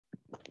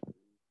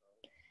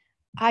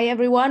Hi,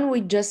 everyone.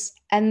 We just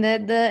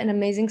ended an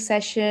amazing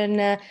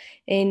session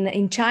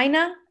in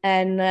China,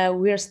 and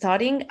we are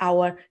starting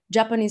our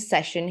Japanese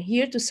session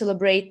here to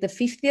celebrate the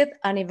 50th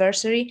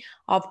anniversary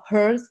of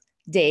Earth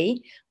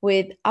Day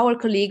with our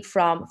colleague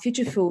from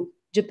Future Food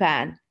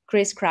Japan,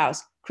 Chris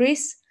Kraus.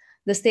 Chris,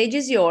 the stage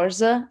is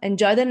yours.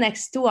 Enjoy the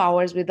next 2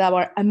 hours with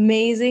our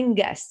amazing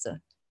guests.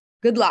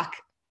 Good luck.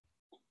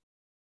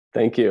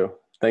 Thank you.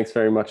 Thanks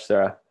very much,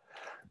 Sarah.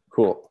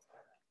 Cool.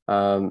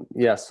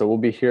 So we'll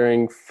be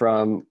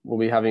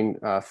having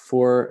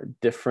 4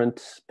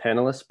 different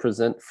panelists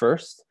present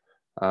first,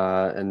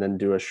 and then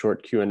do a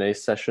short Q&A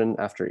session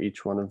after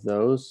each one of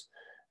those.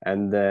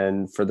 And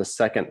then for the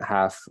second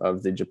half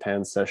of the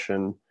Japan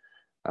session,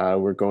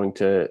 we're going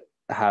to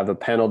have a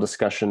panel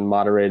discussion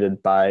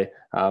moderated by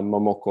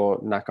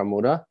Momoko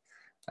Nakamura.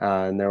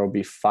 And there will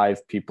be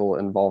 5 people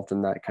involved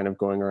in that, kind of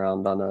going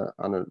around on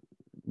a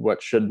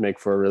what should make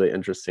for a really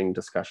interesting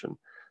discussion.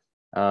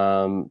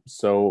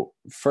 So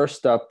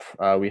first up,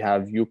 we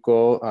have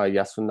Yuko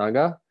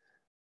Yasunaga,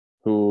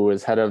 who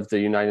is head of the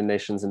United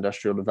Nations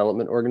Industrial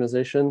Development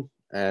Organization,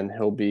 and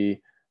he'll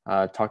be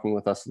talking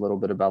with us a little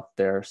bit about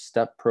their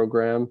STEP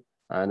program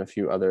and a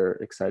few other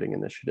exciting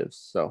initiatives.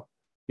 So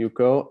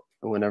Yuko,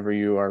 whenever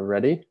you are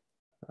ready,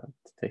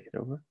 to take it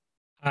over.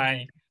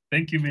 Hi,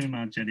 thank you very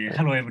much, Eddie.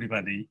 Hello,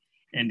 everybody.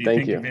 And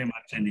thank you very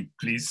much, and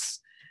please,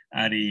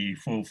 Ari,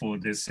 for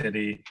this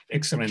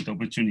excellent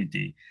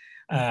opportunity.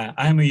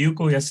 I'm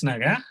Yuko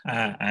Yasunaga,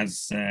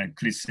 as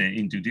Chris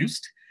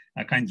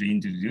kindly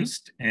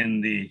introduced,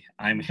 and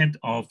I'm head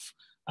of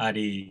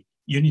the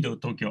UNIDO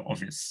Tokyo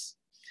office.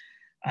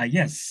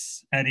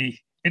 Yes,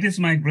 it is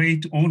my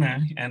great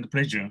honor and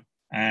pleasure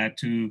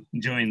to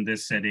join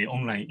this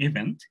online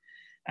event.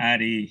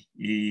 I'd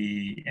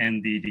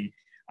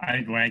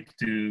like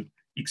to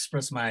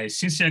express my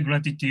sincere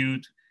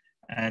gratitude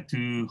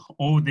to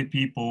all the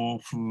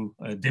people who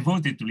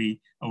devotedly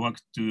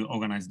worked to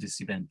organize this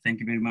event. Thank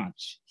you very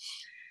much.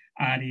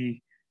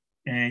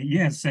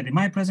 Yes,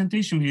 my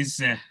presentation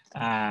is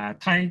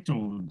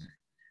titled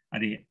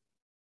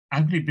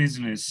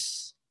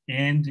Agribusiness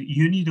and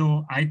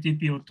UNIDO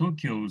ITPO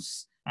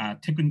Tokyo's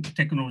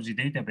Technology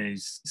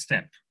Database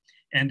STEP.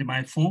 And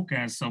my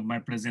focus of my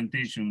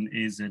presentation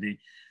is the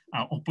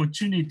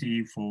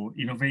opportunity for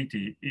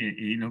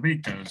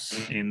innovators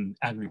in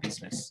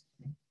agribusiness.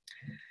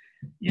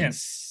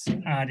 Yes,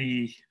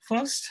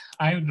 first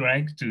I would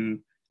like to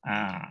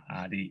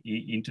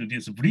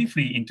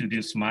briefly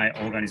introduce my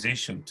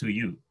organization to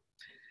you.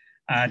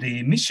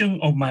 The mission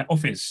of my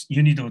office,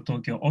 UNIDO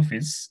Tokyo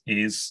office,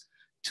 is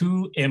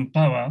to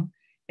empower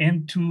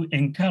and to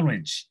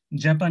encourage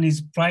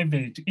Japanese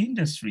private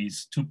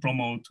industries to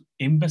promote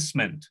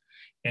investment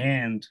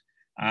and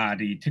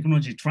the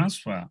technology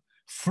transfer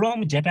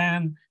from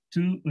Japan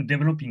to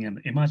developing and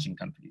emerging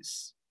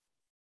countries.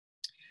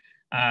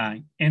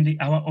 And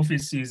our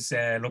office is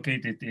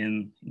located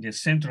in the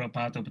central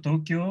part of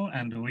Tokyo,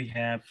 and we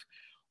have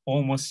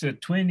almost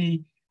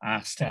 20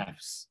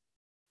 staffs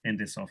in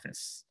this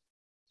office.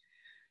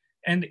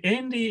 And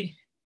in the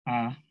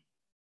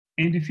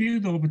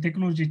field of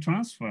technology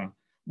transfer,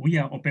 we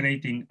are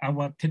operating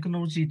our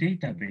technology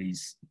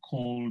database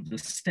called the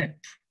STEP.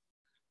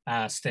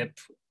 STEP,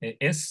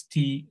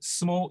 S-T,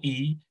 small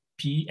e,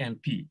 P,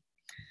 and P.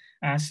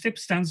 STEP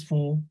stands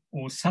for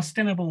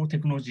Sustainable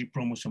Technology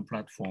Promotion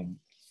Platform.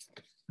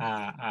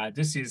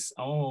 This is,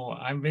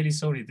 I'm very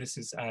sorry, this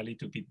is a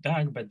little bit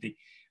dark, but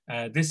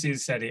this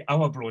is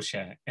our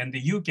brochure, and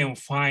you can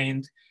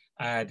find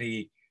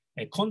the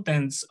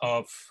contents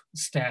of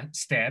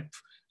STEP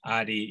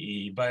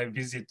by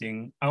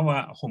visiting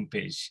our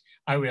homepage.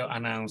 I will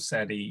announce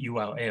the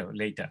URL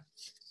later.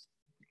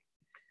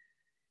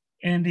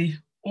 And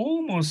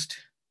almost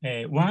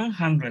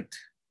 100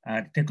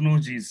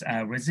 technologies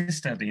are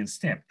registered in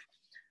STEP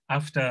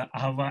after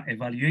our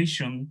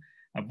evaluation,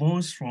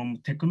 both from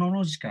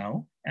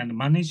technological and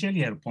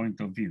managerial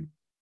point of view.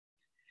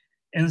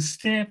 And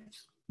STEP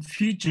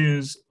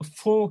features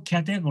 4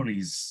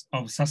 categories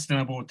of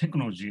sustainable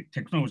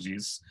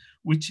technologies,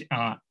 which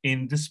are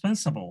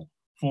indispensable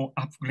for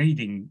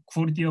upgrading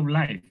quality of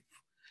life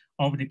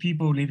of the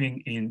people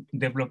living in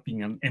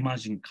developing and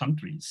emerging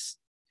countries.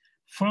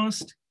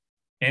 First,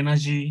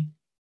 energy.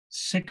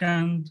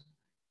 Second,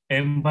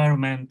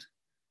 environment.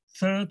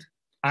 Third,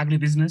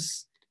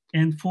 agribusiness.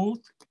 And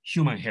fourth,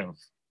 human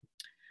health.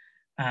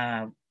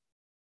 And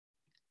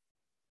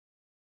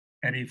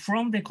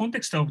from the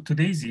context of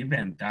today's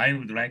event, I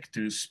would like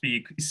to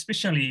speak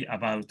especially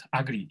about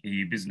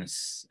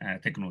agribusiness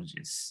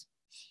technologies.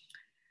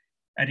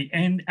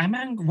 And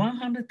among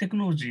 100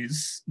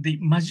 technologies, the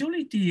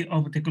majority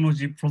of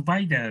technology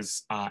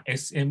providers are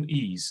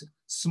SMEs,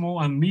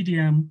 small and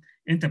medium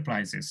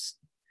enterprises,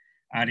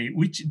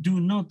 which do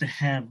not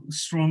have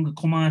strong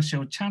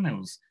commercial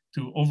channels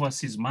to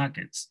overseas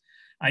markets,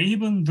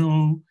 even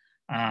though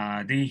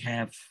they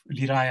have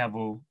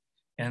reliable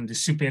and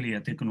superior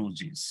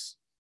technologies.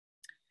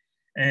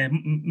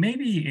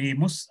 Maybe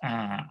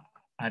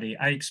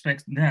I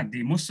expect that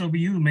most of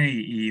you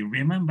may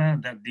remember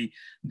that the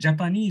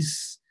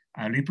Japanese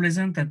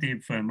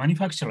representative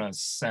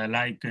manufacturers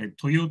like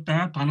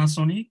Toyota,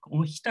 Panasonic,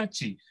 or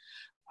Hitachi.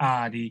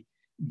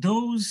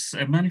 Those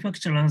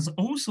manufacturers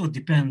also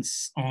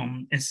depends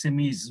on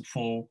SMEs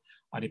for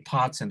the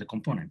parts and the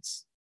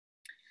components.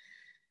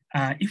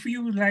 If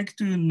you would like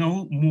to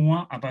know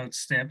more about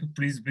STEP,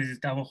 please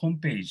visit our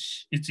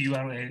homepage. Its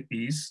URL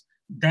is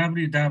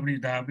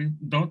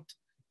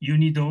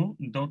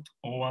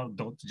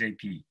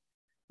www.unido.or.jp.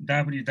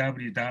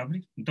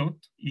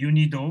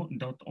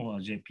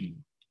 www.unido.or.jp.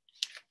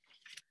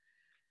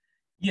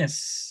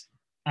 Yes,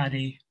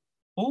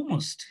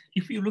 almost,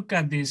 if you look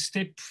at the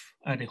STEP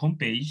at the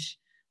homepage,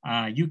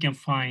 you can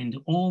find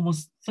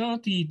almost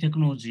 30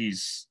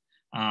 technologies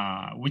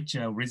which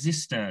are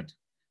registered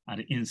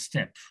in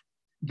STEP.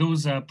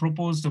 Those are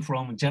proposed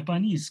from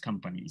Japanese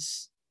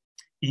companies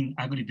in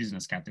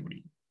agribusiness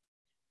category.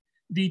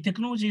 The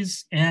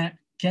technologies are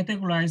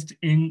categorized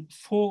in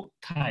 4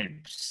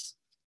 types: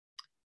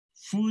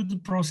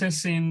 food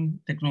processing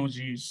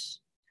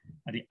technologies,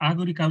 the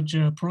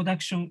agriculture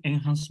production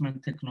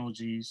enhancement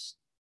technologies,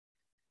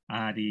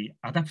 the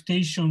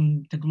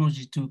adaptation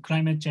technology to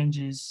climate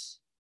changes,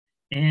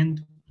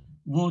 and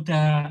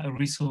water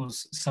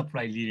resource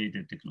supply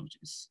related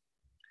technologies.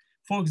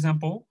 For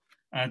example,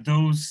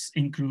 those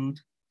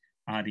include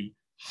the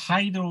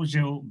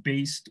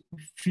hydrogel-based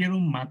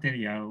film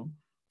material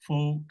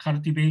for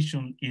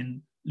cultivation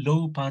in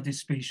low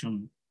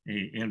participation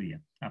area,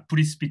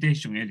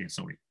 precipitation area,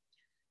 sorry.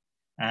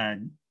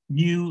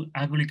 New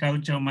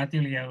agricultural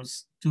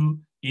materials to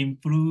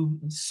improve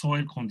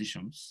soil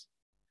conditions,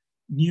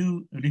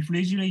 new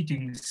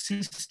refrigerating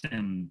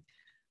system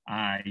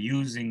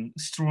using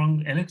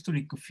strong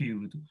electric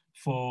field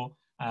for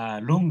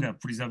longer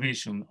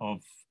preservation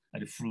of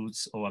the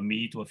fruits or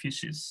meat or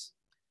fishes,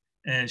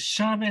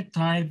 sherbet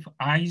type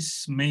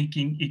ice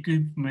making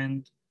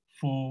equipment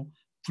for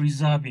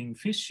preserving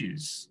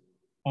fishes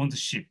on the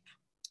ship,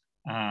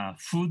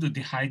 food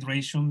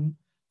dehydration,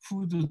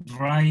 food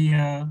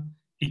dryer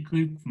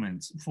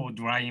equipment for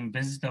drying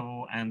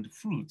vegetable and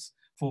fruits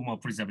for more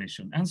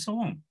preservation, and so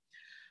on.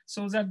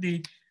 So that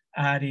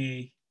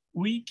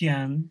we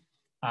can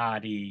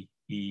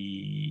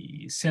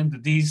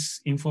send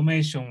this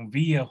information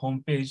via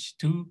homepage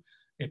to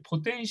a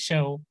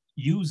potential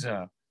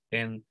user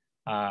in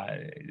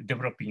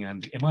developing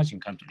and emerging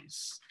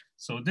countries.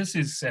 So this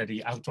is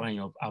the outline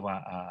of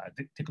our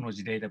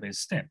technology database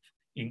STEP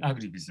in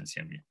agribusiness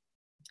area.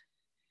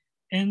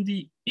 And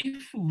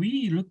if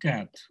we look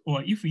at,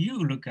 or if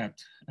you look at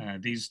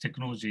these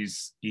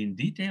technologies in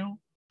detail,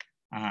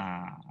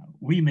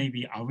 we may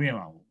be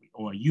aware of,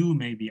 or you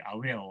may be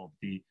aware of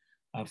the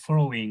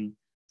following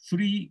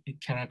 3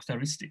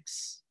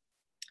 characteristics.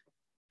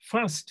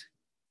 First,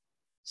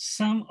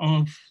 some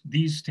of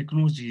these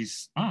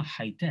technologies are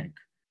high-tech,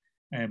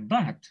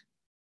 but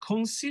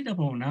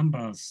considerable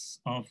numbers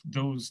of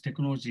those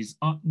technologies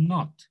are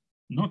not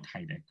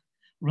high-tech,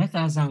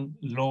 rather than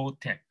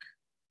low-tech,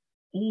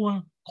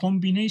 or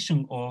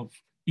combination of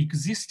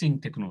existing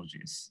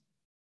technologies.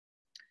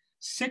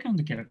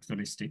 Second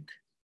characteristic,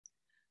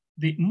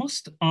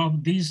 most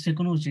of these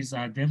technologies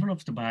are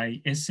developed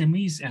by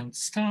SMEs and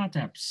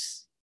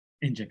startups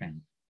in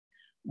Japan,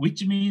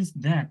 which means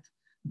that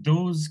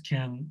those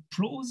can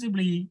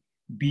plausibly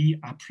be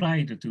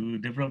applied to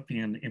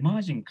developing and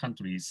emerging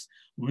countries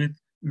with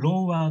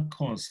lower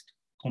cost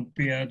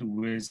compared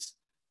with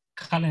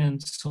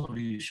current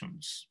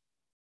solutions.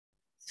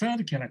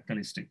 Third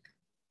characteristic,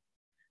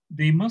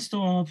 most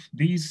of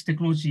these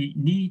technology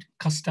need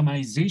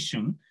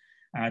customization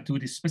to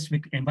the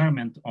specific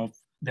environment of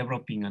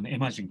developing and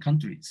emerging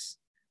countries,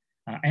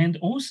 and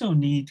also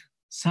need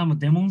some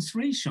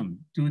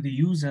demonstration to the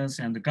users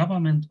and the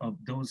government of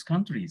those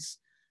countries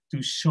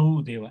to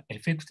show their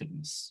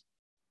effectiveness.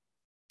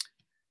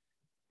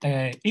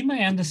 In my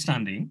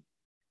understanding,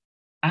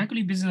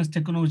 agribusiness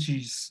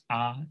technologies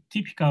are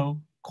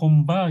typical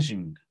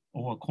converging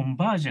or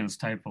convergence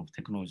type of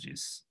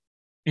technologies.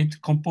 It's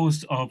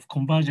composed of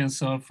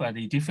convergence of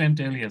the different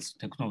areas of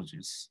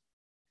technologies.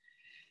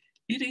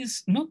 It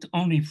is not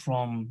only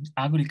from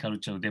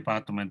agricultural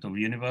department of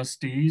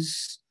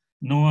universities,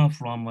 nor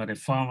from the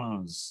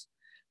farmers,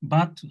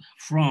 but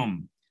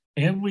from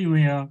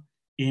everywhere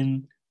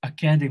in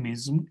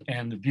academicism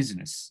and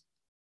business.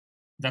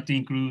 That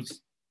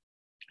includes,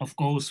 of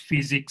course,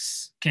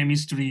 physics,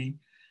 chemistry,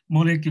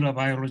 molecular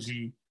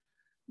biology,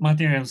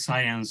 material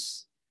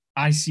science,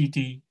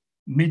 ICT,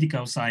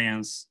 medical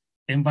science,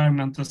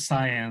 environmental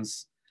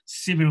science,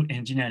 civil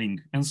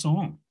engineering, and so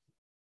on.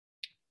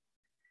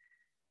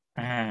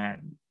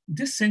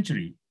 This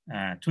century,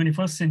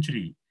 21st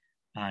century,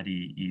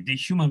 the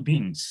human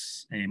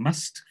beings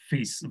must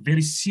face a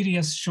very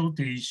serious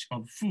shortage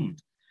of food,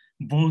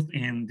 both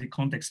in the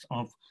context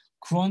of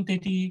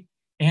quantity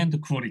and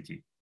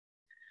quality.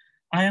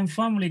 I am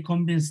firmly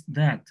convinced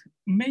that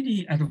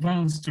many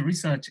advanced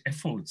research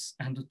efforts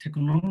and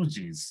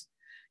technologies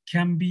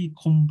can be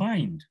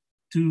combined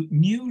to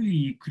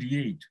newly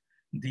create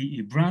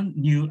the brand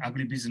new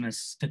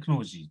agribusiness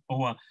technology,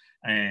 or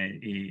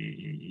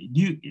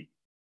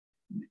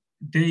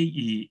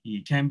they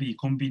can be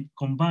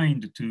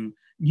combined to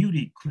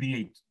newly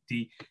create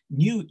the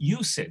new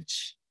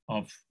usage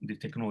of the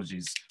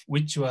technologies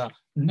which were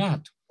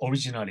not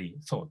originally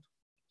thought.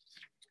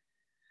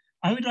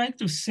 I would like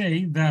to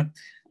say that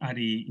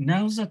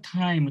now's the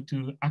time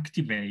to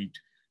activate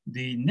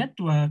the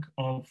network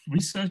of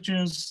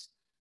researchers,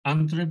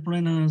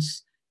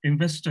 entrepreneurs,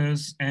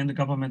 investors, and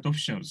government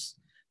officials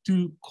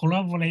to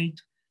collaborate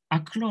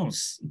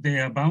across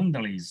their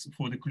boundaries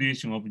for the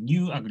creation of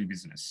new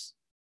agribusiness.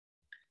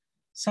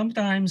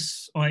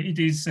 Sometimes, or it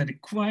is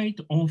quite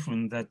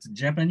often that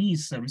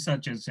Japanese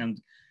researchers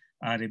and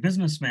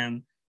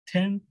businessmen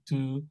tend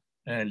to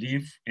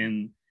live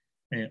in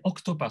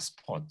octopus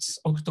pods.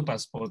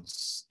 Octopus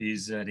pods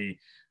is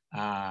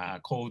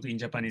called in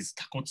Japanese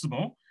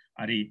takotsubo,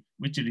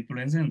 which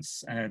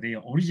represents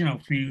the original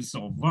fields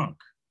of work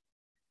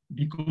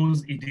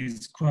because it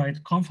is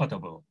quite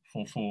comfortable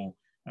for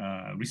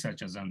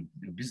researchers and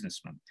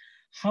businessmen.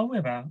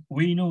 However,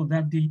 we know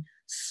that the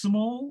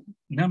small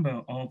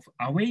number of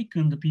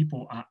awakened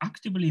people are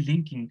actively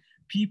linking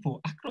people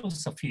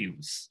across the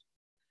fields.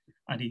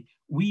 And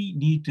we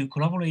need to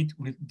collaborate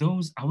with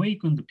those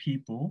awakened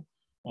people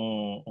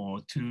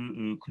or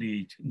to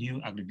create new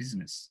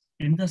agribusiness.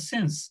 In that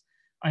sense,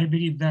 I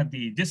believe that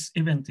this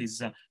event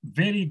is a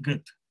very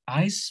good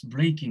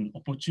ice-breaking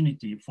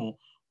opportunity for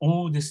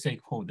all the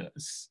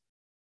stakeholders.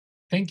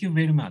 Thank you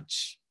very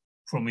much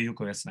from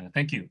Yuko Yasunaga.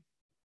 Thank you.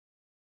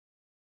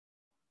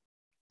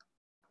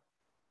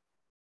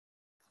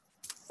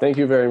 Thank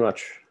you very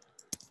much.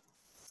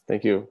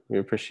 Thank you. We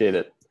appreciate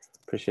it.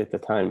 Appreciate the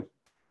time.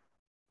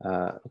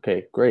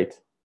 Okay,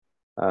 great.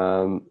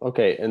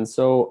 Okay, and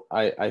so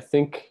I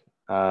think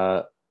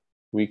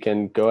we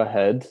can go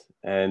ahead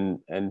and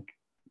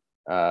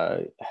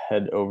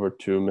head over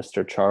to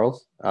Mr.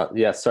 Charles.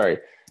 Yeah, sorry.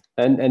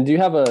 And do you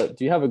have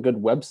a good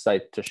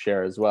website to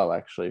share as well,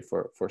 actually,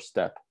 for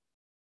STEP?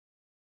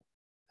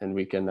 And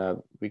we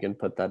can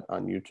put that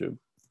on YouTube.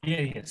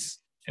 Yeah, yes.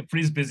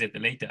 Please visit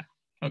later.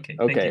 Okay.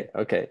 Okay.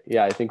 Okay.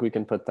 Yeah, I think we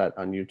can put that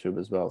on YouTube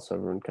as well, so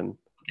everyone can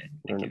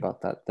learn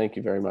about that. Thank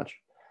you very much.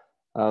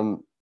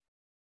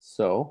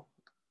 So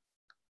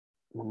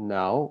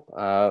now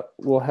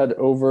we'll head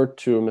over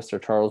to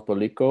Mr. Charles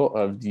Bolico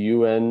of the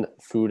UN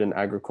Food and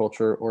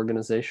Agriculture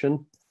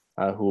Organization,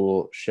 who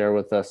will share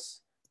with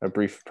us a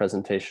brief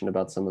presentation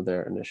about some of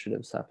their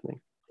initiatives happening.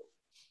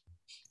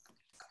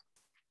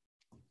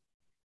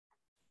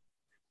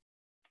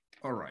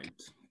 All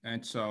right,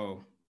 and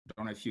so I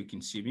don't know if you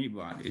can see me,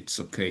 but it's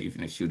okay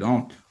even if you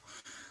don't.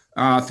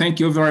 Thank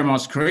you very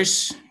much,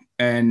 Chris,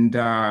 and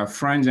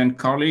friends and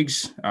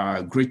colleagues,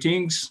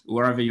 greetings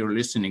wherever you're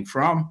listening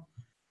from.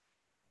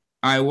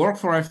 I work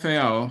for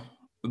FAO,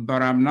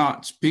 but I'm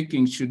not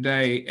speaking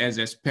today as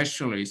a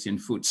specialist in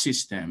food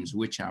systems,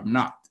 which I'm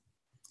not.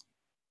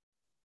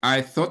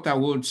 I thought I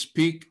would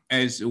speak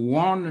as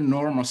one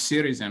normal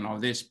citizen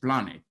of this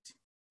planet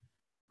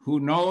who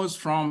knows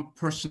from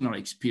personal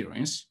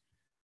experience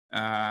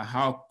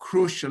how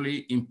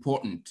crucially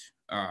important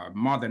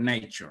Mother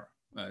Nature,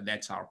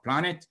 that's our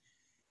planet,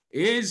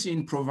 is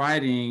in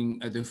providing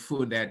the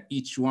food that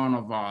each one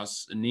of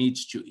us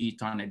needs to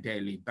eat on a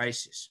daily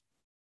basis.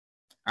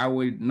 I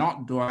will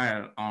not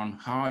dwell on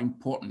how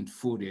important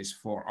food is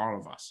for all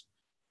of us.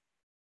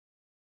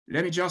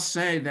 Let me just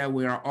say that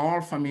we are all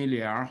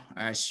familiar,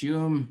 I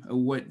assume,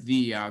 with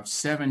the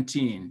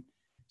 17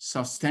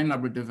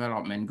 Sustainable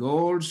Development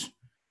Goals,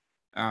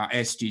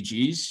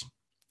 SDGs.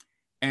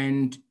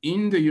 And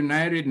in the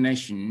United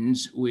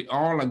Nations, we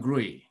all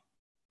agree,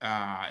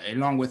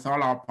 along with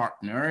all our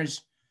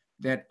partners,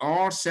 that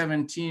all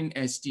 17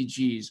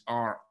 SDGs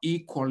are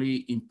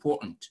equally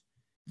important.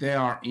 They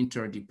are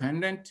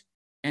interdependent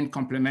and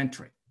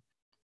complementary.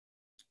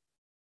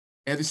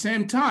 At the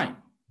same time,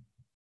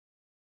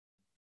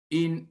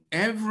 in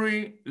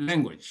every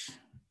language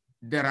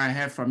that I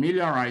have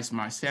familiarized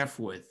myself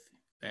with,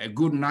 a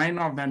good 9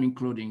 of them,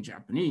 including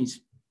Japanese,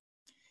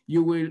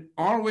 you will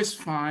always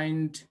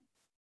find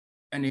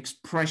an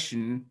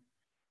expression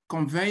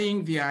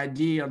conveying the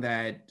idea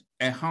that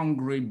a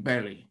hungry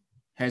belly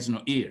has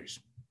no ears.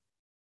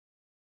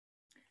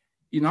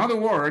 In other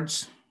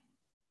words,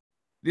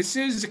 this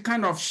is a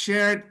kind of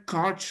shared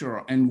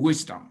culture and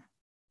wisdom,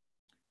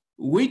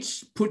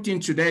 which put in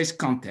today's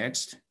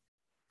context,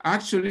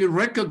 actually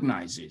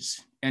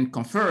recognizes and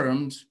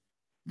confirms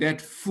that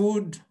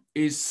food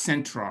is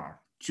central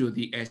to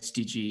the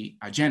SDG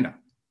agenda.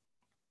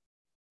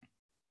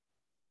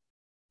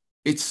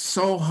 It's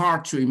so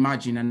hard to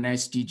imagine an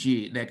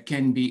SDG that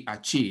can be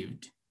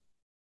achieved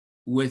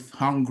with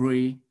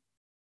hungry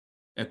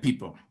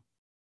people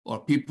or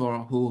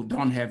people who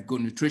don't have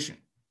good nutrition.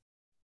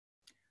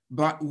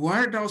 But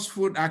where does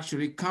food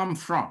actually come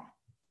from?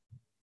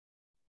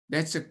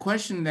 That's a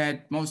question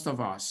that most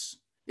of us,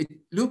 it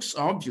looks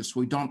obvious,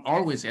 we don't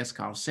always ask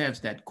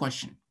ourselves that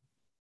question.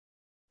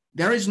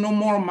 There is no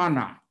more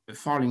manna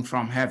falling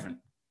from heaven.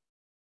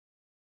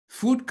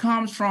 Food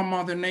comes from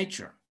Mother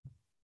Nature.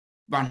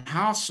 But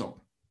how so?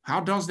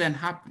 How does that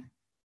happen?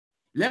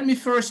 Let me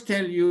first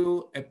tell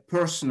you a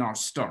personal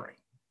story.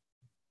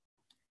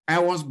 I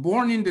was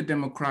born in the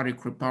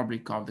Democratic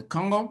Republic of the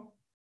Congo,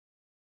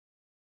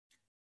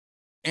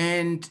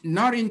 and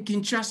not in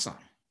Kinshasa.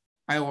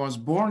 I was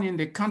born in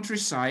the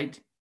countryside.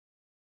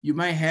 You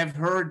may have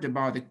heard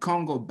about the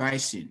Congo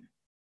Basin,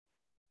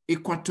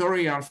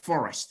 equatorial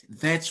forest.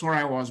 That's where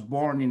I was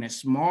born, in a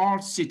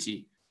small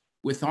city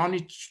with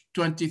only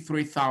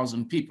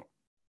 23,000 people.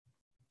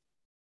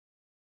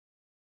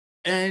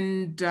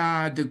 And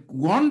the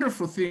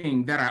wonderful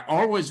thing that I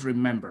always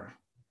remember,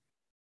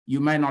 you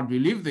may not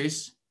believe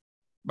this,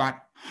 but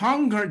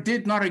hunger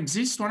did not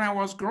exist when I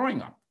was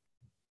growing up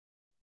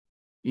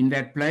in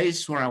that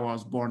place where I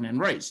was born and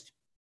raised.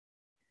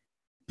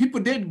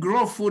 People did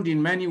grow food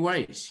in many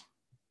ways.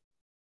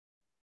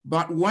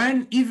 But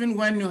even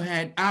when you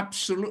had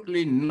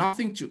absolutely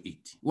nothing to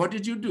eat, what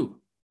did you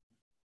do?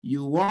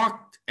 You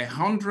walked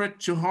 100,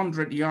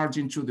 200 yards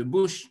into the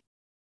bush,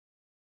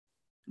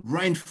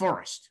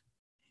 rainforest.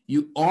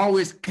 You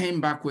always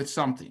came back with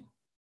something.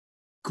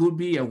 Could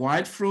be a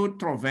wild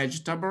fruit or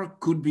vegetable,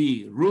 could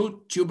be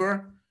root,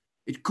 tuber.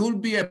 It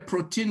could be a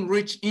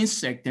protein-rich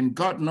insect, and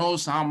God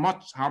knows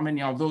how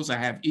many of those I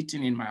have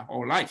eaten in my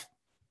whole life.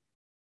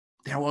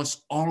 There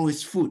was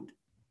always food.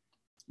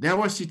 There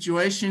were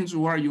situations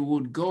where you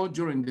would go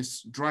during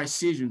this dry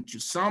season to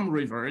some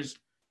rivers,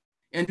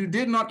 and you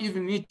did not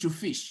even need to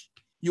fish.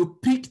 You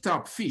picked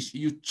up fish.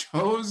 You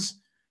chose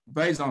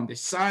based on the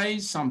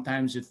size.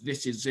 Sometimes if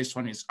this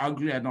one is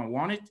ugly, I don't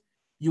want it.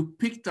 You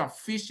picked up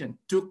fish and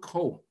took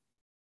home.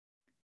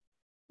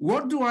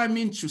 What do I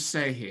mean to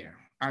say here?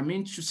 I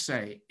mean to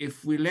say,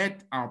 if we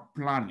let our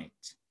planet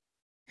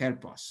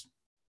help us,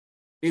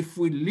 if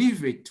we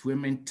leave it, we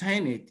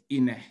maintain it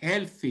in a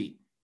healthy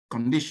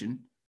condition,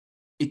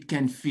 it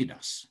can feed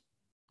us.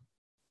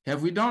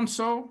 Have we done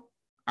so?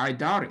 I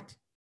doubt it.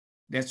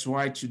 That's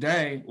why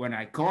today, when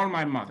I call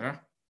my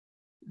mother,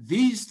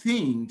 these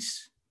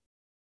things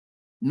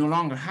no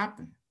longer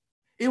happen.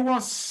 It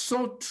was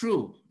so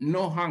true,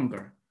 no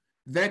hunger,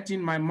 that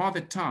in my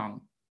mother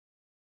tongue,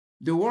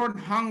 the word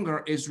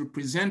hunger is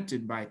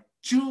represented by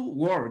two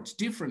words,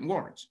 different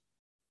words.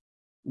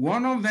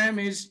 One of them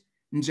is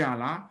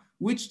njala,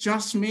 which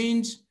just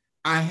means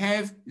I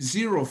have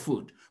zero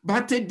food.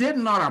 But it did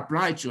not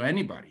apply to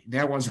anybody.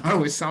 There was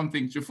always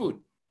something to food.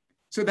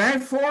 So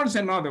therefore is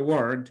another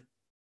word,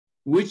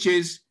 which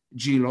is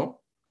jilo,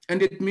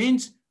 and it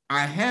means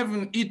I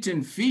haven't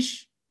eaten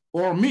fish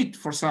or meat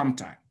for some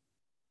time.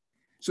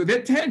 So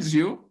that tells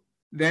you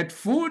that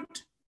food,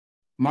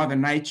 Mother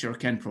Nature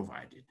can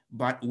provide it,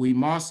 but we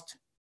must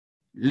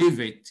live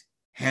it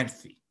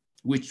healthy,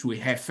 which we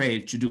have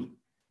failed to do.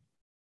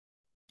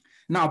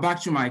 Now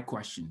back to my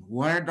question,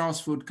 where does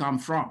food come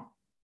from?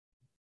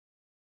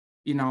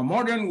 In our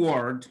modern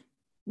world,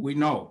 we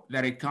know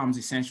that it comes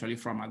essentially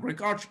from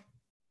agriculture.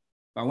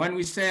 But when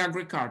we say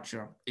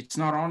agriculture, it's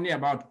not only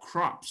about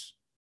crops.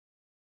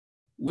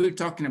 We're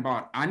talking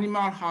about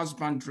animal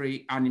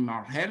husbandry,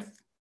 animal health,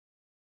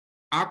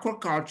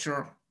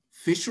 aquaculture,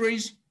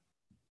 fisheries.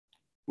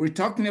 We're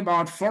talking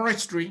about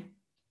forestry.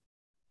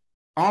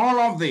 All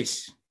of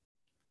this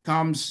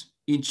comes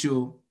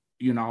into,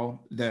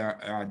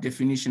 the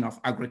definition of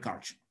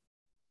agriculture.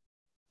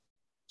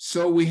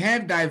 So we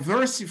have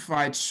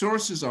diversified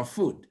sources of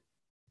food.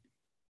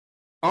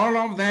 All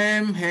of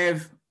them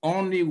have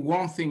only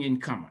one thing in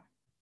common.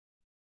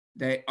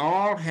 They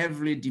all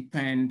heavily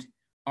depend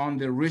on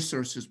the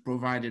resources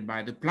provided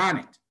by the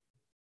planet.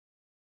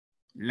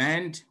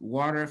 Land,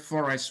 water,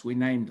 forests, we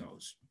name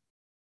those.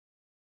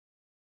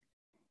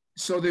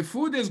 So the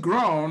food is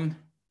grown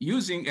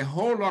using a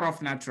whole lot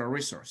of natural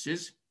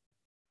resources,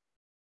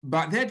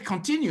 but that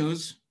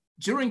continues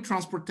during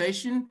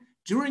transportation,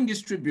 during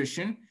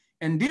distribution,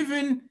 and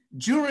even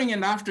during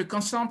and after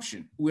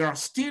consumption. We are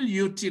still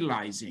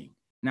utilizing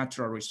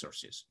natural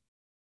resources.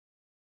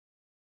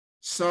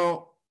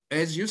 So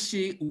as you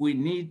see, we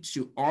need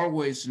to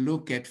always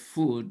look at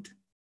food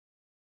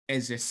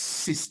as a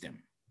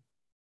system.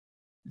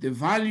 The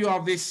value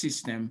of this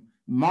system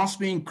must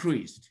be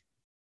increased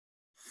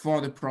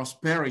for the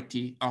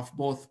prosperity of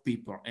both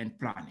people and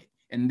planet.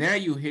 And there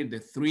you hit the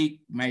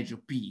three major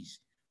P's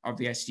of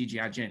the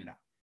SDG agenda: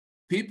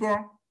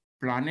 people,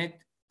 planet,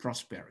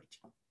 prosperity.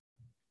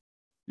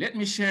 Let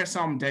me share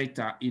some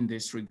data in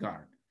this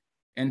regard.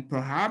 And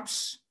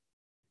perhaps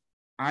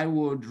I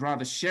would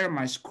rather share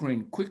my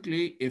screen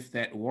quickly if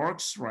that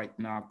works right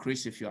now.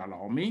 Chris, if you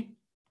allow me.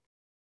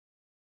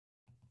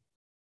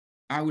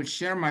 I will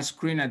share my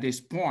screen at this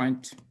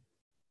point,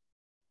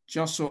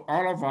 just so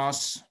all of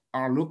us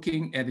are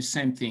looking at the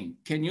same thing.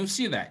 Can you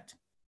see that?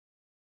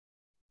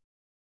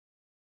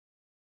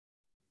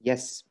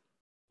 Yes.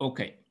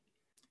 Okay.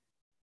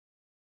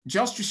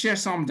 Just to share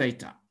some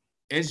data.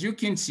 As you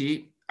can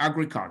see,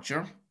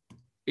 agriculture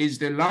is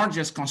the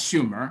largest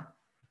consumer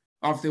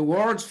of the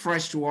world's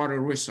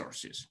freshwater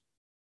resources.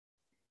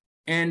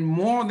 And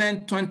more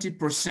than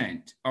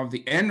 20% of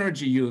the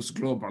energy used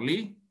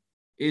globally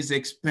is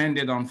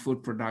expended on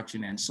food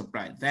production and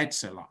supply.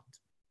 That's a lot.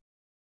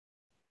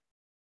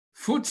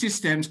 Food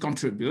systems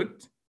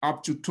contribute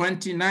up to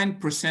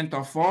 29%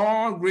 of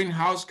all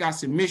greenhouse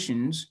gas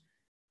emissions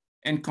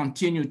and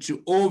continue to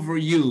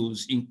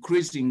overuse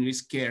increasingly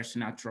scarce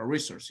natural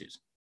resources.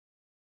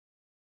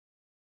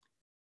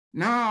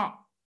 Now,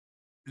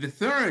 the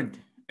third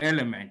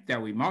element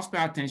that we must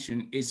pay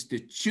attention is the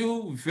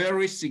two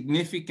very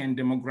significant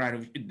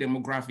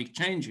demographic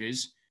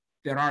changes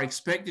that are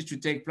expected to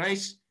take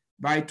place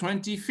by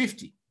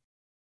 2050.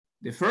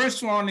 The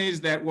first one is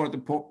that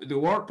the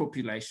world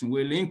population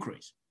will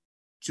increase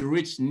to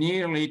reach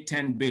nearly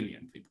 10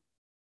 billion people.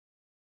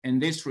 And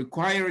this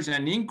requires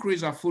an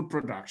increase of food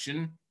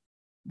production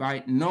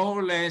by no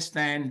less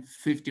than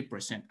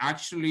 50%.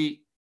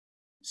 Actually,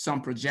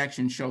 some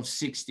projections show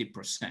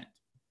 60%.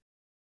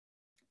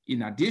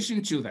 In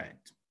addition to that,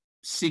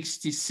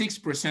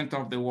 66%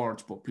 of the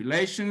world's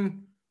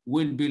population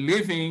will be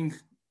living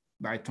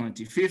by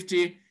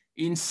 2050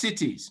 in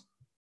cities.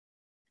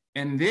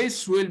 And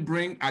this will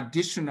bring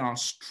additional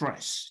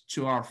stress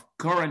to our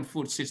current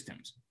food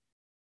systems.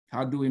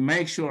 How do we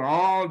make sure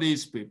all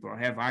these people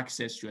have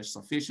access to a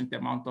sufficient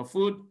amount of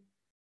food,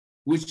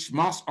 which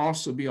must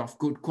also be of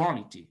good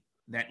quality?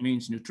 That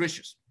means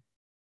nutritious.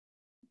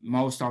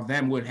 Most of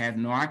them will have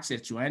no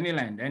access to any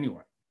land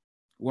anywhere.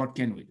 What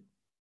can we do?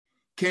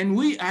 Can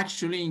we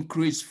actually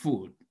increase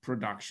food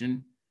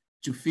production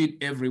to feed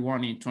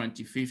everyone in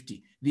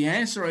 2050? The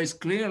answer is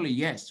clearly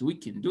yes, we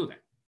can do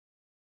that.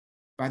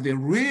 But the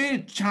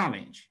real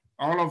challenge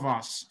all of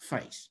us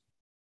face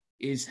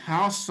is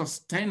how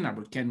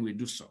sustainable can we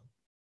do so?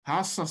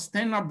 How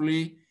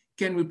sustainably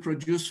can we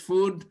produce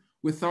food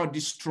without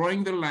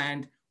destroying the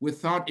land,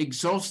 without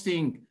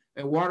exhausting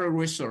water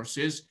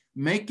resources,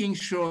 making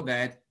sure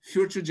that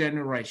future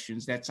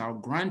generations, that's our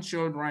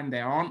grandchildren,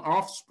 their own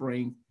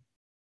offspring,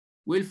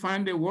 will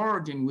find a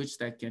world in which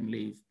they can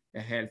live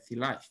a healthy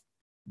life.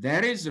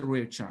 That is a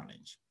real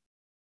challenge.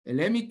 And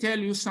let me tell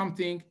you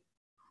something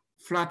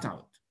flat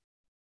out.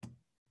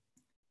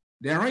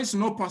 There is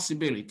no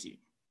possibility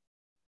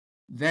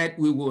that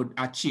we would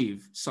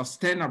achieve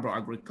sustainable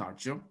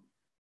agriculture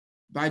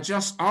by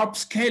just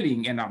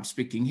upscaling, and I'm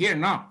speaking here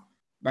now,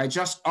 by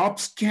just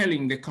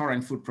upscaling the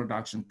current food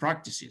production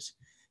practices.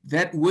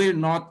 That will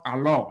not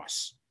allow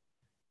us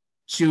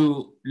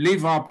to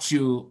live up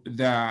to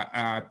the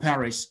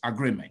Paris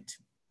Agreement.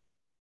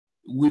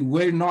 We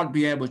will not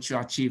be able to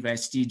achieve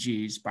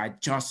SDGs by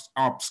just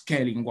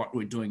upscaling what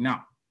we're doing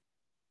now.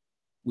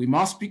 We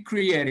must be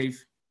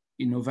creative,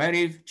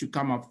 innovative to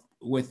come up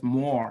with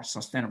more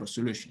sustainable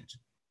solutions.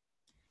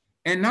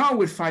 And now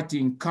we're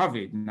fighting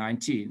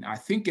COVID-19. I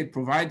think it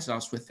provides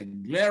us with a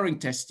glaring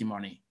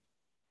testimony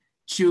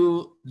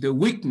to the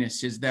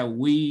weaknesses that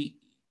we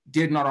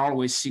did not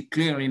always see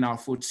clearly in our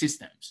food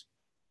systems,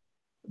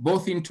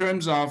 both in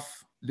terms of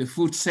the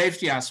food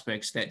safety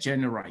aspects that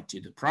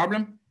generated the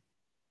problem,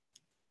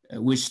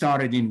 which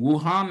started in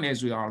Wuhan,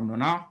 as we all know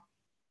now,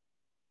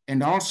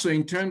 and also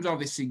in terms of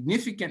the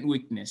significant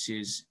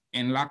weaknesses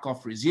and lack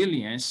of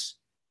resilience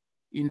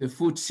in the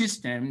food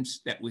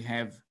systems that we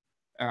have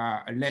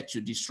led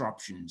to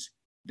disruptions,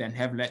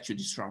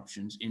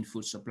 in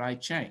food supply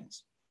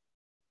chains.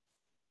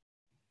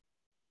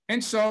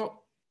 And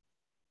so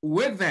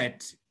with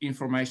that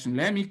information,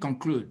 let me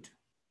conclude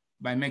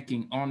by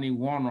making only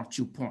one or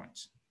 2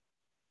 points.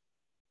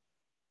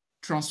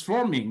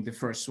 The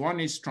first one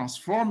is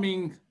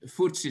transforming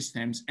food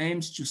systems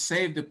aims to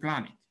save the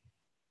planet.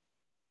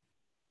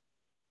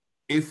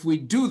 If we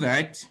do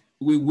that,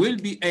 we will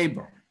be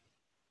able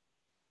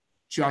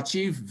to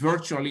achieve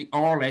virtually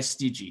all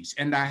SDGs.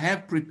 And I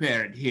have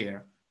prepared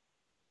here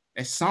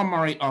a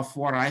summary of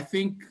what I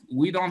think.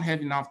 We don't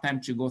have enough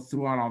time to go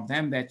through all of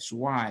them. That's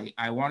why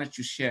I wanted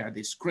to share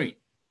this screen.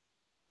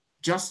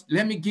 Just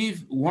let me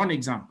give one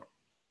example.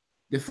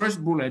 The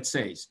first bullet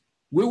says,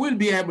 we will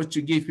be able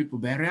to give people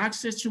better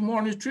access to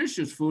more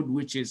nutritious food,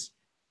 which is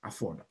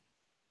affordable.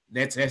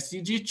 That's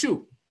SDG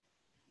 2.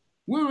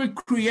 We will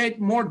create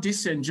more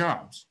decent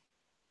jobs,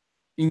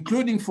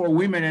 including for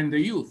women and the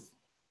youth.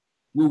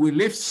 We will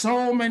lift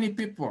so many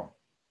people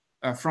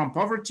from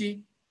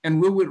poverty,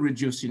 and we will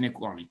reduce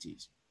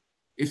inequalities.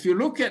 If you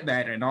look at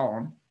that and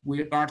on,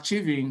 we are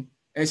achieving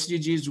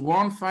SDGs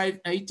 1, 5,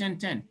 8, and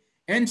 10,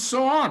 and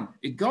so on.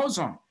 It goes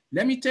on.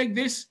 Let me take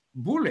this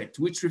bullet,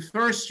 which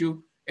refers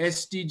to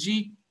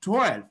SDG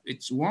 12.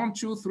 It's 1,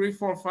 2, 3,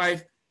 4,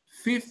 5,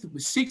 5th,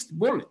 6th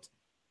bullet.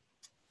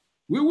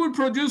 We will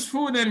produce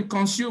food and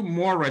consume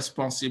more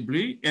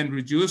responsibly and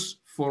reduce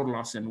food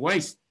loss and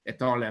waste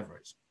at all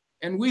levels.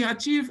 And we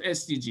achieve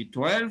SDG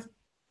 12.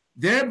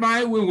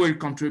 Thereby, we will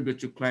contribute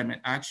to climate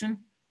action,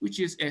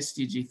 which is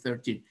SDG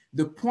 13.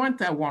 The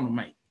point I want to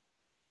make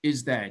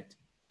is that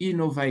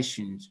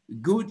innovations,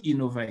 good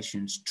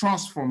innovations,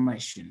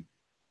 transformation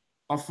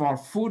of our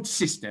food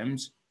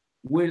systems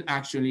will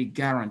actually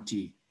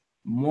guarantee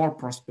more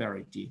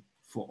prosperity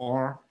for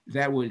all.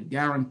 That will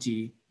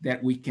guarantee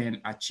that we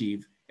can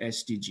achieve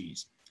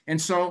SDGs.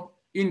 And so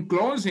in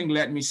closing,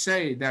 let me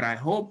say that I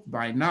hope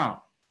by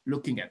now,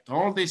 looking at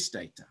all this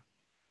data,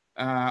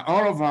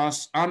 all of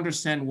us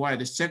understand why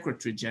the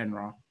Secretary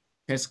General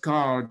has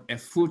called a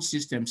food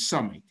system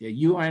summit, a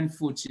UN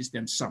food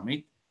system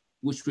summit,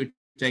 which will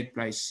take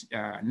place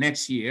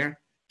next year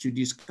to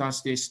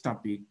discuss this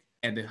topic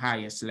at the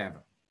highest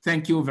level.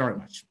 Thank you very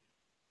much.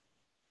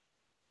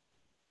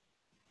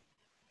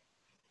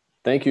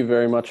 Thank you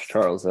very much,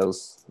 Charles. That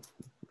was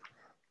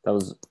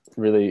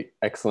really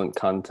excellent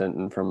content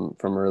and from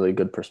a really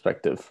good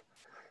perspective.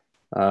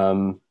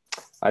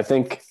 I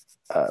think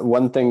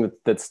one thing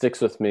that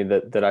sticks with me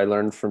that I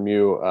learned from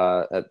you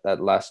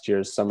at last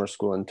year's summer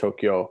school in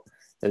Tokyo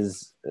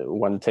is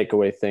one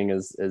takeaway thing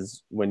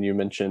is when you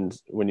mentioned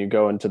when you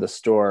go into the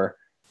store,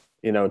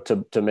 you know,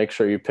 to make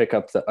sure you pick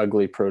up the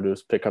ugly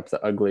produce, pick up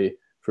the ugly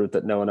fruit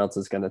that no one else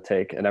is going to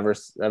take. And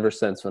ever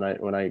since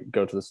when I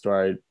go to the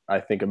store, I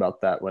think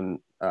about that when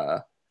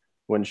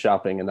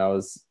shopping.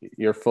 And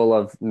you're full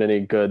of many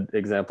good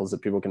examples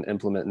that people can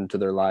implement into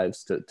their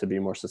lives to be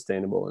more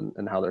sustainable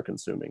in how they're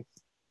consuming.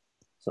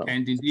 So.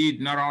 And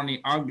indeed, not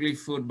only ugly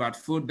food, but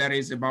food that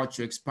is about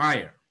to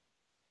expire.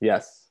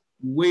 Yes.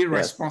 We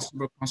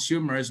responsible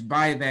consumers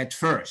buy that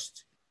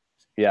first.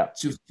 Yeah.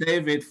 To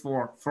save it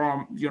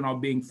from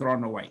being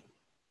thrown away.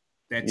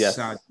 That's yes.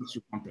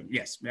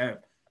 Yes.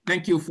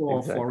 Thank you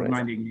for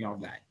reminding me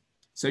of that.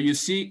 So you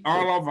see,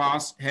 all of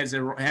us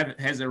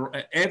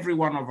every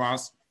one of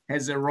us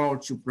has a role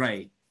to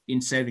play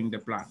in saving the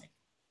planet.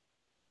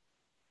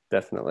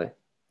 Definitely.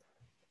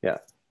 Yeah.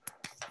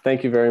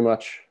 Thank you very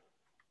much.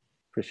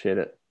 Appreciate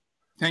it.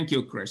 Thank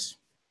you, Chris.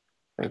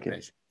 Thank you.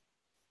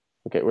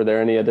 Okay, were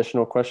there any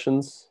additional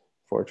questions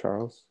for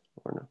Charles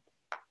or no?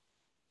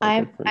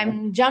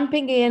 I'm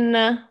jumping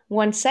in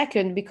 1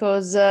 second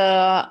because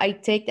I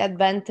take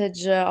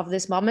advantage of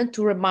this moment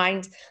to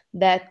remind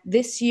that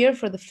this year,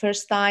 for the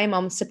first time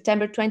on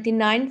September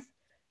 29th,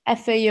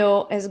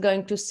 FAO is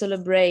going to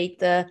celebrate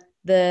the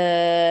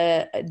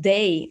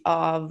day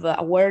of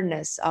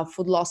awareness of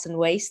food loss and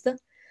waste.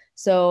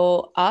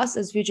 So us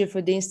as Future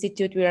Food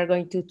Institute, we are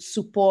going to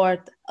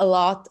support a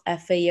lot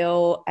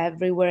FAO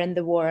everywhere in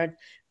the world,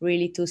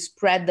 really to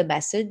spread the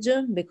message,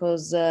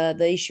 because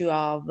the issue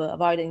of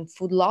avoiding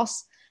food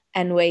loss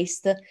and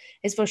waste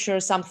is for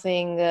sure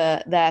something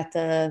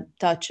that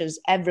touches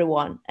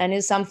everyone, and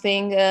is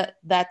something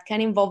that can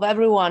involve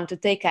everyone to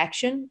take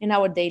action in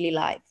our daily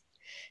life.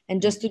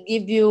 And just to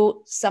give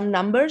you some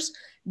numbers,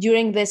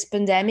 during this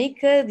pandemic,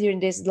 during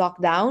this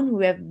lockdown,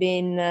 we have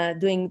been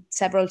doing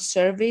several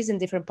surveys in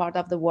different parts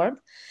of the world.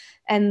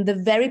 And the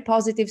very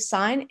positive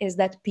sign is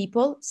that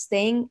people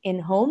staying in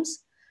homes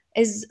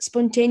is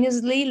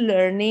spontaneously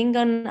learning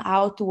on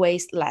how to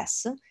waste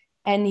less.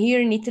 And here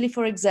in Italy,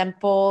 for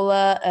example,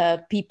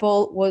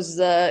 people was,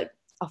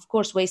 of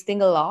course,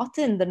 wasting a lot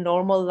in the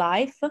normal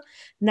life.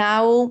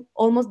 Now,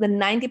 almost the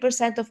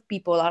 90% of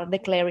people are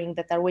declaring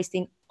that are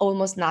wasting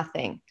almost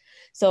nothing.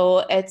 So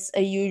it's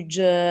a huge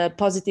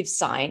positive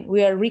sign.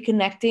 We are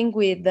reconnecting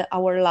with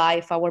our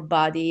life, our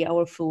body,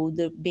 our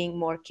food, being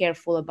more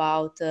careful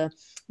about,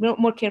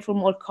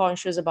 more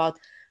conscious about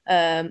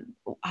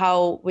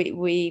how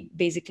we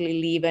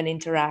basically live and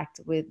interact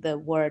with the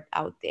world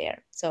out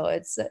there. So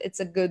it's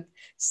a good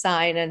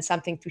sign and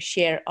something to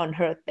share on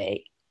Earth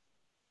Day.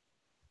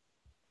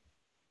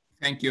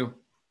 Thank you.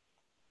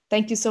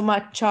 Thank you so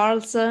much,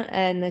 Charles,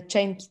 and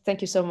James.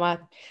 Thank you so much,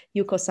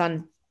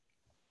 Yuko-san.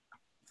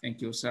 Thank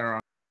you,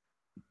 Sarah.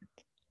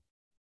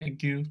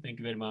 Thank you. Thank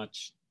you very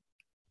much.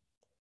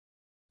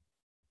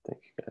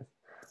 Thank you, guys.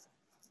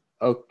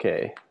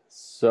 Okay,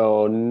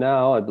 so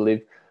now I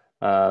believe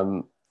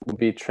we'll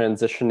be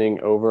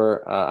transitioning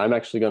over. I'm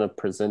actually going to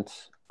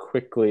present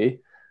quickly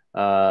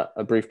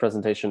a brief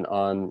presentation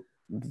on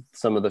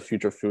some of the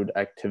Future Food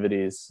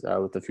activities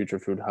with the Future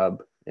Food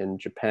Hub in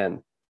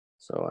Japan.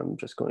 So I'm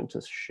just going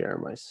to share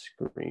my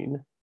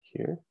screen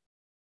here.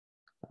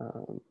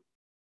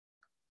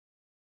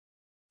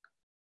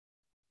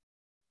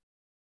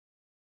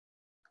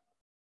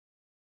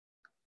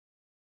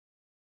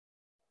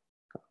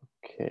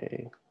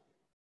 Okay.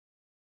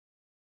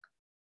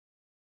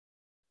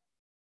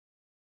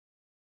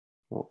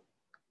 Oh,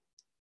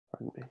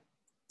 pardon me.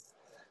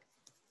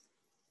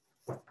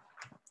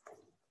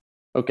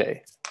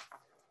 Okay.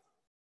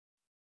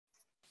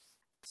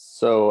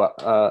 So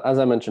as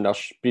I mentioned, I'll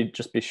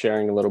just be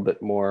sharing a little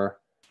bit more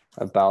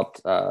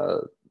about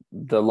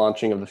the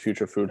launching of the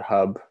Future Food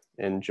Hub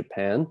in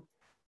Japan.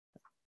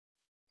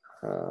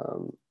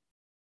 So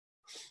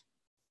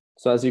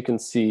as you can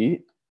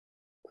see,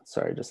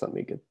 sorry, just let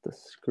me get the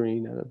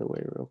screen out of the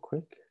way real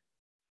quick.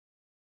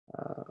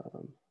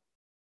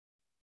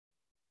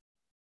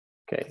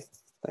 Okay,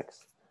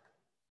 thanks.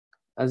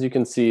 As you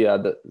can see,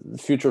 the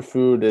Future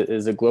Food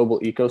is a global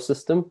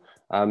ecosystem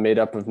made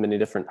up of many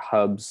different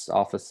hubs,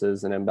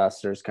 offices, and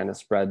ambassadors kind of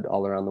spread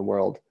all around the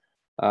world.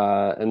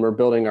 And we're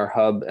building our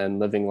hub and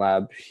living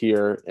lab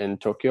here in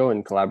Tokyo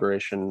in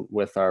collaboration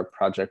with our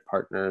project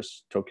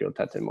partners, Tokyo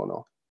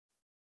Tatemono.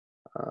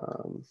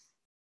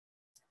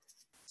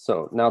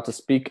 So now to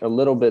speak a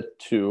little bit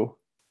to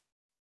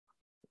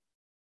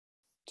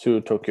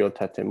Tokyo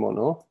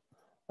Tatemono,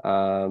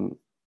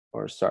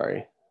 or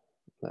sorry,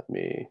 let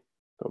me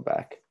go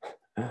back.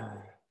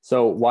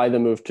 So why the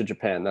move to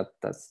Japan?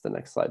 That's the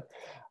next slide.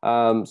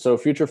 So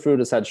Future Food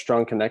has had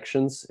strong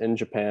connections in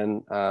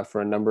Japan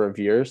for a number of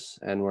years,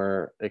 and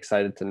we're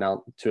excited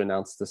to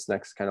announce this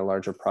next kind of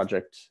larger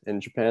project in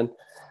Japan.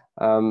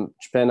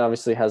 Japan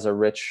obviously has a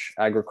rich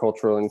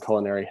agricultural and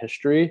culinary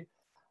history.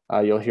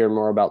 You'll hear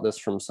more about this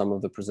from some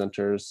of the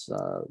presenters,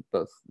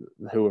 both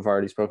who have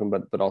already spoken,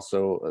 but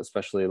also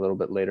especially a little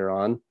bit later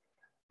on.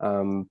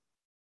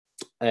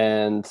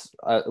 And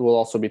we'll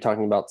also be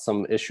talking about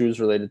some issues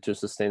related to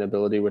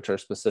sustainability, which are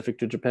specific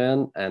to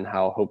Japan, and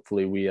how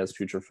hopefully we as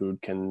Future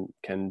Food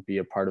can be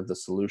a part of the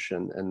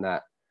solution in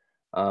that.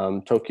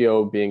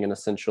 Tokyo being an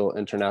essential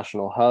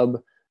international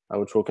hub,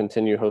 which will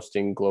continue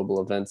hosting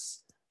global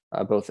events,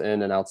 both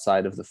in and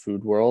outside of the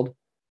food world.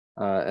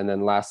 And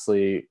then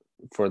lastly,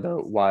 for the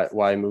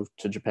why move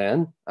to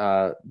Japan,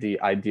 the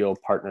ideal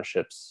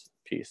partnerships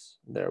piece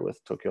there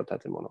with Tokyo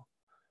Tatemono.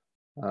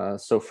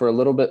 So for a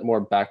little bit more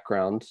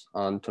background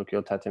on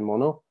Tokyo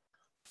Tatemono,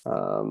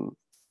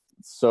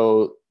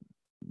 so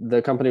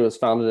the company was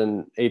founded in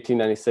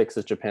 1896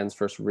 as Japan's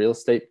first real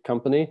estate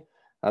company.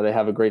 They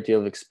have a great deal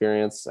of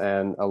experience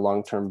and a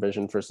long-term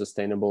vision for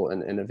sustainable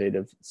and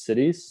innovative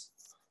cities.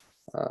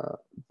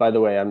 By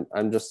the way,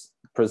 I'm just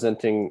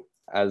presenting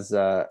as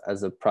a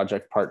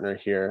project partner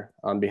here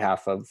on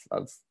behalf of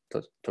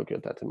Tokyo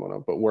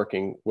Tatemono, but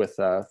working with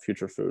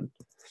Future Food.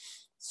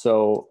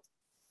 So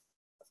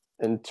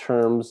in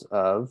terms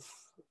of,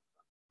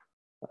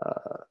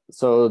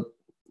 so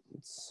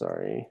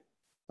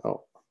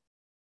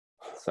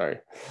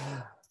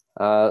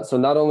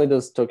not only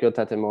does Tokyo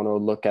Tatemono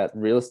look at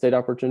real estate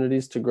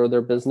opportunities to grow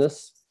their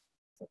business,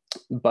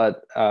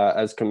 but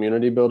as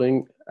community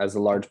building as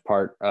a large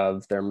part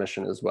of their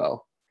mission as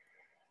well.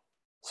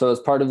 So as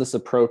part of this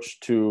approach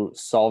to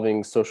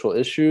solving social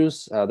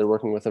issues, they're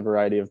working with a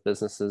variety of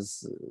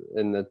businesses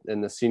in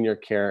the senior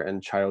care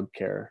and child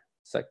care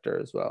sector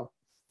as well.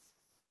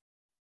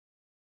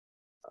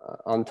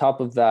 On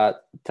top of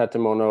that,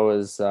 Tatemono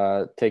is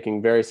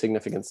taking very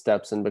significant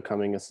steps in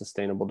becoming a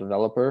sustainable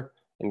developer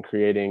and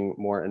creating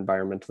more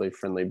environmentally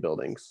friendly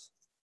buildings.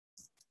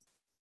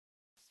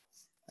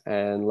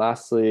 And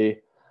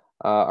lastly,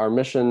 our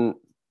mission,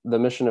 the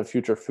mission of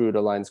Future Food,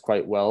 aligns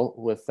quite well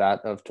with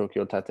that of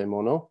Tokyo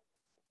Tatemono.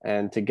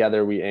 And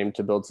together we aim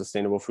to build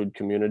sustainable food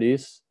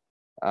communities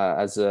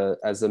as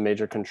a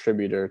major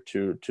contributor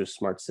to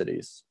smart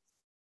cities.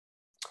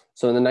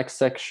 So in the next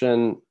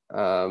section,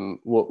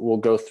 we'll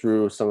go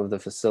through some of the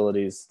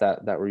facilities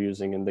that we're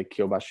using in the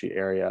Kyobashi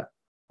area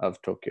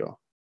of Tokyo.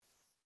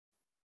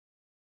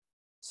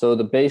 So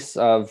the base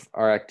of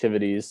our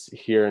activities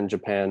here in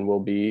Japan will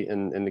be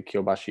in the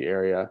Kyobashi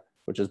area,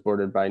 which is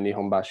bordered by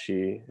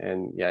Nihonbashi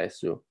and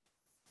Yaesu.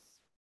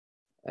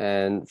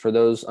 And for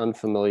those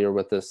unfamiliar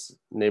with this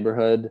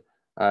neighborhood,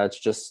 it's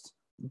just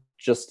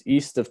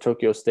east of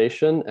Tokyo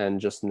Station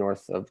and just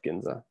north of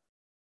Ginza.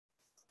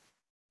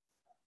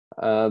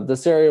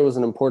 This area was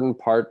an important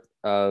part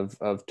of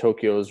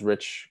Tokyo's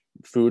rich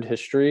food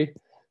history.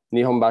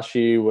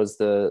 Nihonbashi was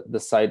the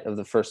site of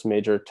the first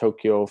major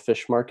Tokyo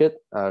fish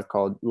market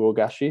called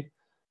Uogashi,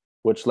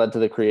 which led to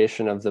the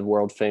creation of the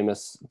world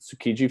famous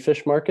Tsukiji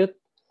fish market.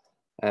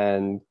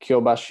 And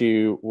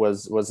Kyobashi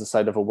was the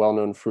site of a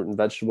well-known fruit and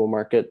vegetable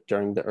market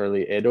during the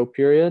early Edo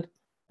period,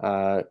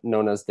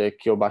 known as the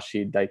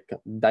Kyobashi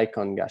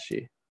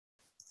Daikongashi.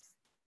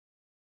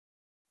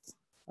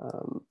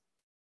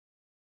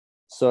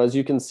 So as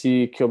you can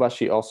see,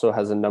 Kyobashi also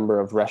has a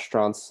number of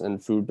restaurants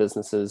and food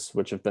businesses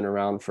which have been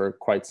around for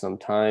quite some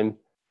time.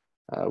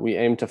 We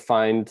aim to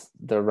find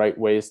the right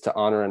ways to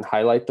honor and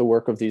highlight the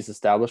work of these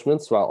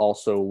establishments while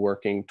also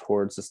working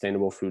towards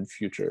sustainable food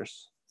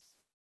futures.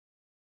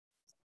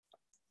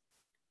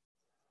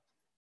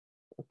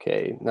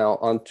 Okay, now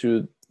on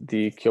to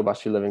the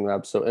Kyobashi Living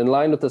Lab. So in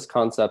line with this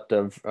concept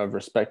of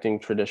respecting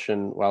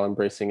tradition while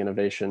embracing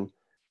innovation,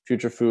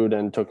 Future Food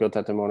and Tokyo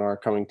Tatemono are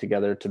coming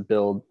together to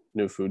build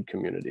new food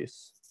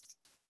communities.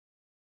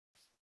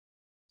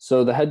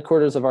 So the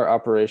headquarters of our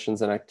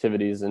operations and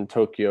activities in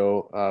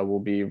Tokyo will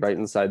be right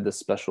inside this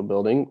special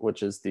building,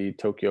 which is the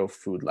Tokyo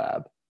Food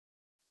Lab.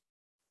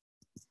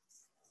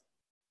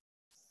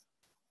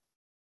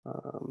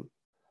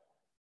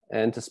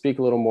 And to speak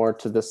a little more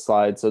to this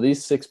slide, so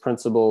these 6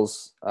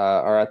 principles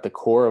are at the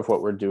core of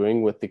what we're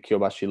doing with the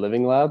Kyobashi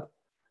Living Lab.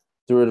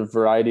 Through a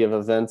variety of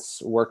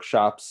events,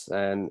 workshops,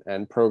 and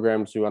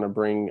programs, we want to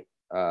bring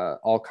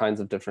all kinds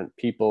of different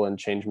people and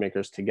change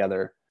makers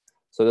together.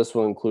 So this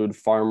will include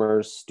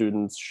farmers,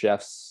 students,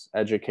 chefs,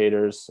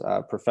 educators,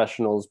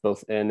 professionals,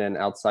 both in and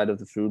outside of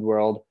the food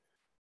world,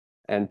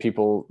 and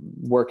people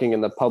working in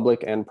the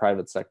public and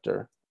private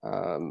sector.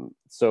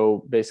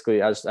 So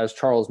basically, as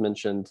Charles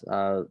mentioned,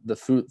 the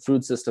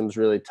food systems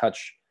really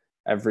touch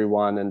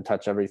everyone and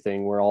touch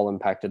everything. We're all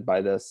impacted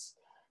by this.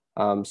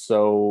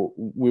 So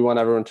we want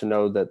everyone to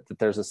know that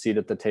there's a seat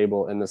at the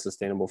table in the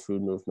sustainable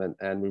food movement,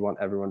 and we want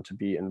everyone to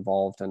be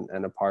involved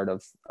and a part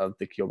of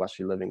the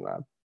Kyobashi Living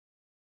Lab.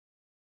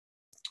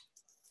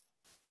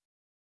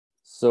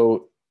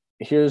 So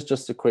here's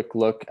just a quick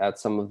look at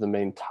some of the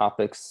main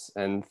topics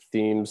and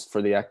themes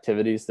for the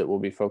activities that we'll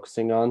be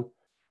focusing on.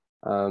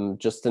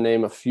 Just to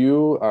name a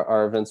few,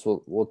 our events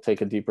will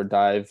take a deeper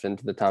dive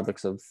into the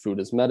topics of food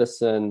as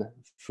medicine,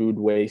 food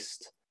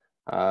waste,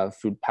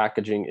 food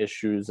packaging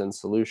issues and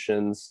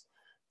solutions,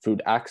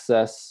 food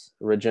access,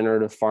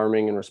 regenerative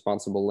farming and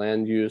responsible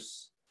land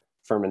use,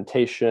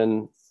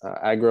 fermentation,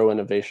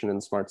 agro-innovation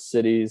in smart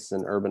cities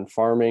and urban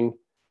farming,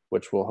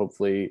 which we'll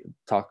hopefully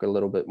talk a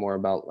little bit more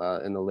about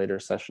in the later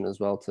session as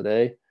well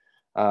today.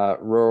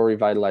 Rural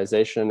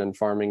revitalization and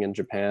farming in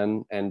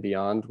Japan and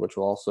beyond, which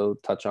we'll also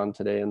touch on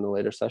today in the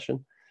later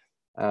session.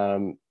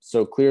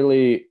 So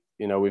clearly,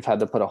 we've had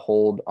to put a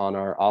hold on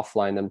our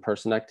offline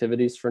in-person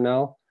activities for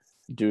now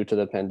due to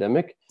the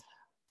pandemic.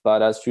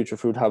 But as Future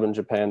Food Hub in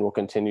Japan, we'll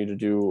continue to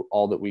do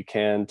all that we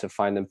can to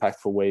find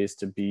impactful ways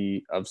to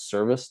be of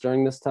service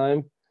during this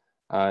time,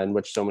 in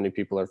which so many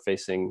people are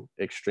facing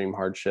extreme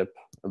hardship,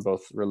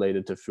 both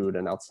related to food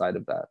and outside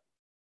of that.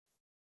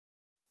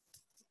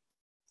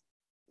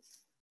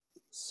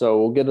 So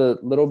we'll get a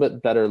little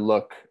bit better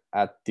look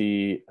at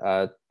the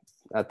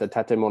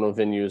tatemono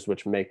venues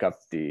which make up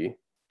the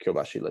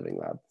Kyobashi Living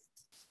Lab.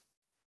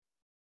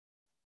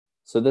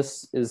 So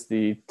this is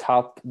the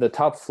top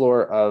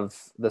floor of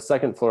the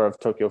second floor of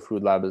Tokyo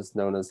Food Lab is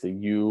known as the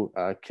U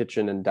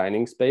kitchen and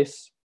dining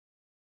space.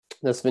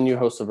 This venue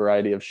hosts a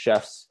variety of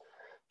chefs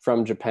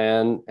from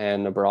Japan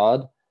and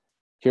abroad.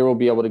 Here we'll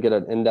be able to get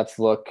an in-depth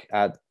look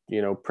at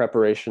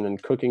preparation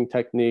and cooking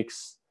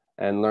techniques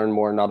and learn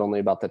more not only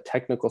about the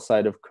technical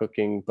side of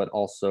cooking, but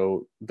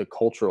also the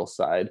cultural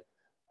side.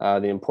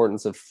 The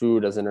importance of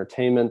food as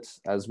entertainment,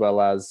 as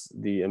well as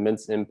the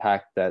immense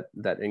impact that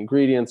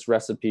ingredients,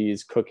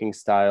 recipes, cooking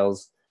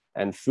styles,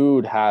 and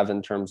food have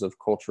in terms of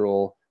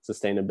cultural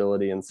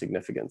sustainability and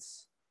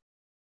significance.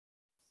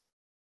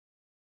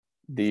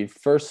 The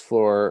first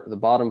floor, the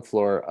bottom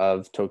floor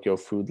of Tokyo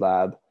Food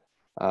Lab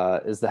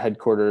is the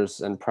headquarters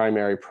and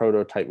primary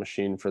prototype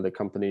machine for the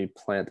company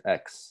Plant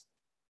X.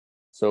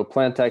 So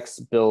Plant X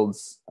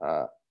builds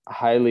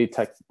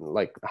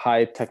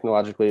high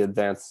technologically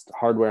advanced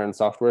hardware and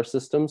software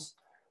systems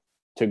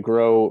to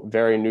grow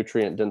very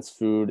nutrient dense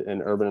food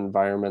in urban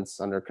environments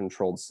under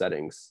controlled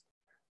settings.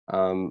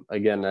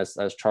 Again,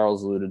 as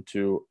Charles alluded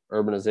to,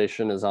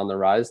 urbanization is on the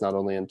rise, not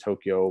only in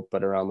Tokyo,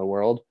 but around the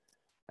world.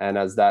 And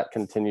as that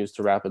continues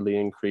to rapidly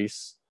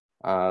increase,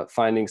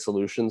 finding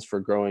solutions for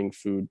growing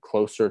food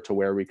closer to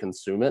where we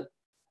consume it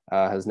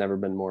has never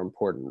been more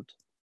important.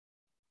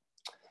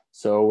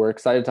 So we're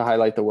excited to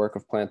highlight the work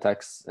of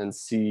PlantX and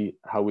see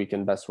how we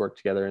can best work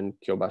together in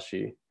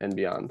Kyobashi and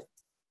beyond.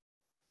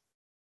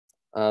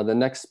 The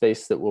next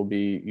space that we'll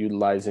be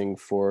utilizing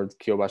for the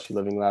Kyobashi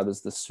Living Lab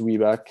is the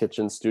Suiba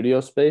Kitchen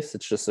Studio space.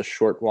 It's just a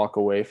short walk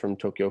away from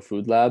Tokyo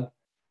Food Lab.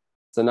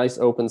 It's a nice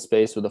open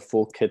space with a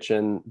full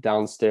kitchen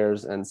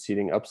downstairs and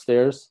seating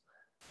upstairs.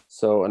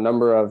 So a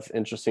number of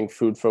interesting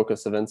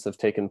food-focused events have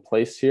taken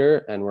place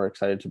here, and we're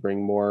excited to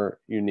bring more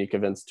unique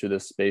events to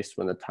this space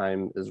when the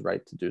time is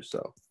right to do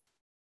so.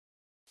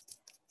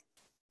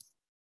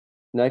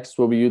 Next,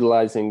 we'll be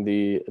utilizing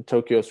the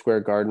Tokyo Square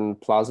Garden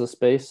Plaza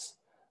space.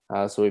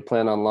 So we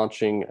plan on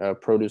launching a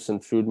produce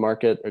and food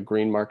market, a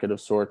green market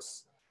of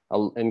sorts,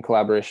 in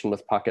collaboration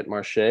with Pocket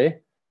Marché,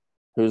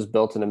 who's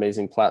built an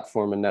amazing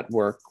platform and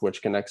network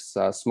which connects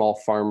small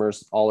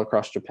farmers all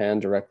across Japan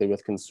directly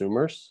with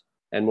consumers.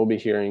 And we'll be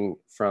hearing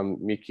from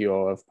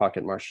Mikio of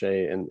Pocket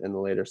Marché in the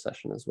later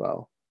session as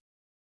well.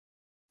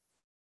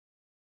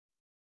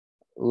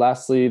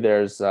 Lastly,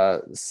 there's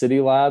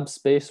City Lab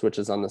space, which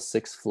is on the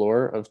 6th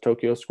floor of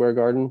Tokyo Square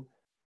Garden.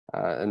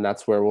 And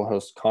that's where we'll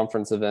host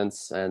conference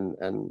events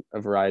and a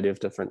variety of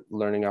different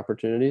learning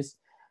opportunities.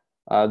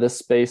 This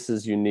space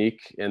is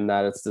unique in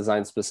that it's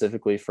designed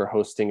specifically for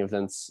hosting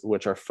events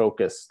which are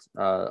focused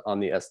on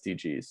the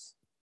SDGs.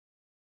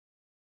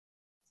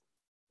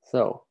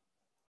 So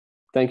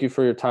thank you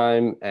for your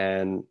time,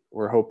 and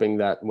we're hoping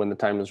that when the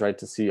time is right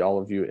to see all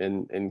of you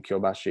in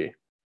Kyobashi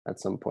at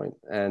some point.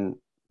 And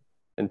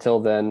until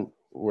then,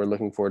 we're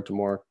looking forward to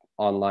more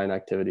online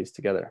activities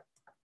together.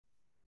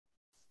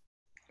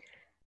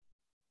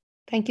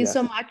 Thank you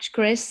so much,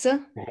 Chris.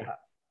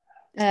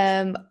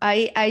 Yeah.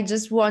 I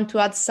just want to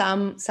add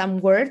some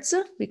words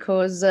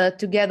because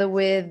together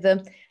with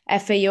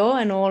FAO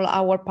and all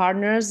our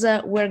partners,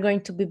 we're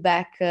going to be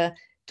back to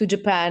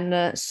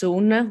Japan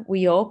soon.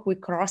 We hope, we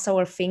cross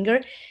our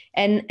finger.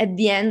 And at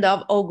the end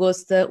of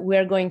August,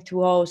 we're going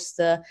to host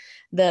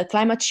the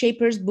Climate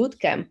Shapers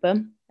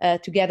Bootcamp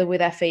together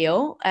with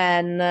FAO,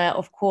 and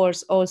of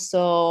course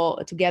also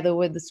together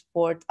with the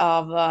support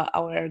of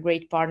our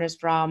great partners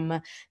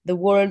from the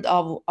world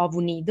of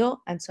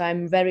Unido. And so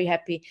I'm very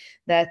happy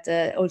that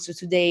also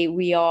today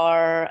we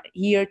are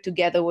here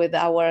together with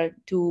our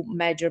two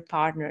major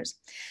partners.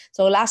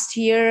 So last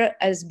year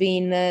has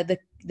been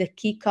the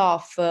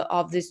kickoff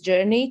of this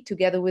journey.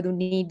 Together with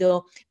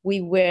UNIDO,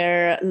 we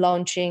were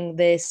launching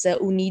this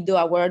UNIDO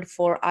Award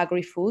for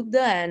Agri-Food,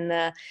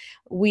 and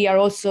we are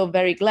also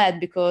very glad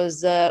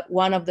because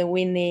one of the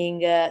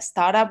winning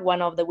startup,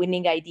 one of the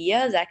winning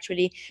ideas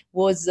actually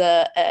was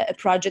a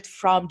project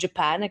from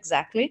Japan,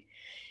 exactly.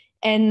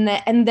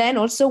 And then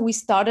also we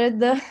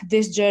started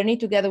this journey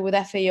together with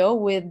FAO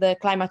with the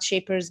Climate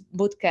Shapers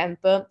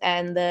Bootcamp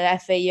and the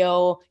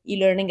FAO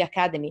e-learning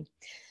academy.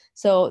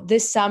 So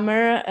this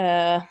summer,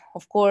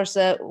 of course,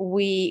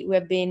 we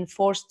have been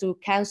forced to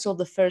cancel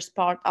the first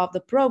part of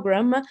the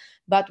program,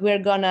 but we're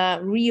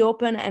gonna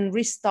reopen and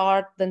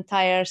restart the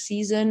entire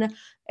season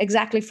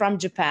exactly from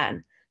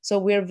Japan. So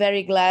we're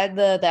very glad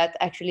that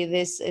actually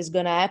this is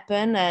going to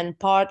happen, and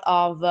part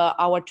of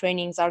our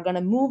trainings are going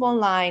to move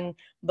online.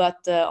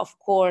 But of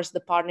course, the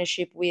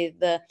partnership with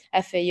the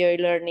FAO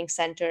Learning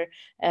Center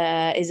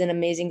is an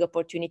amazing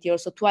opportunity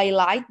also to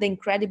highlight the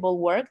incredible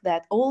work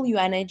that all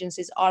UN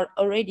agencies are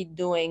already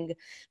doing,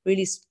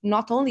 really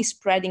not only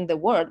spreading the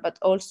word, but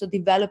also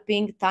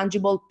developing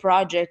tangible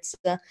projects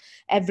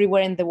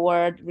everywhere in the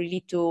world,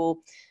 really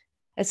to,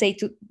 let's say,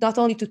 to not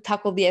only to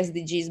tackle the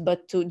SDGs,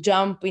 but to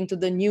jump into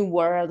the new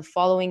world,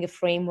 following a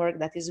framework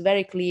that is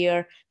very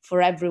clear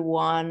for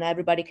everyone.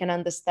 Everybody can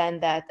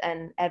understand that,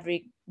 and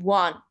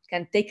everyone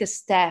can take a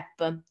step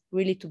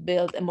really to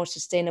build a more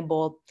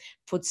sustainable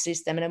food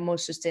system and a more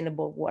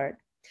sustainable world.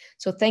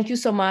 So thank you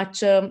so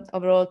much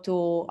overall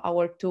to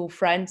our two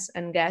friends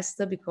and guests,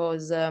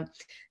 because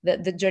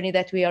the journey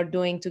that we are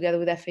doing together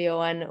with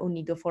FAO and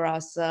UNIDO for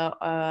us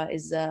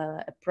is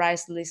a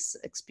priceless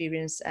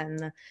experience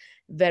and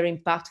very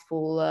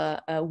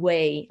impactful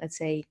way, let's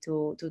say,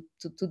 to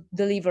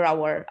deliver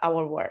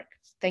our work.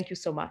 Thank you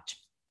so much.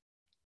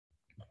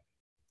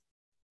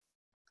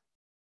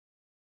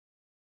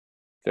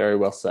 Very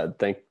well said.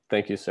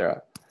 Thank you,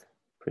 Sarah.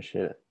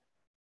 Appreciate it.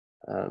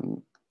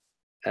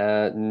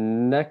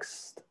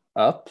 Next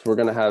up, we're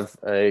going to have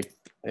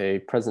a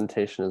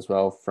presentation as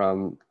well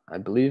from, I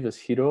believe, is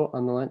Hiro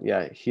on the line?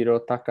 Yeah,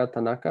 Hirotaka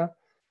Tanaka,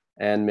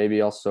 and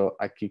maybe also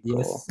Akiko.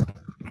 Yes.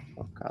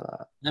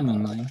 Okada. I'm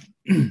online.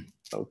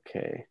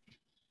 Okay,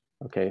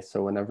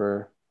 so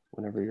whenever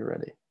you're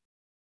ready.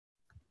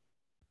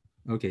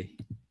 Okay.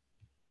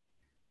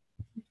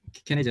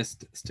 Can I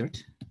just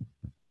start?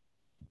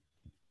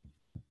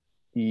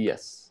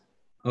 Yes.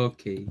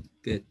 Okay,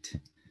 good.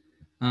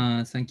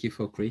 Thank you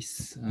for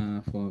Chris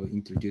for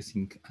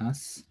introducing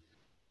us.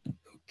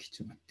 Okay,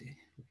 ちょっと待って。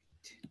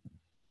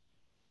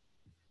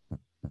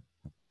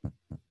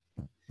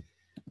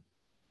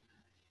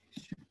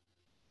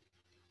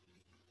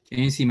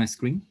Can you see my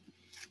screen?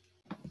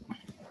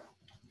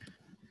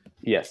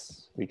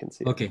 Yes, we can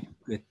see it. Okay,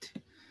 good.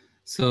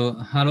 So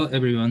hello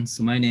everyone.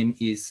 So my name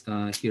is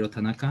Hiro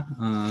Tanaka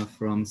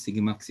from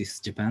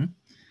Sigmaxis Japan.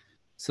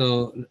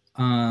 So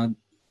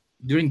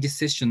during this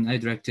session,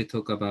 I'd like to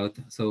talk about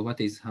what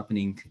is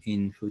happening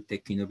in food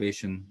tech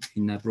innovation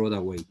in a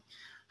broader way,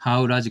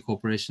 how large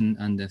corporations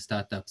and the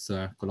startups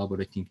are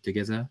collaborating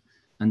together,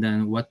 and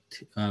then what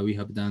we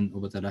have done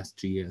over the last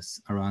 3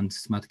 years around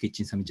Smart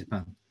Kitchen Summit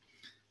Japan.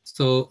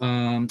 So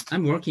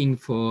I'm working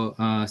for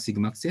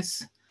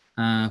Sigmaxis,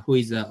 who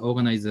is the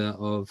organizer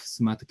of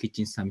Smart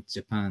Kitchen Summit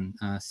Japan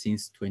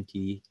since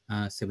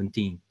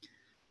 2017.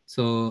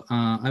 So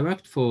I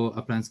worked for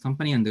appliance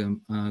company and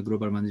a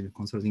global management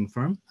consulting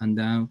firm, and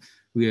then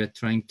we are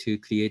trying to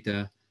create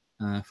a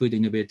food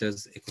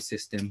innovators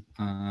ecosystem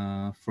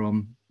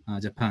from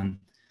Japan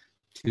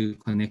to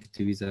connect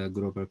with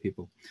global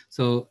people.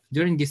 So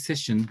during this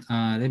session,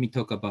 let me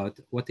talk about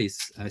what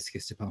is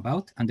SKS Japan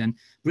about, and then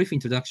brief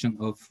introduction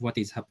of what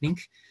is happening,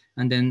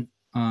 and then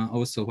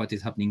also what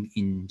is happening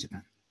in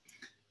Japan.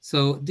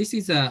 So this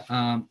is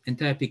an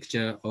entire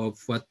picture of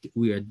what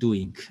we are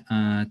doing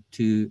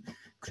to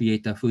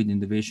create a food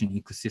innovation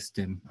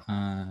ecosystem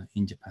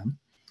in Japan.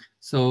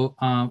 So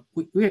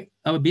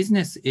our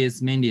business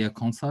is mainly a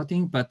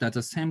consulting, but at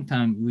the same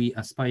time, we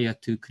aspire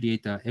to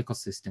create an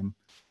ecosystem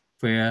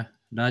where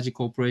large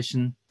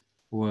corporation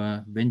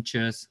or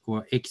ventures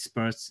or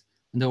experts,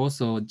 and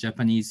also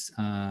Japanese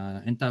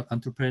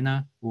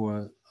entrepreneur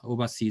or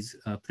overseas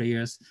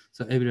players,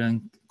 so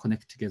everyone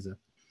connect together.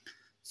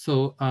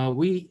 So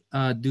we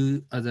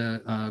do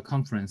a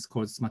conference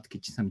called Smart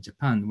Kitchen Summit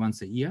Japan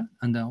once a year.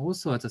 And then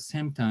also at the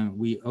same time,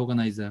 we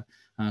organize a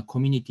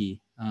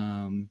community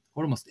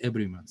almost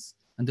every month.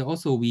 And then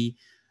also we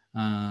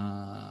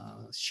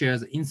share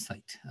the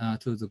insight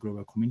to the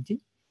global community.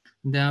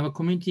 And then our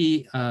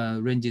community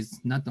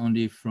ranges not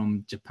only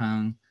from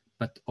Japan,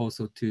 but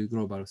also to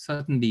global.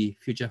 Certainly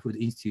Future Food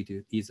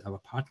Institute is our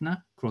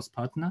partner, cross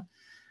partner.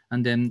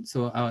 And then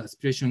so our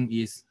aspiration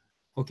is,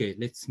 okay,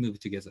 let's move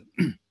together.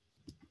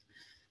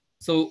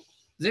 So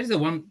there is a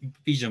one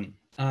vision.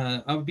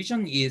 Our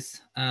vision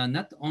is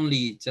not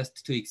only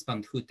just to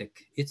expand food tech.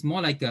 It's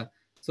more like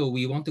so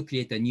we want to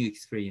create a new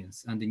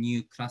experience and the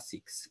new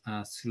classics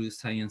through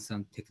science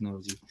and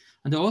technology.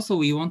 And also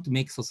we want to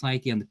make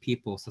society and the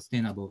people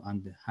sustainable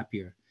and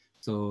happier.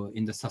 So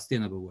in the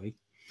sustainable way.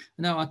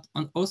 Now,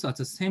 and also at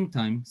the same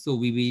time, so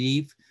we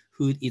believe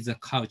food is a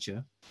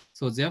culture.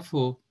 So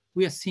therefore,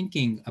 we are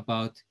thinking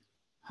about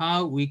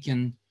how we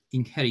can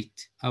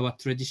inherit our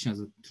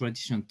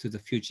tradition to the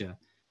future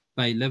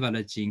by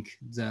leveraging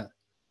the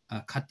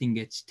cutting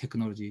edge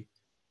technology.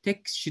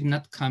 Tech should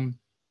not come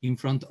in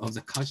front of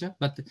the culture,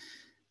 but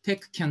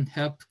tech can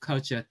help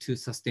culture to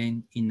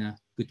sustain in a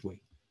good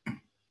way.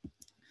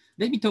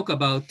 Let me talk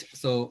about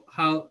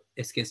how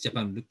SKS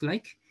Japan look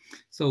like.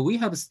 So we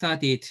have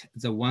started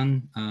the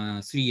one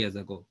 3 years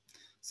ago.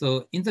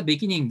 So in the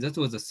beginning, that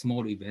was a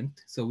small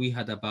event. So we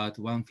had about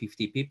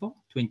 150 people,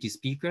 20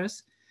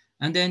 speakers,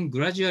 and then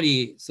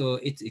gradually, so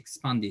it's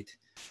expanded.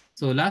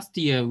 So last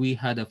year we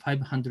had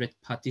 500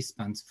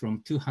 participants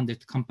from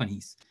 200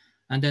 companies.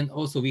 And then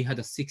also we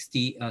had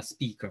 60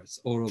 speakers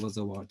all over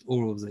the world,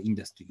 all over the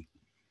industry.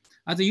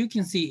 As you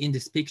can see in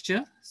this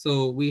picture,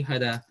 so we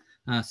had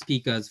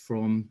speakers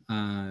from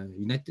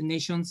United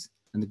Nations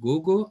and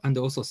Google and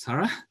also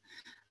Sarah.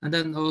 And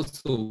then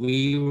also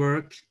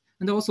WeWork.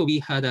 And also we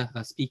had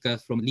a speaker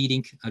from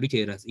leading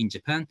retailers in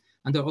Japan,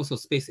 and also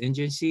Space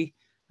Agency,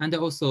 and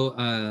also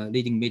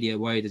leading media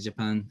Wired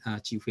Japan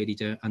chief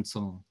editor, and so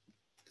on.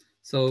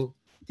 So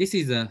this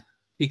is a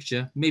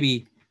picture.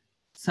 Maybe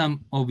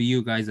some of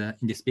you guys are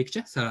in this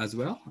picture, Sarah as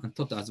well, and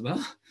Toto as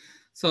well.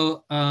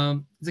 So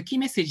the key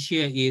message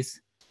here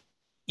is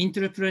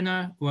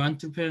entrepreneur or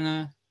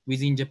entrepreneur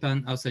within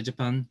Japan, outside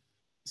Japan,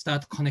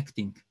 start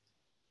connecting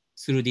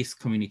through this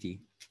community,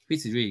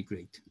 which is really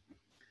great.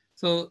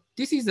 So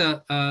this is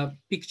a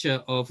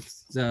picture of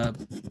the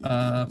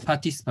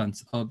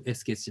participants of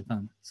SKS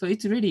Japan. So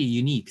it's really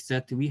unique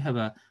that we have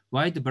a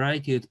wide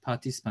variety of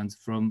participants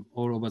from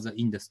all over the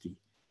industry,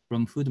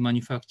 from food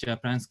manufacturer,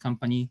 appliance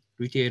company,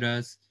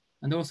 retailers,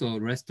 and also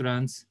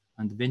restaurants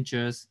and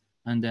ventures,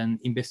 and then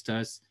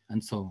investors,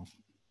 and so on.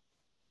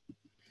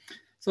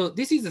 So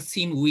this is a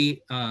theme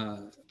we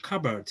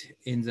covered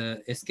in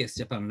the SKS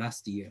Japan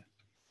last year.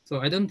 So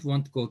I don't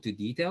want to go to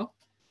detail,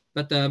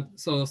 but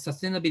so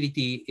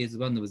sustainability is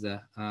one of the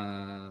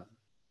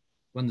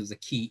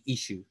key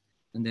issue,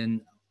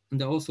 and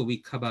also we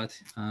covered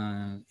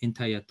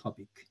entire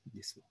topic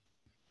this one.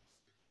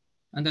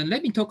 And then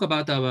let me talk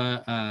about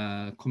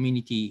our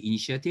community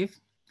initiative.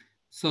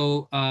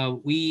 So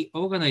we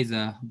organize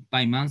a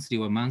bi-monthly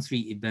or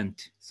monthly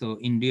event. So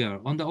in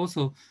Rio, and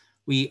also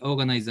we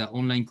organize an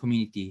online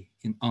community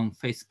on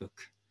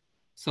Facebook.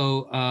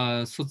 So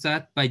so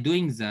that by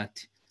doing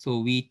that, so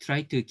we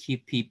try to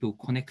keep people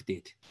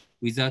connected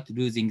without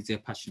losing their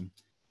passion.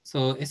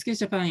 So SKS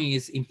Japan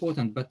is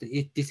important, but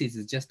this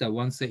is just a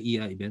once a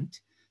year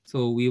event.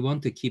 So we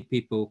want to keep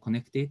people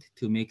connected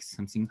to make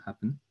something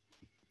happen.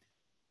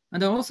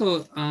 And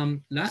also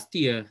last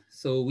year,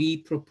 so we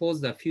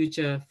proposed a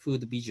future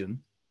food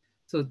vision.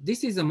 So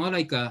this is more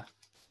like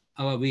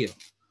our wheel.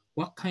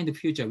 What kind of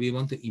future we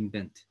want to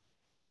invent?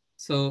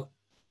 So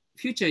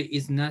future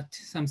is not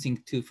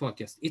something to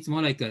forecast. It's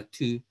more like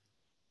to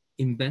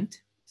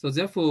invent. So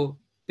therefore,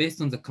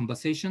 based on the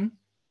conversation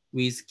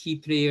with key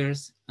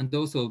players, and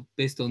also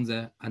based on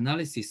the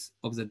analysis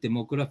of the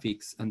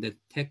demographics and the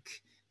tech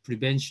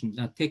prevention,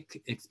 tech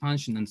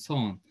expansion, and so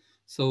on.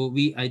 So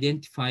we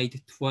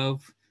identified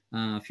 12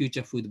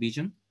 future food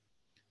vision.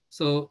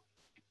 So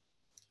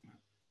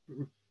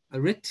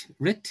red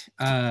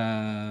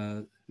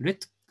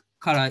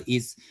color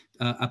is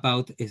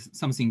about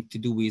something to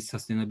do with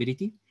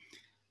sustainability.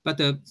 But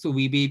so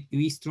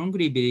we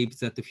strongly believe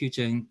that the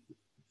future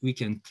we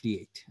can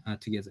create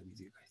together with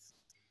you guys.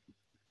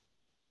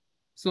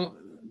 So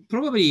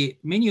probably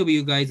many of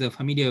you guys are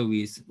familiar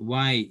with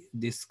why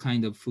this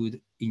kind of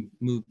food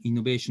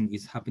innovation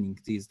is happening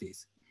these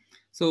days.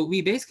 So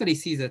we basically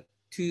see that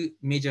two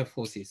major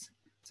forces.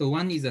 So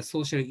one is a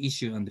social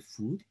issue and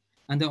food,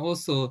 and then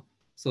also,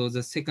 so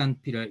the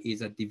second pillar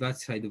is a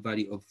diversified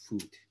value of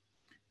food.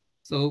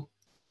 So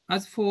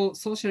as for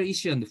social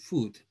issue and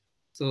food,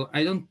 so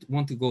I don't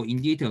want to go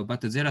in detail,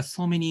 but there are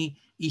so many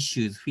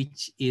issues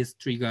which is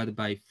triggered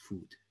by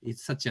food.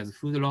 It's such as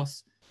food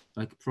loss,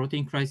 like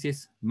protein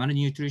crisis,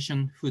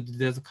 malnutrition, food,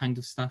 that kind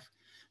of stuff.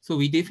 So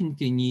we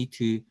definitely need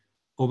to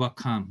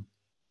overcome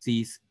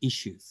these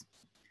issues.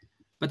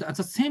 But at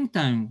the same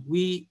time,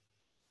 we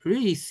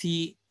really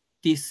see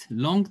this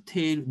long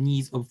tail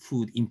needs of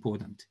food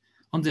important.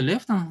 On the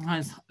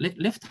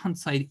left-hand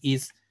side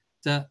is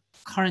the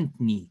current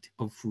need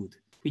of food,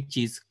 which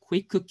is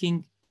quick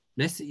cooking,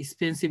 less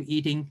expensive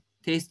eating,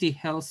 tasty,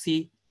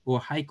 healthy, or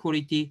high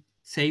quality,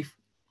 safe.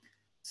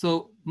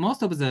 So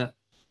most of the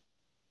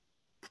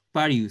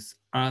values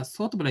are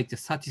sort of like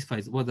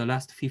satisfied over the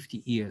last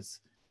 50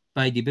 years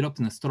by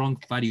developing a strong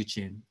value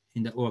chain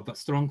or a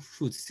strong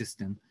food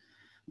system.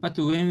 But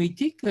when we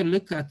take a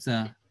look at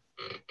the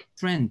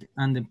trend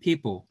and the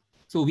people,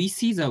 so we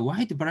see the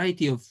wide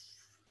variety of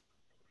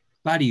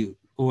value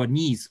or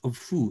needs of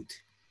food,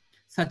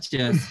 such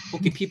as,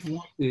 okay, people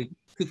want to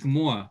cook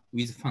more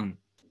with fun,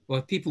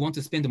 or people want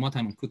to spend more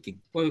time on cooking,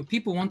 or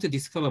people want to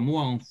discover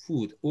more on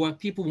food, or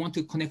people want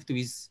to connect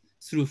with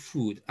through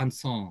food, and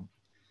so on.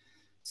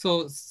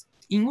 So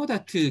in order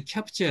to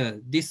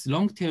capture this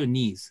long tail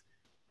needs,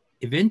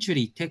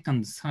 eventually tech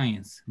and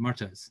science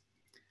matters.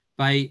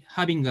 by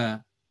having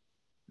a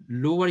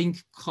lowering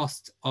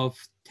cost of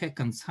tech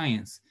and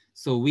science,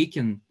 so we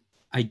can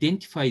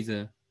identify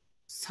the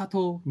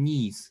subtle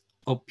needs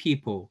of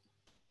people,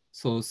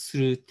 so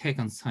through tech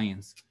and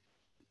science.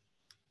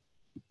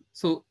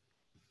 So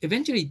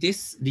eventually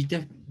this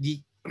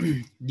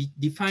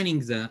defining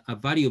the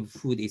value of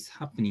food is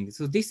happening.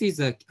 So this is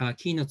a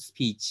keynote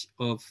speech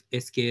of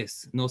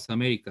SKS North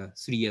America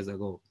 3 years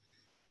ago.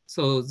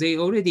 So they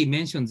already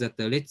mentioned that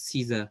let's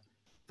see the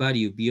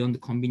value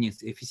beyond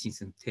convenience,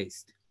 efficiency, and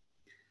taste.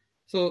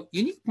 So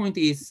unique point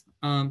is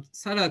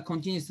Sarah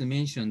continues to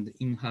mention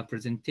in her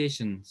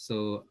presentation,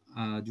 so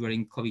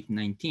during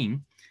COVID-19.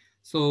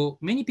 So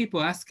many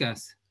people ask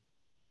us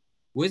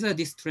whether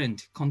this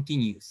trend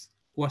continues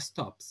or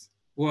stops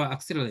or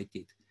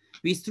accelerated.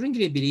 We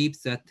strongly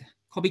believe that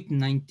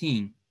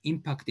COVID-19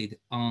 impacted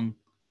on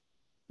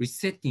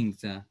resetting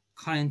the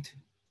current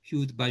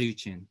food value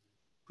chain,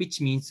 which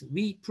means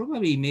we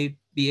probably may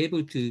be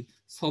able to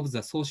solve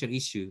the social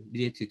issue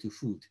related to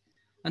food.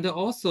 And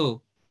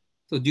also,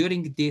 so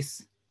during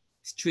this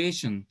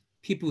situation,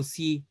 people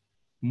see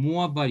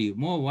more value,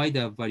 more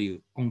wider value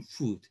on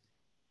food.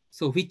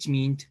 So which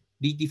means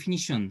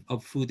redefinition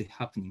of food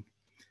happening.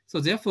 So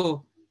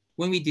therefore,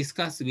 when we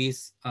discuss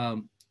with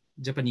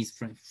Japanese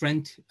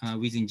friend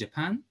within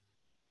Japan,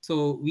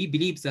 so we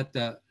believe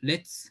that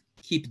let's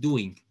keep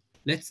doing,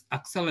 let's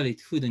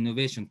accelerate food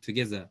innovation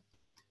together.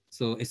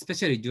 So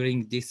especially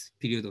during this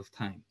period of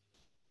time.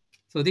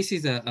 So this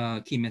is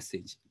a key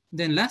message.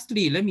 Then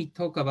lastly, let me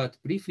talk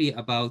briefly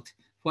about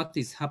what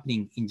is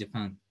happening in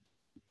Japan.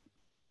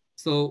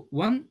 So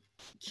one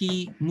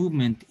key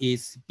movement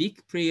is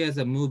big players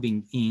are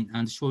moving in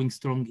and showing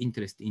strong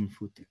interest in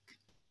food tech.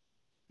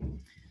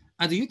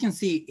 As you can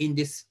see in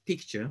this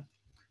picture,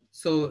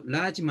 so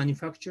large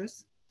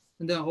manufacturers,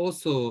 and there are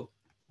also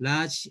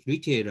large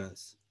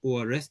retailers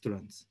or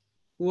restaurants,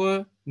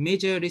 or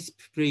major risk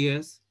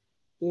players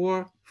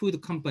or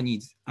food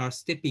companies are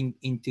stepping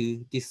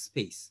into this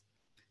space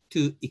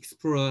to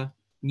explore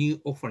new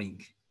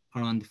offering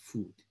around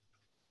food,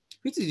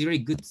 which is a very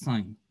good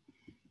sign.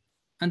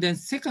 And then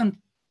second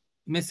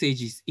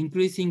message is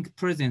increasing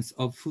presence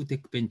of food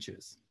tech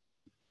ventures.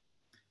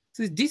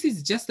 So this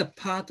is just a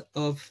part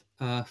of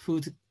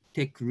food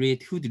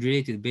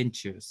related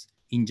ventures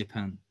in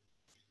Japan.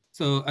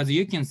 So as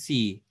you can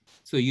see,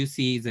 so you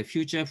see the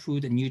future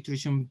food and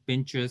nutrition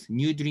ventures,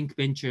 new drink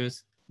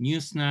ventures, new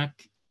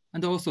snack,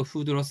 and also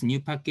food loss, new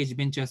package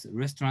ventures,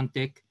 restaurant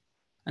tech.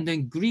 And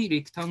then green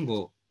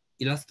rectangle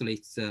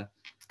illustrates the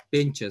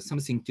venture,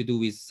 something to do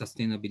with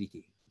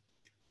sustainability.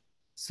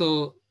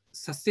 So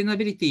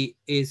sustainability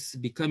is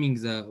becoming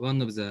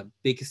one of the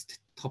biggest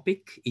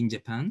topic in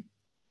Japan.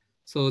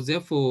 So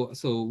therefore,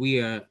 so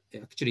we are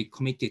actually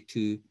committed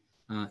to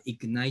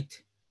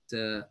ignite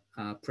the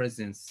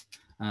presence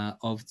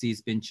of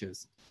these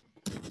ventures.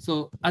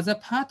 So as a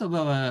part of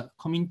our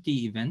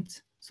community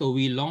event, so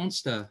we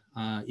launched an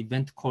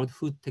event called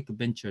Food Tech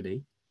Venture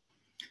Day.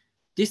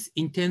 This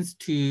intends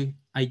to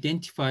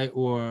identify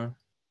or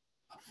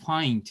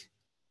find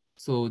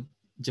so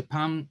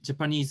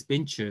Japanese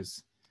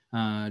ventures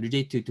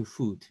related to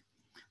food.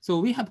 So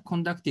we have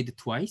conducted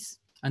twice,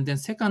 and then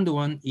second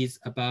one is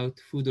about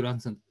food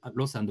loss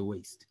and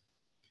waste.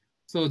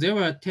 So there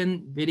were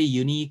 10 very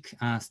unique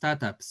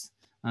startups,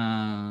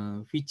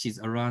 which is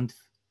around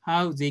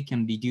how they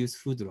can reduce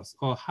food loss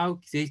or how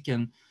they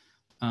can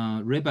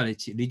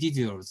leverage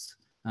residuals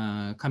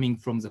coming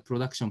from the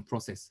production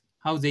process,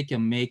 how they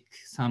can make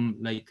some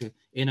like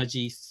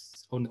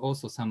energies and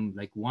also some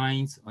like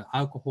wines or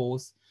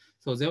alcohols.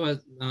 So there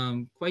was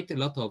quite a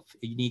lot of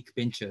unique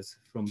ventures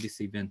from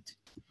this event.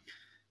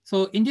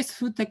 So in this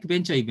food tech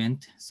venture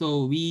event,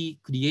 so we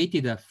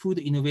created a food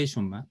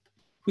innovation map,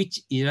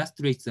 which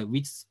illustrates the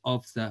width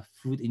of the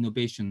food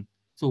innovation.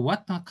 So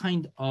what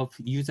kind of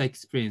user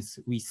experience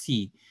we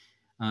see,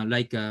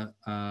 what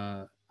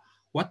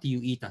do you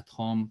eat at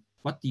home,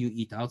 what do you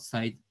eat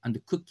outside, and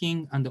the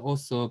cooking, and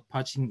also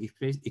purchasing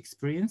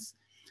experience.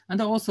 And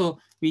also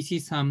we see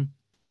some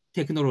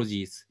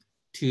technologies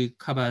to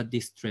cover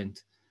this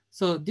trend.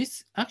 So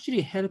this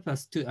actually helps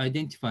us to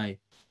identify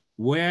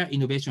where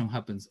innovation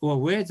happens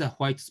or where the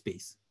white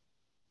space,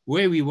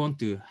 where we want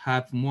to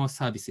have more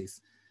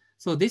services.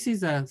 So this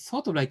is a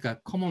sort of like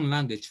a common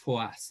language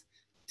for us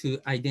to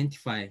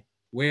identify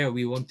where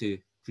we want to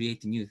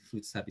create new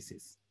food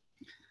services.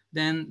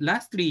 Then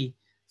lastly,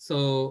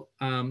 so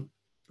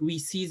we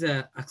see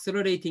the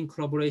accelerating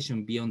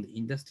collaboration beyond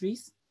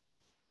industries.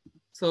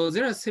 So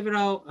there are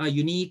several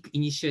unique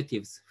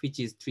initiatives which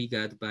is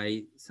triggered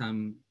by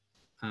some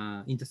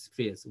industry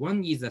players.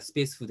 One is a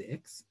Space Food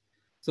X,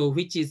 so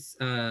which is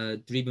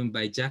driven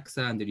by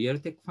JAXA and the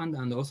Realtech Fund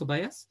and also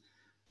by us.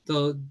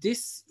 So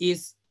this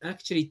is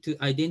actually to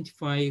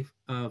identify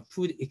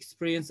food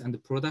experience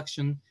and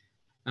production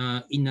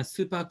in a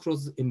super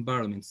close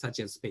environment such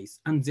as space.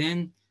 And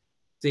then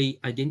they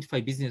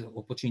identify business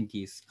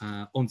opportunities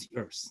on the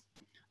earth.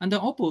 And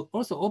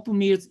also Open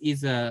Meals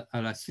is a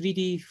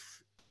 3D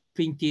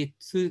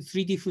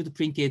food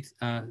printed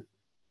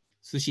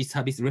sushi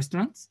service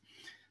restaurants.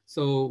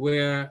 So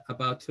where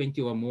about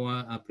 20 or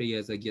more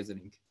players are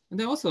gathering. And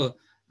then also,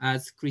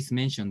 as Chris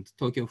mentioned,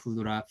 Tokyo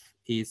Food Lab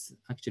is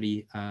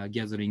actually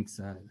gathering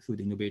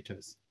food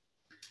innovators.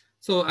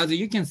 So as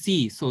you can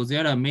see, so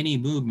there are many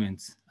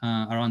movements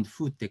around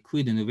food tech,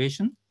 food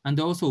innovation, and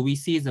also we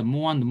see the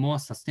more and more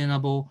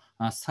sustainable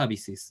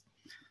services.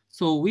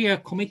 So we are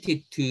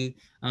committed to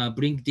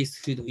bring this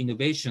food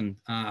innovation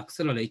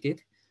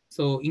accelerated.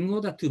 So in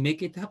order to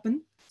make it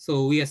happen,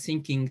 so we are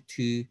thinking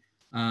to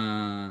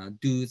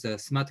do the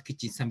Smart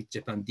Kitchen Summit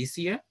Japan this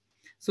year.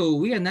 So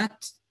we are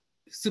not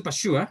super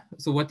sure,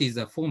 so what is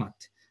the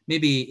format?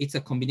 Maybe it's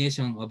a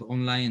combination of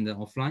online and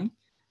offline,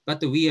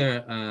 but we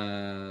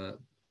are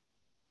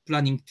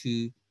planning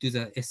to do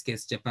the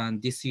SKS Japan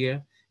this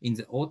year in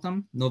the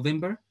autumn,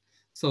 November.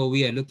 So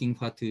we are looking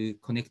forward to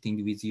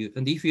connecting with you.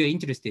 And if you are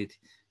interested,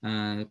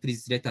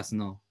 please let us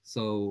know.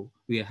 So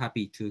we are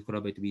happy to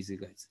collaborate with you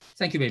guys.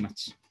 Thank you very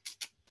much.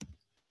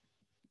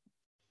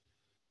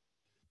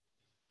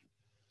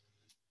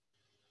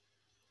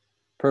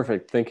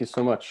 Perfect. Thank you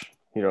so much,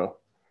 Hiro.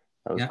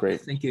 That was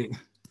great. Thank you.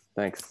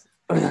 Thanks.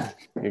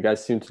 You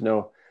guys seem to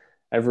know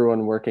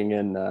everyone working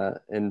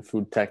in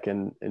food tech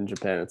in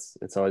Japan.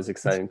 It's always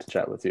exciting to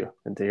chat with you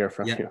and to hear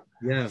from you.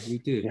 Yeah, we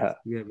do. Yeah.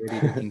 We are very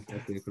looking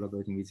forward to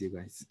collaborating with you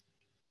guys.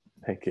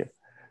 Thank you.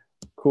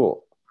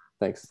 Cool.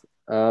 Thanks.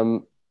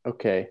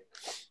 Okay.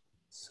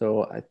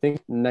 So I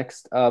think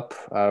next up,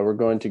 we're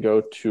going to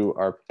go to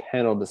our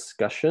panel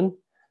discussion,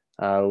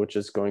 which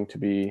is going to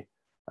be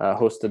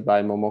hosted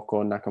by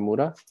Momoko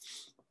Nakamura.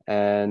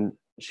 And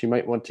she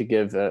might want to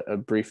give a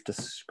brief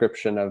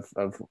description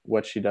of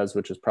what she does,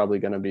 which is probably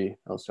going to be,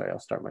 oh, sorry, I'll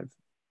start my,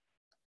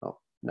 oh,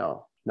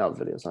 no, now the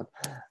video's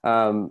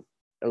on,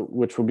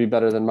 which will be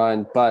better than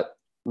mine. But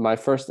my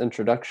first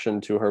introduction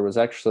to her was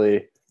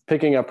actually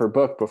picking up her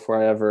book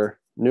before I ever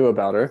knew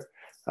about her,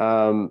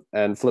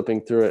 and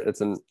flipping through it.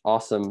 It's an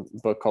awesome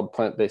book called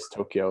Plant-Based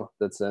Tokyo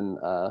that's in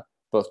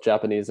both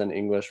Japanese and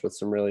English with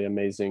some really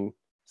amazing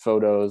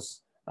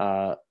photos,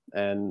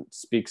 and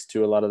speaks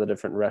to a lot of the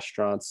different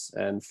restaurants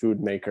and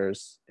food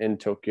makers in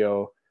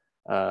Tokyo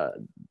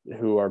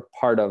who are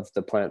part of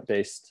the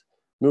plant-based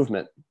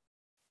movement.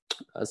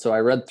 So I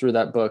read through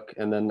that book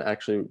and then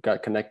actually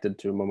got connected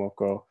to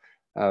Momoko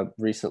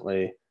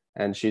recently,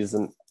 and she's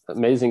an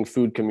amazing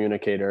food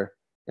communicator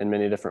in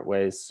many different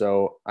ways.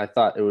 So I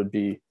thought it would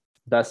be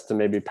best to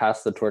maybe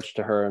pass the torch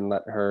to her and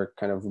let her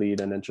kind of lead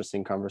an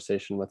interesting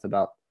conversation with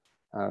about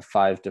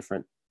 5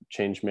 different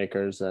change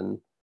makers and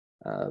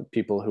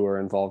people who are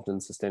involved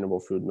in sustainable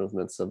food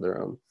movements of their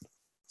own.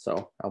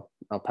 So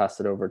I'll pass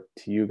it over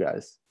to you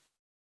guys.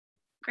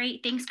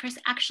 Great, thanks, Chris.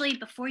 Actually,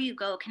 before you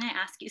go, can I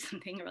ask you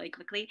something really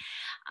quickly?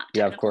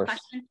 Yeah, of course.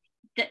 Question.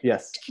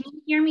 Yes. Can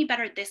you hear me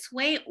better this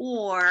way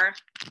or?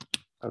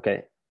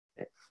 Okay.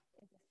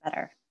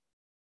 Better.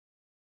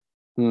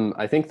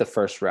 I think the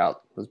first route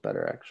was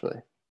better,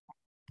 actually.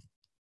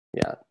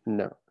 Yeah,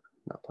 no,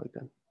 not plugged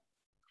in.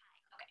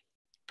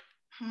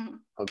 Okay.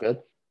 All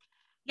good?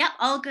 Yep,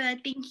 all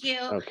good. Thank you.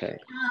 Okay.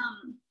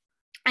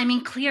 I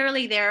mean,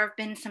 clearly there have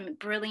been some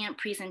brilliant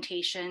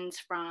presentations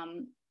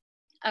from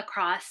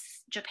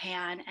across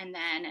Japan, and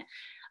then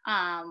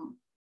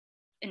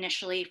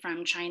initially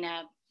from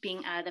China,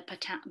 being the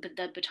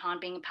baton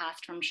being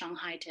passed from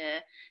Shanghai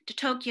to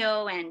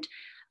Tokyo, and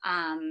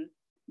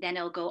then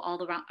it'll go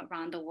all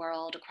around the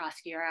world,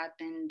 across Europe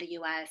and the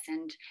US,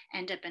 and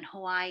end up in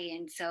Hawaii.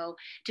 And so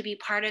to be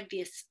part of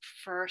this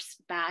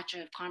first batch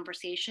of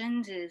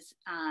conversations is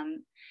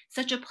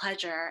such a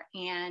pleasure.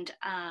 And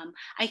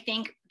I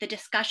think the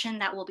discussion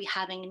that we'll be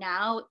having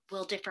now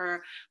will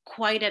differ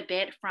quite a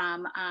bit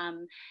from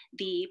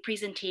the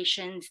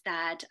presentations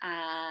that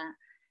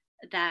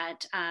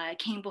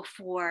came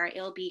before.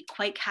 It'll be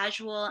quite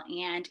casual.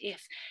 And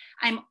if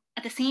I'm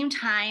at the same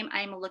time,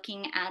 I'm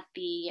looking at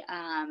the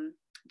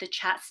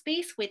chat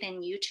space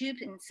within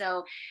YouTube. And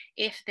so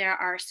if there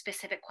are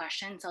specific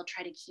questions, I'll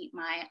try to keep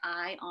my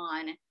eye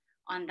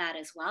on that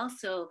as well.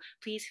 So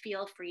please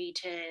feel free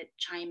to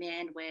chime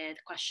in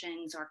with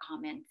questions or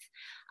comments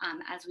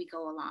as we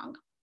go along.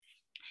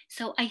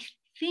 So I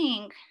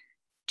think,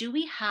 do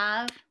we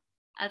have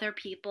other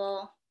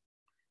people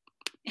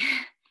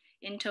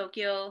in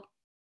Tokyo?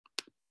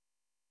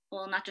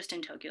 Well, not just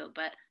in Tokyo,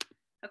 but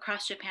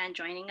across Japan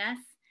joining us?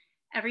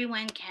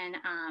 Everyone can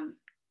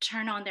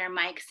turn on their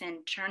mics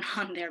and turn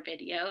on their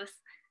videos.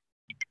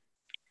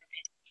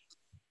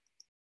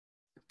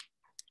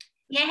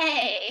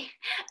 Yay!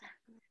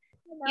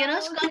 よ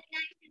ろしくお願い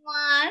しま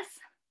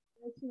す。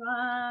お願いし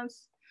ま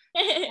す。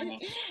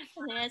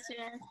お願いし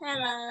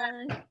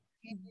ます。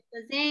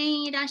全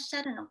員いらっし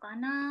ゃるのか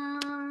な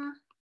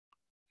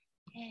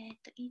？1、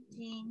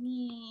2、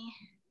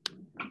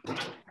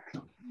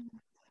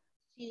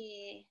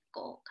4、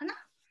5かな？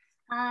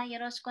はい、よ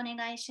ろしくお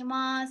願いし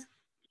ます。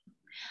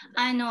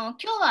今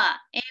日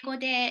は英語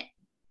で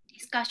ディ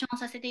スカッションを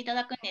させていた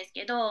だくんです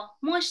けど、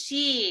も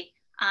し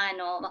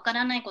わか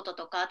らないこと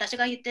とか、私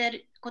が言って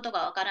ること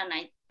がわからな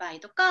い場合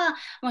とか、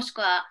もしく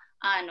は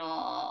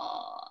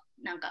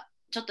なんか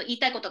ちょっと言い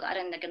たいことがあ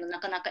るんだけど、な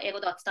かなか英語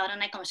では伝わら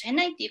ないかもしれ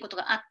ないっていうこと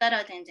があった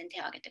ら、全然手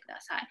を挙げてくだ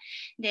さい。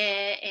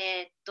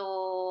で、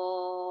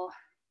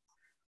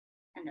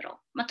なんだろ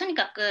う。まあ、とに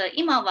かく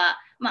今は、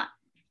まあ、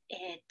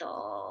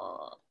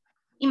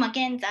今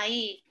現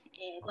在、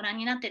ご覧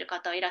になっている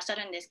方はいらっしゃ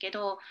るんですけ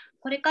ど、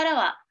これから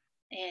は、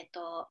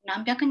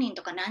何百人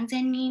とか何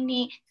千人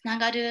につな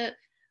がる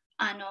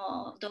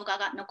動画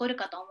が残る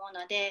かと思う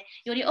ので、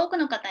より多く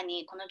の方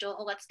にこの情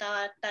報が伝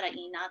わったらい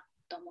いな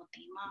と思っ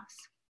ていま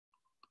す。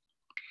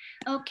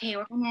Okay,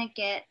 we're gonna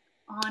get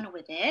on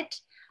with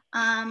it.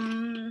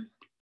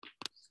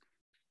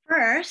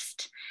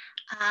 First,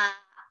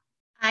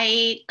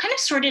 I kind of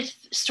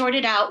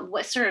sorted out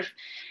what sort of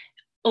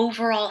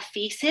overall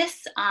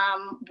thesis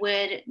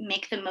would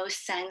make the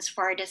most sense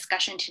for our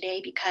discussion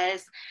today,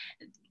 because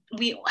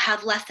we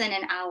have less than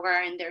an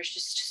hour and there's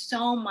just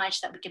so much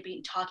that we could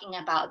be talking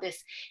about.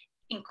 This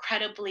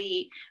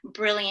incredibly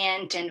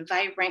brilliant and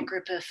vibrant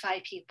group of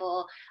 5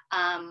 people.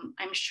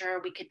 I'm sure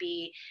we could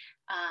be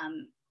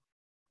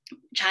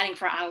chatting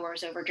for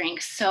hours over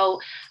drinks. So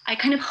I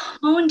kind of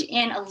honed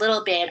in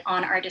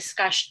our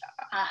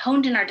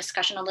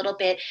discussion a little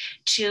bit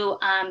to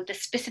the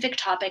specific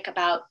topic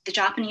about the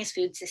Japanese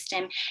food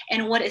system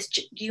and what is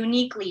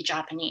uniquely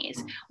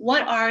Japanese.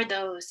 What are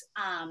those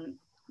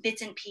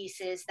bits and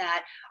pieces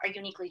that are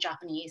uniquely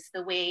Japanese,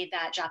 the way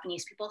that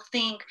Japanese people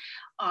think,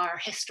 our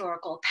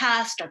historical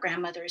past, our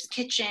grandmother's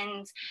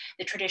kitchens,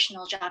 the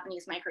traditional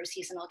Japanese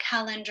micro-seasonal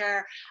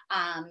calendar,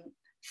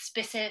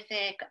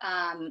 specific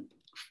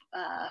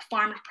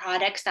farmed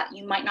products that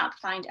you might not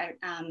find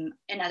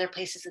in other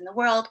places in the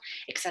world,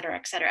 et cetera,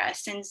 et cetera.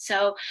 And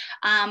so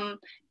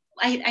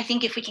I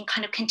think if we can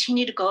kind of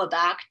continue to go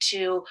back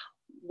to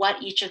how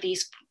each of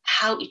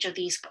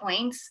these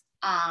points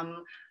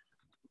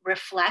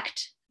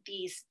reflect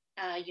these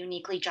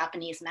uniquely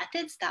Japanese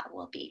methods, that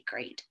will be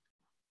great.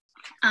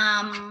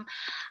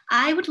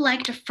 I would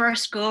like to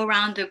first go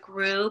around the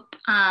group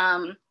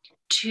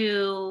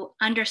to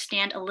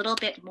understand a little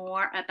bit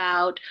more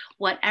about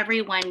what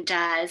everyone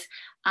does.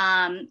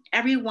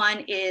 Everyone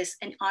is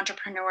an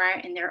entrepreneur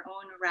in their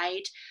own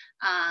right.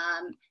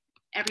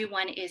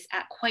 Everyone is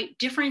at quite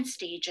different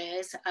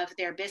stages of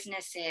their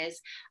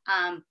businesses,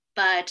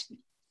 but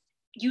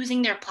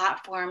using their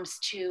platforms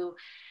to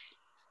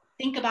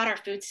think about our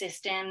food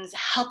systems,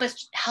 help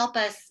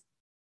us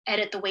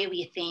edit the way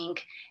we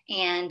think,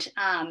 and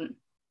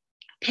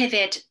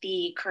pivot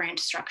the current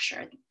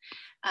structure.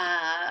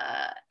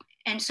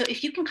 And so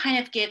if you can kind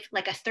of give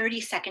like a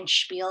 30-second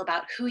spiel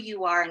about who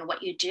you are and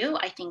what you do,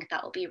 I think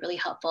that will be really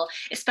helpful,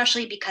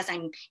 especially because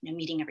I'm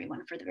meeting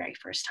everyone for the very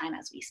first time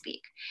as we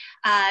speak.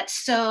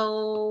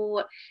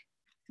 So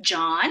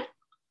John,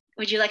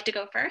 would you like to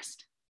go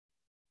first?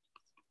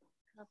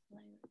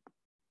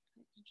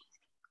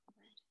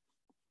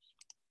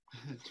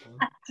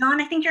 John,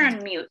 I think you're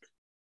on mute.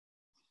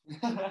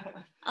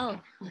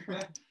 Oh.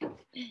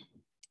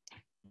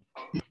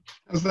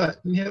 How's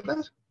that? Can you hear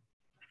that?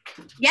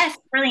 Yes,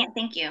 brilliant.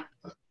 Thank you.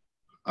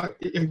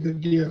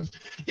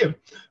 Yeah.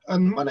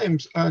 My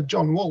name's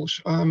John Walsh.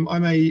 I'm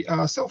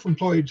a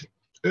self-employed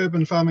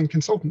urban farming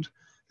consultant,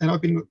 and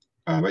I've been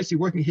basically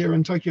working here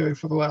in Tokyo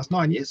for the last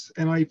 9 years.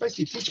 And I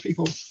basically teach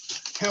people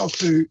how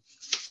to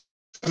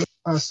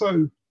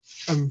sow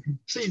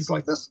seeds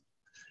like this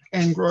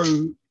and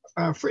grow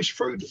fresh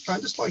food,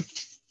 just like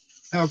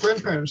our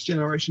grandparents'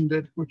 generation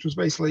did, which was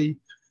basically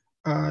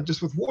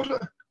just with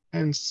water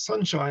and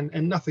sunshine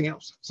and nothing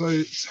else.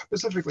 So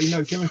specifically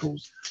no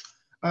chemicals.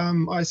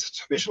 I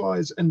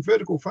specialize in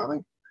vertical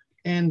farming,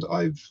 and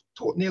I've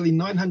taught nearly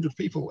 900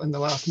 people in the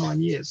last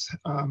 9 years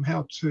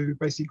how to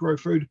basically grow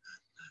food.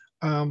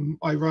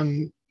 I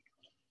run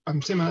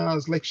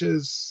seminars,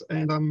 lectures,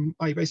 and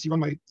I basically run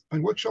my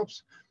own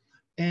workshops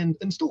and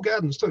install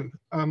gardens too.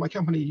 My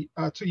company,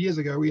 2 years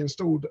ago, we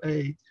installed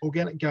a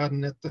organic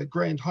garden at the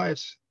Grand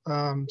Hyatt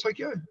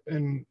Tokyo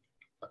in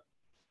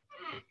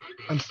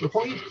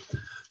Roppongi.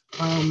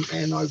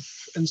 And I've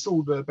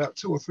installed about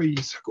 2 or 3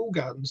 school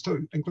gardens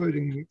too,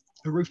 including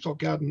a rooftop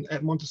garden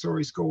at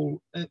Montessori School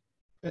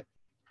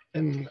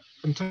in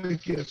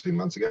Tokyo 2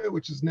 months ago,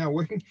 which is now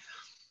working.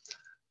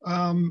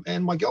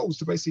 And my goal is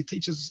to basically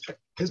teach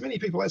as many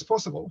people as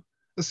possible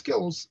the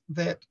skills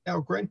that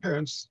our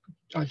grandparents'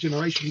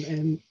 generation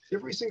and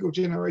every single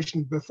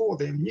generation before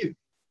them knew,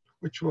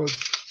 which was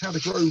how to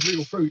grow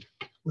real food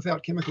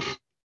without chemicals.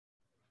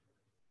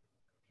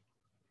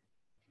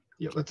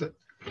 Yeah, that's it.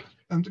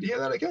 Did you hear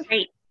that okay?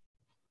 Great.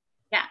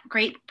 Yeah,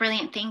 great,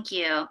 brilliant, thank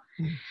you.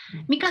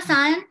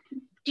 Mika-san,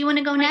 do you want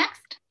to go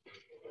next?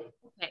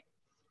 Okay.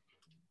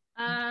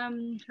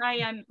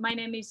 Hi, my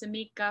name is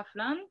Mika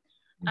Flan.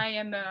 I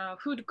am a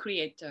food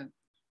creator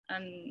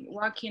and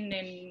working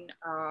in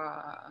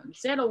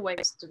Zero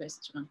Waste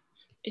restaurant.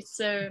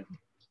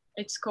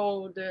 It's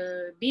called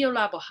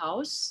BioLab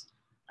House.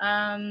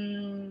 I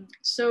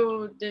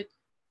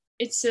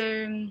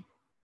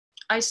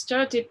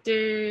started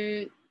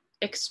the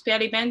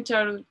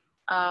experimental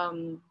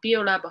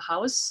BioLab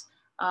House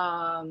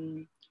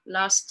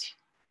last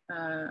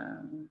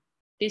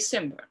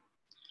December.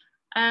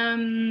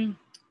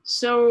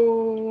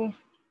 So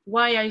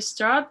why I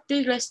start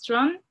the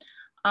restaurant?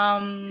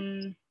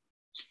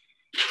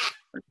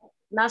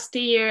 Last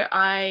year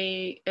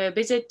I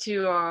visited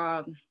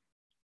to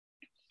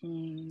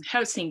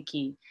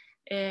Helsinki.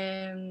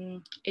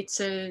 It's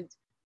a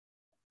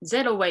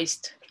zero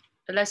waste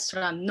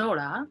restaurant,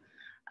 Nora,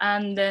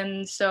 and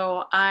then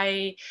so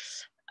I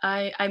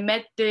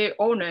met the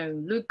owner,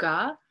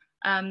 Luca.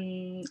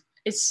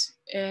 It's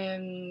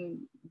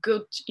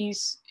good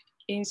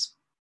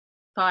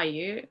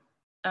inspire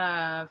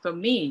for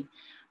me,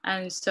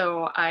 and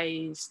so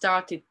I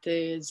started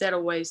the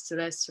zero waste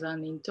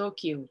restaurant in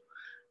Tokyo.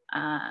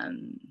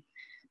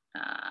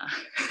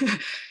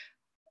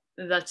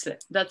 That's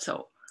it. That's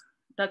all.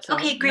 That's all.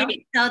 Okay,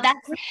 great. No?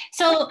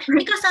 So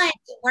Mika-san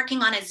is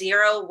working on a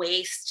zero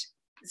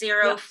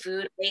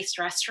food waste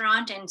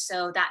restaurant, and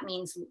so that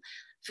means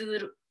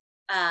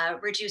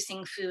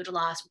reducing food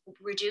loss,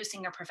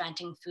 reducing or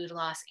preventing food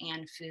loss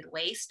and food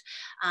waste.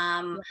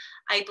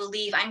 I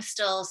believe I'm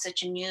still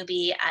such a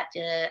newbie at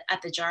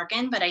the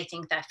jargon, but I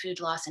think that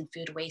food loss and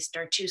food waste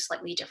are two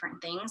slightly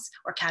different things,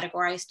 or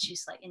categorized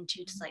in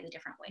two slightly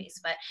different ways.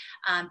 But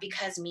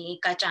because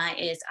Mika-chan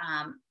is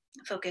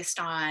focused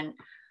on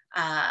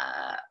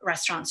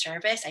restaurant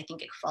service, I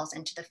think it falls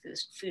into the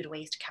food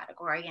waste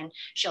category, and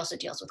she also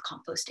deals with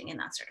composting and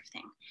that sort of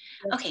thing.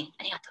 Yes. Okay,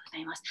 ありがとうござ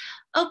います。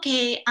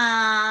Okay,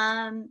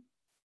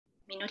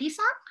 みのり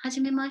さん、はじ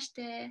めまし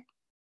て。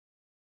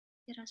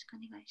よろしくお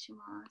願いし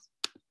ます。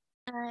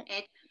お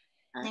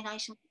願い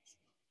します。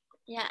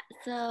Yeah,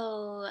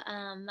 so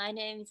my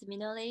name is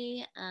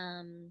Minori.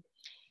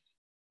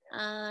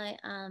 I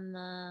am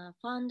a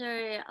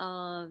founder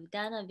of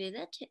Dana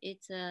Village.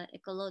 It's an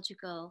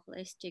ecological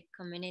holistic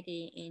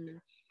community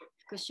in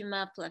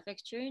Fukushima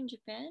Prefecture in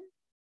Japan.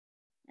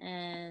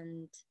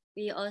 And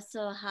we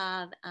also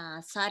have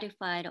a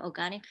certified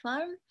organic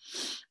farm.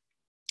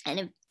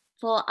 And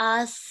for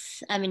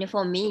us, I mean,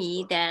 for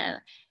me,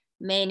 the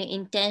main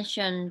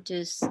intention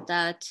to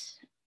start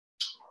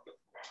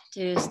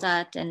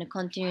and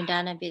continue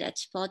Dana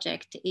Village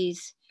project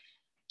is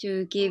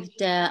to give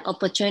the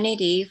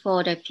opportunity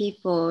for the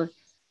people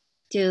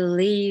to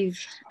live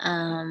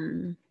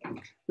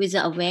with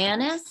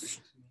awareness.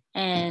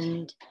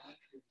 And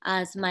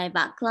as my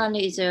background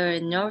is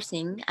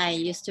nursing, I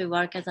used to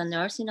work as a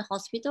nurse in a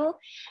hospital.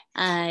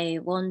 I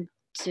wanted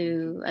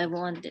to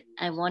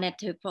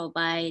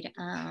provide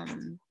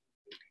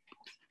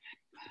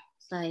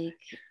like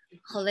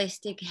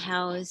holistic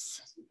health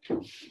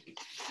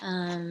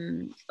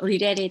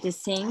related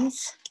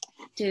things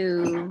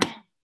to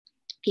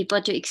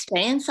people to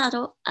experience at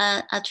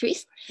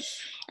least.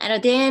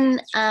 And then,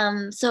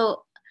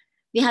 so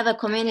we have a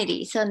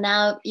community. So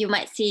now you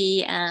might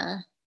see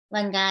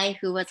one guy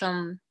who was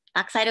on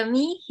backside of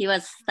me. He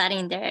was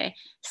studying the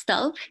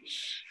stove.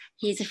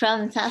 He's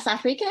from South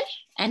Africa,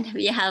 and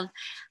we have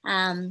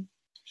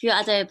few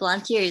other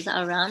volunteers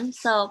around.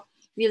 So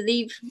we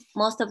live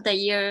most of the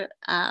year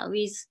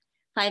with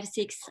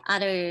 5-6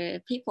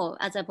 other people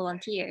as a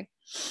volunteer.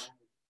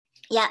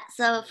 Yeah,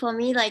 so for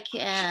me, like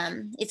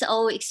it's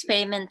all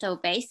experimental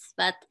based,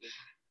 but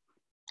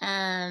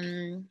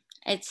I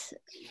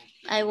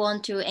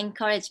want to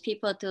encourage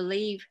people to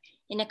live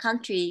in a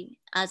country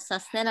as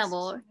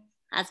sustainable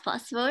as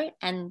possible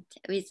and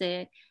with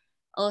an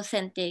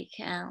authentic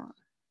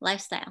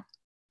lifestyle.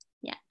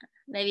 Yeah,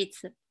 maybe it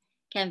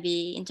can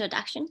be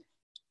introduction.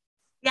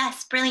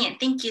 Yes, brilliant.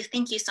 Thank you.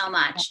 Thank you so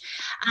much.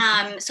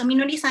 So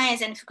Minori-san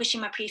is in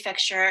Fukushima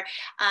Prefecture.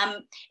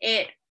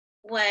 It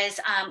was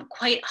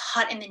quite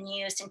hot in the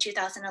news in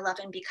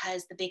 2011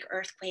 because the big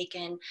earthquake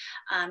and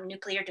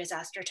nuclear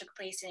disaster took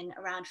place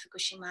around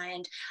Fukushima.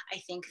 And I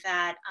think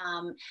that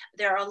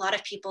there are a lot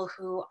of people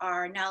who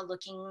are now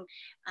looking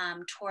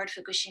toward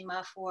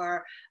Fukushima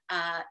for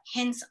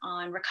hints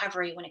on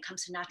recovery when it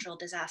comes to natural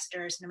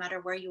disasters, no matter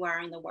where you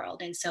are in the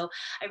world. And so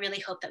I really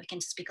hope that we can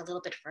speak a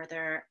little bit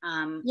further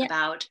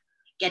about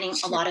getting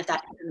a lot of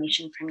that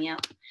information from you.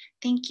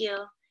 Thank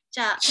you. じ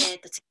ゃあ、ひ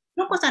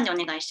ろこさんでお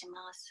願いし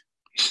ます。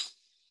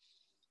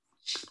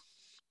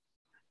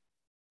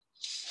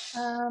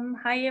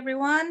Hi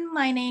everyone,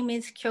 my name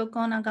is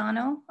Kyoko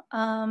Nagano.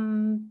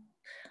 I'm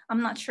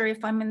not sure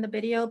if I'm in the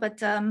video, but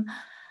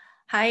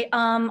hi,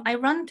 I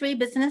run 3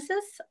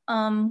 businesses.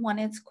 One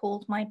is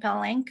called My Pal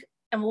Link,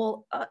 and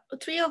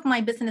 3 of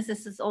my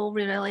businesses is all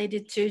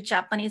related to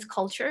Japanese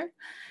culture.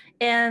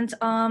 And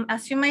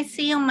as you might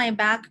see on my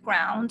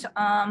background,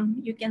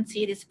 you can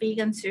see this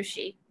vegan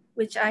sushi,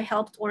 which I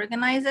helped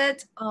organize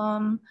it.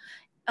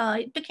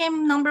 It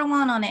became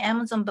 #1 on the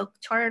Amazon book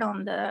chart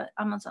on the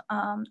Amazon.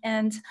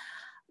 And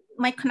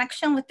my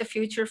connection with the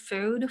future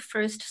food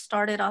first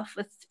started off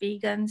with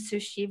vegan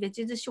sushi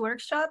veggie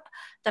workshop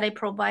that I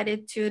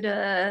provided to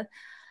the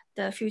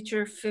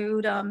future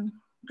food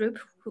group.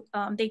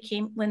 When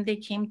they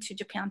came to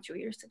Japan 2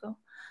 years ago.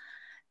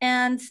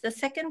 And the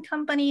second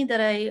company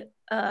that I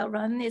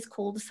run is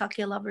called Sake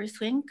Lovers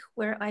Inc.,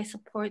 where I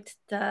support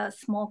the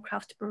small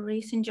craft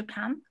breweries in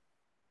Japan.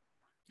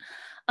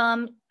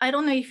 I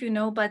don't know if you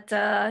know, but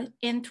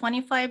in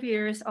 25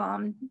 years,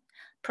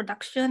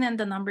 production and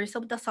the numbers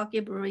of the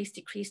sake breweries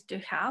decreased to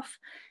half.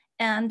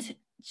 And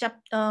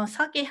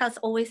sake has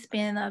always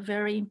been a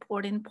very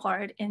important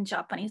part in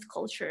Japanese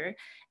culture.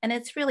 And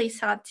it's really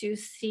sad to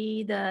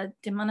see the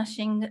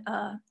diminishing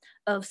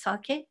of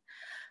sake.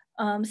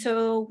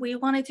 So we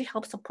wanted to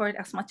help support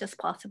as much as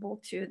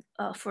possible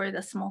for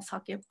the small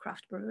sake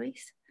craft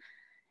breweries.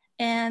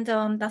 And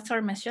that's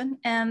our mission.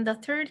 And the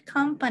third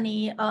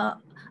company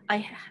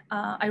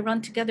I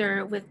run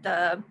together with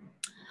the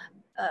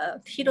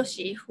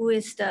Hiroshi, who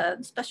is the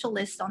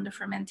specialist on the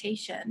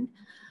fermentation.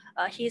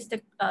 He's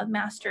the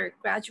master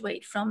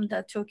graduate from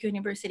the Tokyo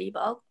University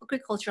of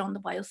Agriculture on the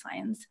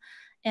Bioscience.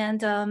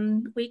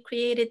 And we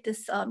created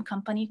this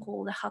company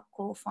called the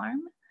Hakko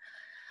Farm.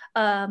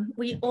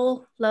 We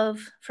all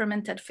love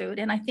fermented food,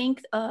 and I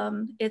think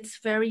it's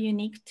very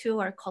unique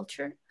to our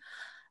culture.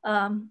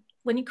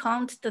 When you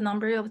count the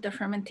number of the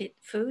fermented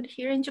food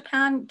here in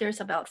Japan,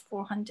 there's about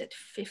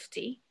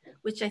 450,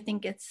 which I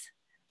think it's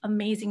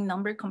amazing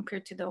number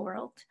compared to the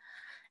world.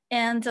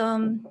 And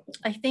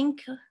I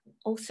think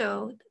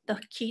also the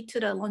key to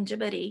the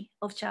longevity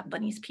of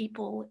Japanese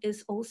people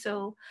is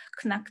also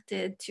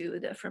connected to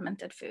the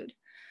fermented food.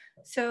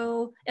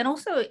 So, and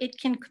also it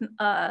can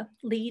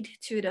lead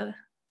to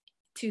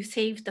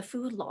save the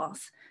food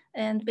loss.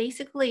 And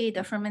basically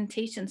the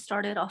fermentation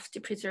started off to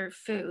preserve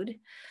food.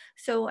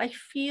 So I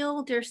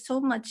feel there's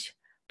so much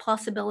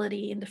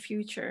possibility in the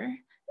future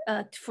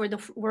for the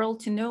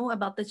world to know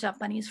about the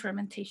Japanese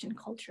fermentation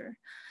culture.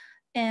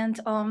 And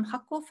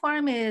Hakko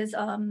Farm is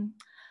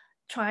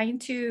trying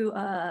to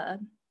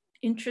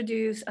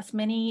introduce as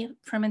many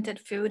fermented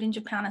food in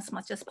Japan as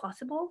much as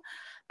possible.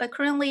 But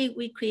currently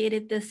we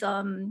created this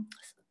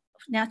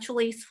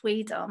naturally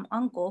sweet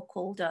anko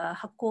called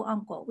Hakko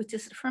anko, which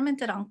is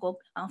fermented anko,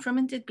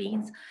 fermented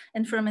beans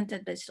and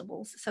fermented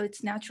vegetables. So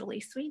it's naturally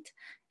sweet.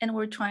 And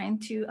we're trying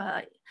to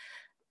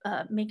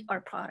make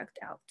our product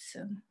out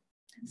soon.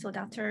 So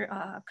that's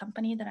our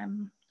company that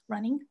I'm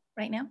running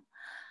right now.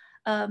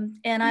 And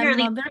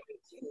I'm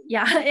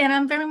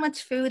I'm very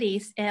much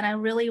foodie, and I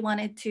really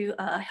wanted to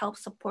help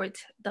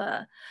support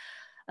the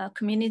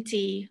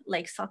community,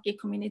 like sake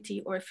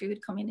community or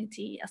food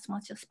community, as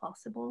much as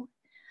possible.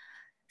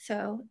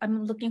 So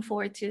I'm looking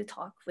forward to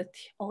talk with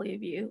all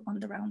of you on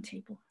the round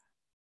table.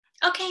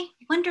 Okay,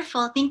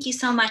 wonderful. Thank you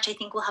so much. I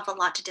think we'll have a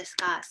lot to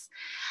discuss.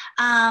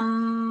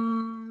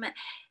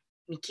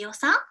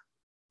 Mikio-san,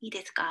 いい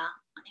ですか?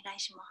 お願い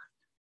します.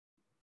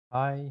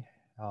 Hi,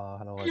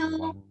 hello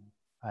everyone.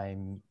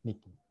 I'm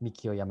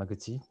Mikio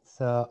Yamaguchi.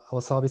 So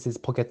our service is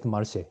Pocket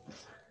Marché.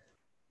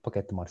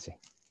 Pocket Marché.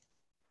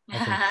 I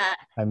think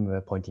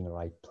I'm pointing the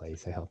right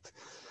place, I hope.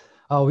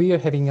 We are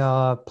having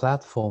a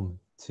platform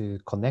to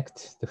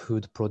connect the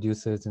food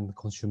producers and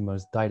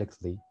consumers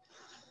directly,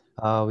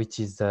 which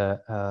is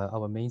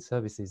our main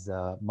service is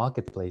a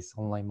marketplace,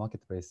 online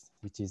marketplace,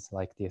 which is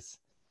like this.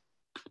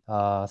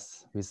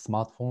 With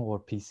smartphone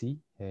or PC,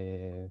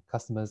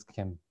 customers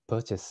can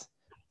purchase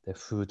the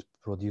food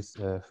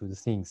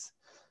things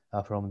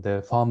from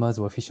the farmers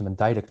or fishermen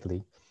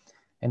directly.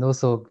 And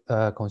also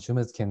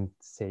consumers can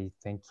say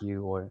thank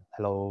you or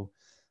hello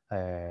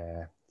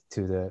to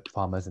the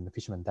farmers and the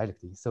fishermen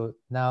directly. So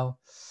now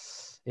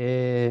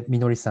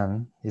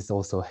Minori-san is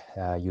also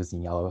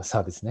using our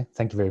service.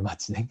 Thank you very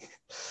much.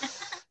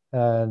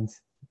 And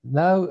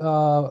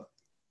now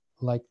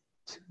like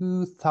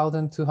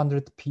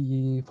 2,200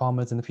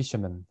 farmers and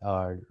fishermen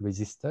are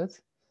registered.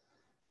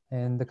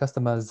 And the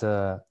customers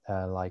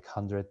like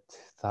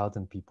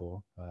 100,000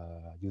 people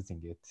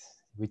using it,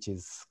 which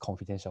is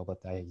confidential, but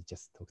I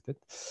just talked it.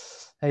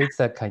 It's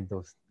a kind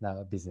of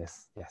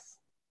business. Yes.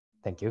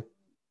 Thank you.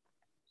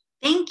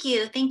 Thank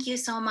you. Thank you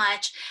so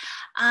much.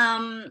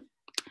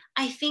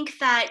 I think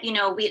that, you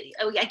know, we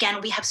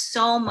have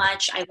so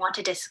much I want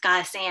to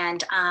discuss,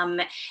 and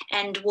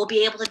we'll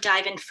be able to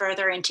dive in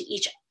further into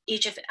each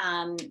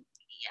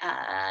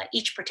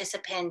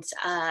participant's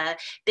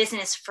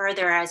business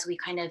further as we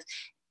kind of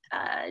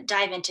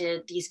dive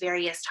into these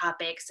various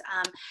topics.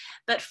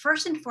 But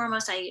first and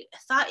foremost, I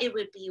thought it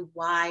would be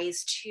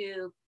wise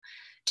to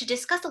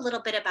discuss a little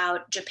bit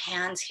about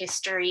Japan's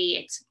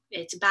history,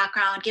 its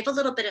background, give a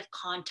little bit of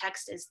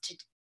context as to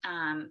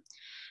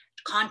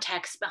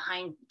context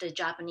behind the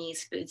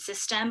Japanese food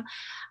system.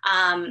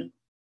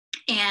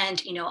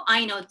 And, you know,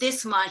 I know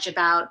this much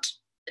about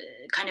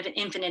kind of an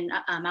infinite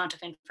amount of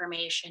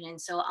information,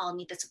 and so I'll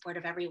need the support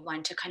of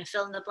everyone to kind of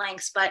fill in the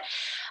blanks. But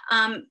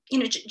you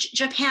know,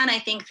 Japan, I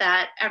think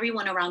that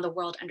everyone around the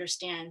world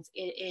understands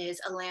it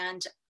is a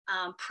land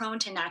prone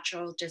to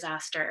natural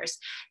disasters.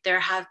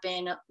 There have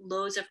been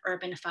loads of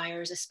urban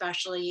fires,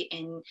 especially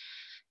in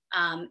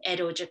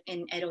Edo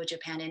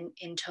Japan,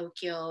 in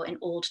Tokyo, in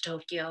old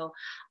Tokyo.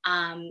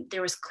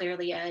 There was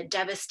clearly a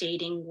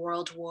devastating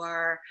world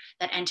war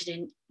that ended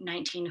in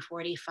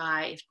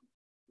 1945.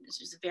 This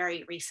was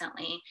very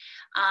recently.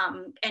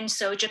 And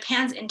so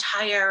Japan's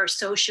entire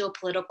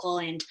socio-political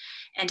and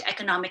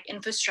economic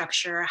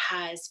infrastructure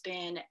has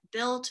been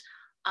built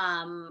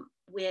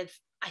with,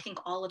 I think,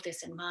 all of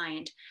this in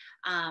mind.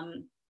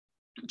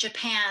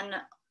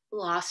 Japan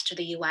lost to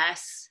the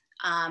US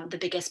the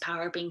biggest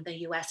power being the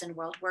US in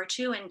World War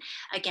II. And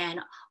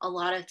again, a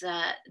lot of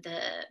the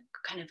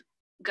kind of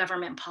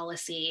government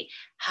policy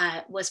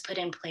was put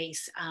in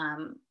place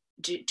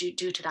due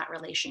to that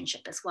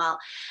relationship as well.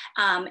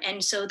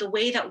 And so the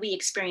way that we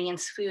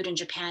experience food in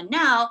Japan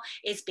now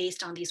is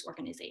based on these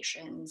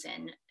organizations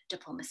and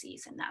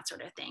diplomacies and that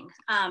sort of thing.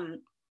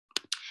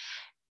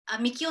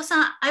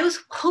 Mikio-san, I was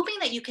hoping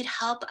that you could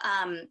help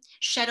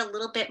shed a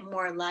little bit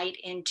more light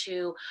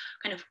into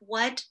kind of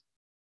what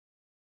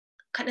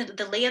kind of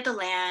the lay of the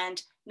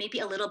land, maybe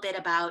a little bit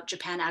about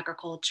Japan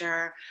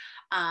agriculture,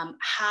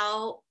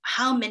 how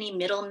many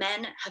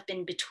middlemen have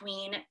been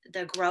between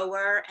the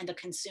grower and the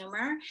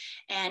consumer,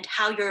 and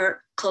how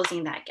you're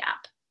closing that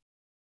gap.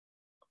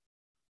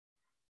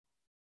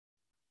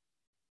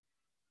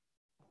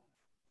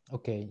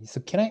 Okay, so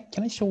can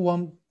I show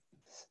one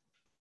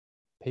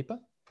paper?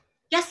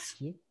 Yes.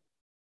 Here?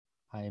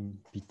 I'm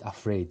a bit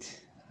afraid.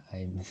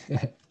 I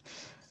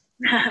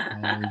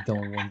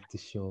don't want to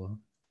show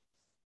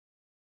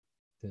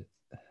the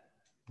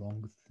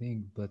wrong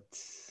thing, but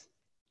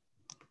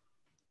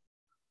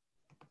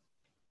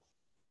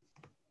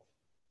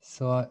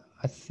so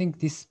I think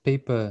this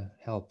paper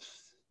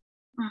helps.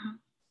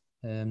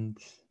 And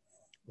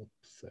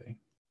oops, sorry.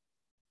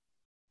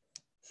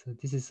 So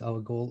this is our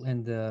goal,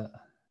 and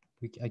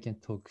I can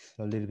talk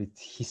a little bit.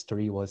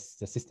 History was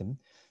the system.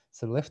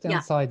 So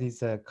left-hand side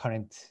is a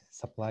current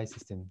supply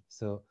system.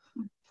 So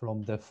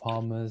from the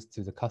farmers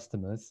to the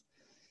customers,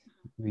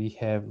 we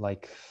have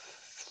like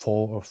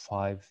 4 or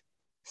 5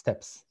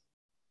 steps.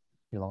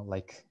 You know,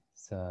 like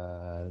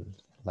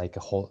a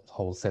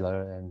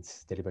wholesaler and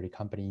delivery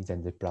companies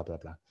and blah blah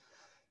blah.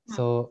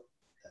 So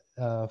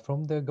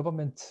from the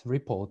government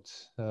report,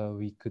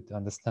 we could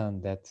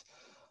understand that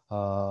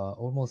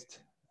almost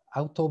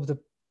out of the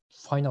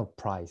final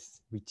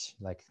price, which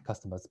like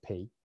customers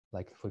pay,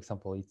 like for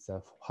example, it's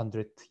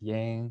 100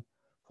 yen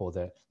for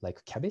the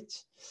like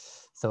cabbage.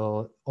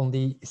 So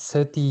only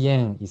 30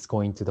 yen is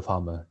going to the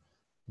farmer.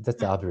 That's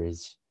the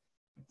average.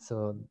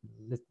 So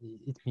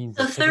it means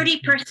so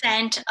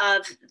 30%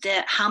 of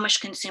how much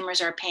consumers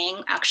are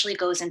paying actually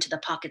goes into the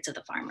pockets of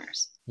the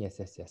farmers. Yes,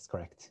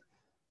 correct.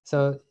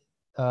 So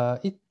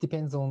it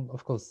depends on,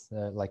 of course,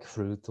 like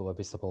fruit or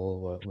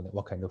vegetable or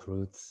what kind of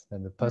fruits,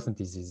 and the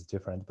percentage is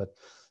different, but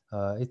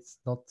it's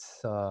not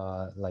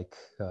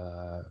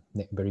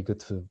very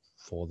good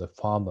for the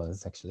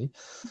farmers actually.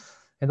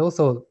 And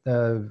also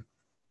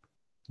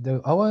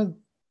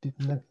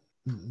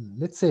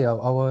let's say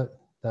our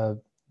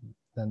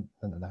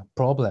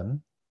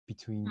problem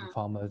between the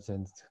farmers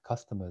and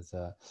customers,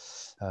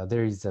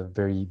 there is a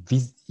very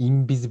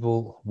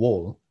invisible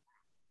wall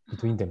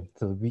between them,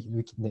 so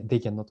they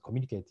cannot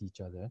communicate each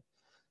other.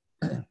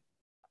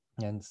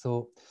 And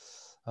so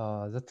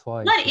that's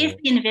why. What is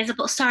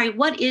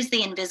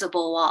the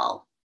invisible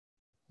wall?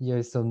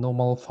 Yeah, so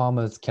normal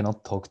farmers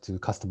cannot talk to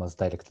customers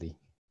directly.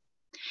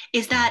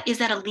 Is that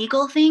a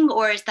legal thing,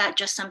 or is that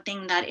just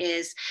something that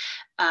is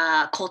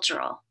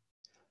cultural?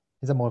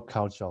 It's a more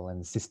cultural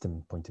and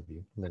system point of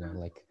view. You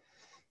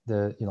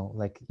know,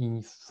 like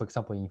for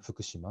example, in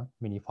Fukushima,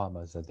 many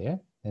farmers are there,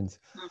 and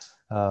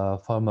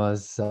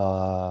farmers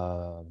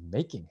are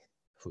making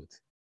food,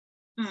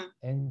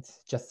 and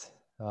just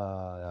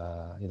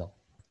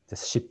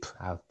just ship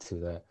out to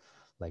the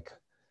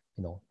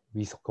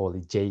we call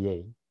it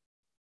JA,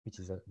 which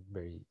is a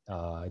very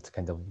it's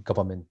kind of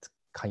government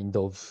kind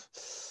of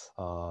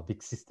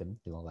big system,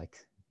 like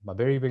a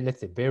very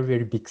let's say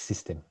very big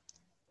system.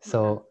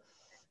 So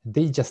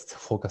they just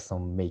focus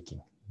on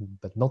making,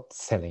 but not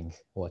selling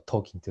or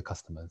talking to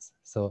customers.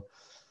 So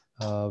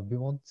we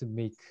want to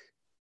make,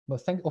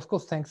 but of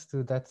course, thanks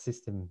to that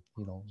system,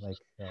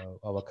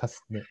 our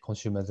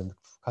consumers and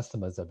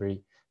customers are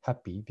very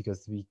happy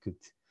because we could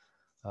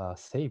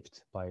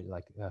saved by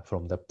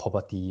from the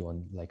poverty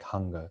and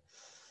hunger.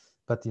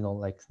 But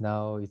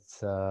now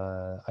it's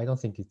I don't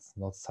think it's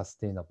not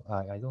sustainable.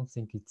 I don't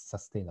think it's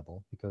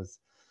sustainable because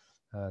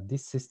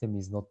this system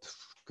is not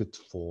good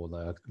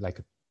for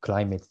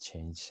climate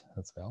change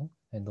as well,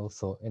 and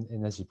also an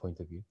energy point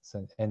of view.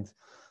 So, and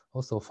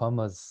also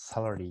farmers'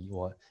 salary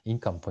or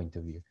income point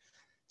of view.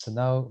 So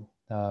now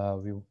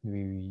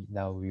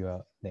we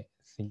are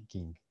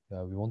thinking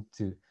we want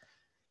to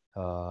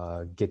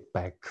get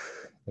back.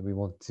 We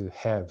want to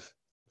have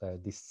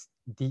this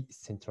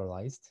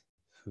decentralized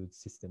food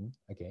system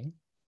again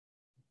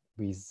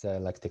with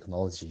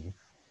technology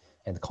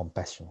and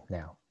compassion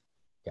now.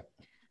 Yeah.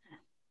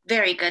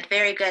 Very good,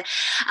 very good.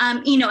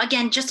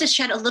 Again, just to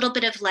shed a little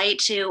bit of light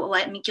to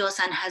what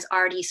Mikio-san has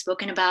already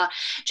spoken about,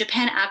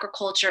 Japan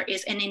agriculture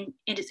is an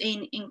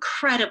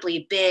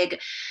incredibly big,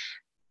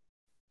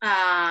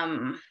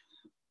 I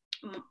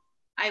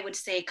would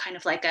say kind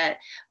of like a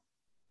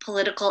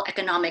political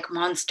economic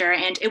monster.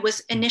 And it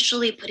was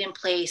initially put in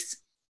place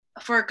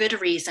for a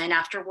good reason.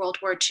 After World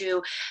War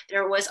II,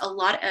 there was a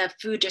lot of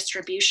food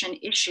distribution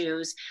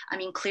issues. I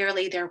mean,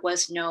 clearly there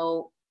was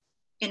no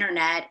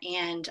internet,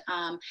 and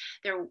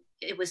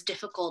it was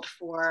difficult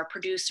for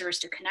producers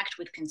to connect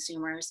with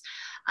consumers,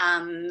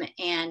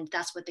 and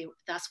that's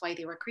why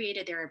they were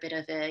created. They're a bit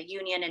of a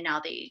union, and now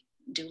they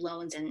do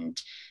loans and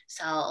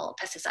sell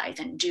pesticides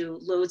and do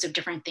loads of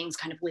different things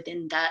kind of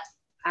within that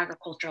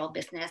agricultural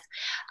business.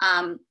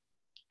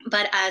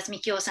 But as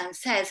Mikio-san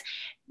says,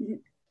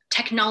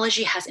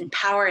 technology has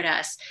empowered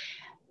us.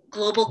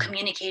 Global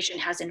communication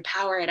has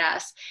empowered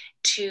us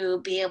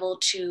to be able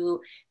to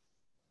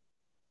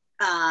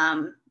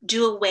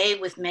do away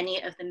with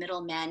many of the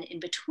middlemen in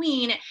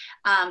between,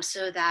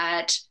 so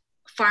that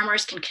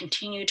farmers can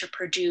continue to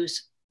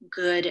produce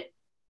good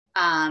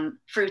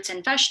fruits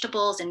and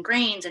vegetables and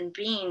grains and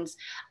beans,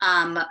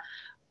 and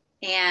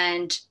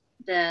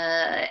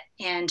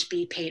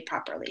be paid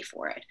properly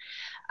for it.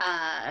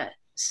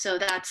 So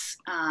that's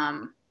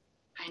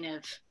kind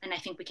of, and I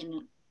think we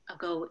can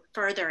go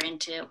further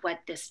into what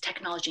this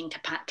technology and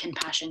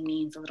compassion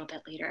means a little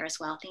bit later as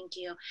well. Thank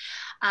you.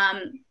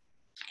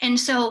 And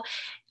so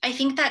I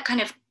think that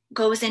kind of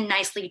goes in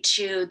nicely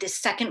to the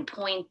second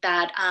point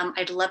that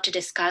I'd love to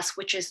discuss,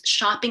 which is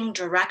shopping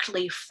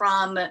directly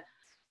from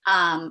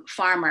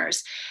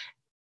farmers,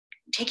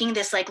 taking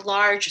this like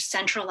large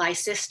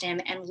centralized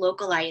system and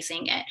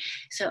localizing it.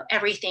 So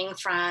everything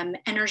from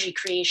energy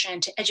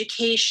creation to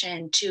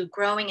education to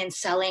growing and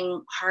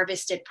selling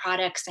harvested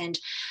products and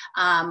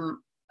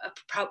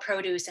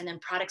produce, and then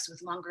products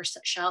with longer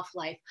shelf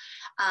life.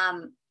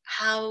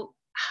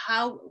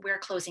 How we're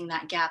closing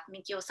that gap.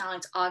 Mikio-san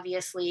has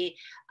obviously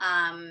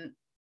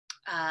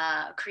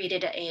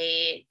created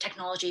a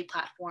technology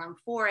platform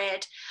for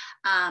it.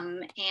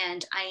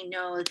 And I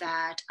know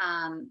that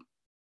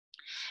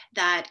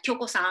that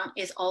Kyoko-san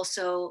is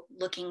also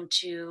looking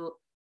to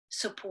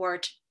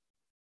support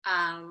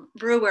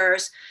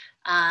brewers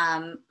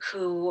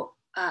who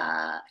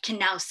can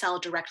now sell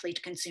directly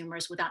to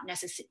consumers without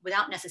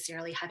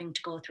necessarily having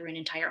to go through an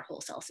entire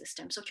wholesale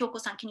system. So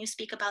Kyoko-san, can you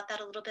speak about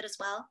that a little bit as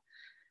well?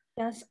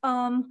 Yes,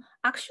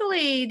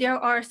 actually, there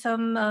are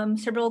some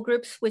several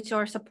groups which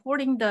are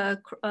supporting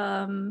the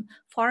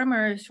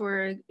farmers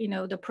or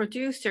the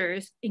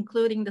producers,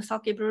 including the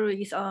sake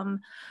breweries,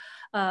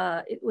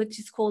 which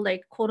is called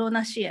like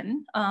Corona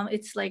Shien.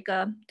 It's like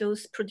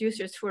those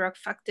producers who are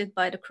affected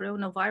by the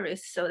coronavirus,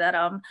 so that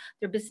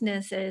their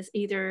business is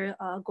either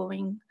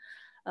going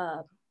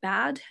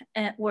bad,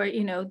 or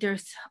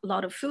there's a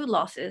lot of food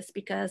losses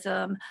because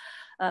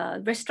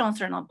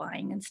restaurants are not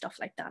buying and stuff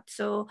like that.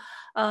 So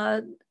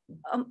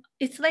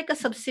it's like a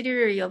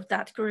subsidiary of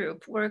that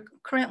group. We're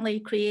currently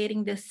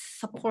creating this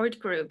support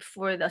group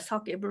for the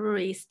sake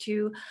breweries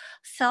to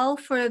sell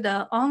for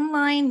the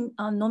online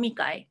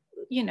nomikai.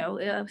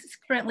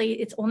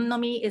 Currently it's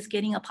onnomi is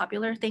getting a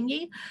popular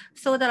thingy,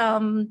 so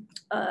that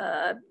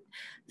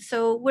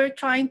so we're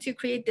trying to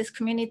create this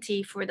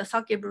community for the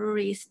sake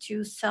breweries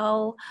to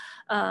sell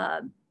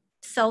to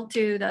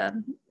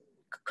the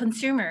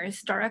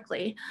consumers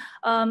directly.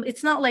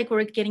 It's not like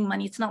we're getting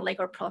money. It's not like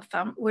our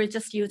profit. We're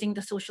just using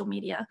the social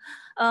media.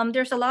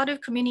 There's a lot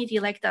of community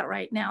like that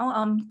right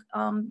now,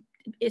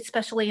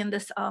 especially in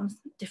this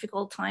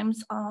difficult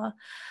times.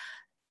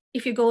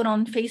 If you go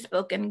on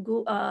Facebook and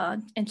go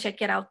and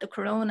check it out, the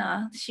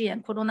Corona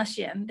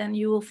Shien, then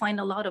you will find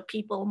a lot of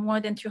people, more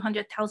than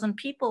 200,000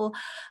 people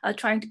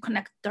trying to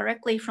connect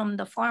directly from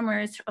the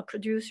farmers,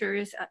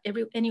 producers,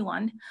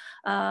 anyone.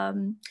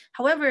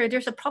 However,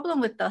 there's a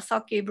problem with the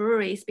sake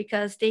breweries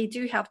because they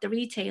do have the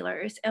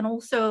retailers, and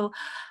also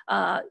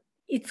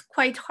it's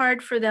quite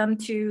hard for them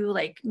to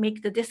like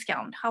make the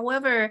discount.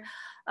 However,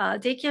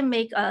 they can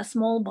make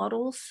small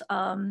bottles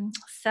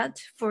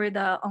set for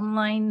the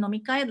online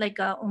nomikai, like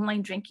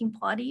online drinking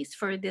parties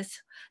for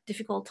this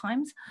difficult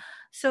times.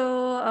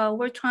 So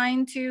we're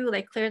trying to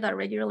like clear that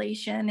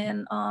regulation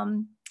and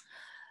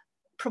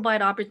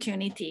provide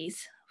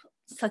opportunities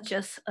such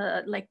as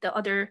like the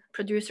other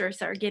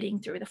producers are getting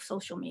through the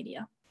social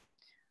media.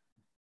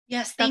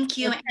 Yes, thank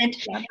you. And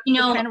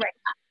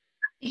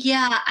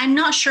yeah, I'm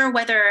not sure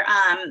whether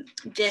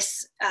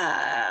this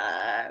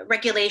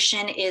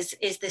regulation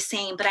is the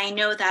same, but I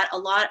know that a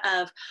lot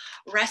of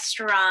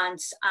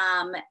restaurants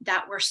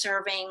that were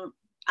serving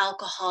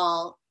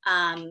alcohol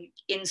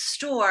in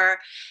store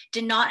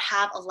did not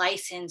have a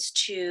license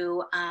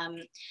to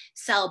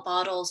sell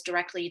bottles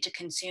directly to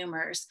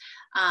consumers.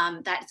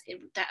 That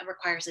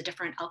requires a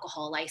different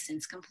alcohol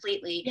license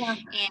completely. Yeah,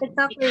 and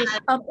exactly.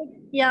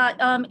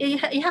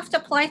 You have to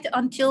apply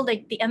until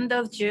like the end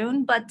of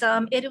June, but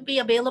it'll be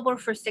available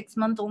for 6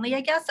 months only,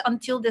 I guess,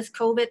 until this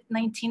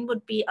COVID-19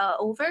 would be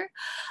over.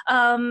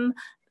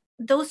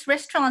 Those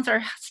restaurants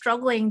are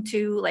struggling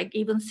to like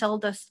even sell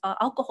this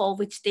alcohol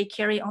which they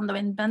carry on the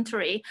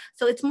inventory.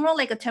 So it's more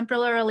like a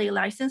temporarily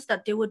license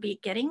that they would be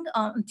getting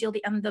until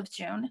the end of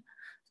June.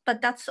 but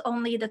that's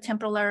only the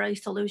temporary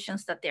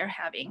solutions that they're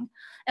having.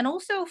 And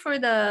also for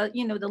the,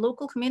 the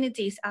local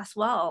communities as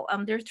well,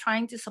 they're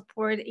trying to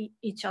support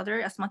each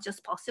other as much as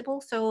possible.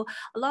 So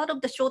a lot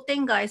of the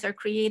shoten guys are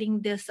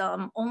creating this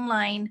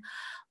online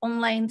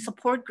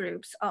support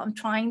groups,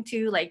 trying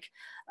to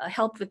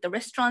help with the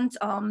restaurant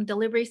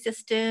delivery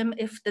system.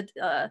 If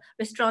the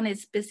restaurant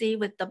is busy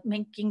with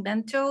making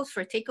bentos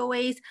for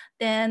takeaways,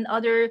 then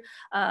other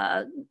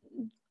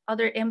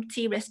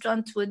empty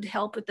restaurants would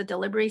help with the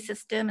delivery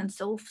system and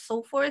so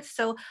forth.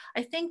 So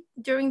I think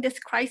during this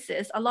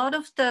crisis, a lot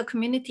of the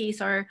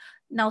communities are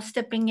now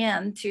stepping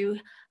in to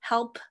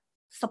help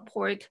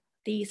support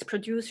these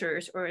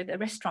producers or the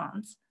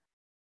restaurants.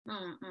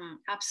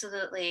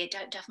 Absolutely,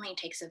 definitely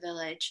takes a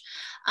village.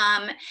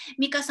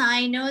 Mika-san,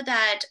 I know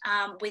that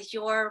with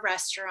your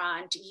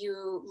restaurant,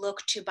 you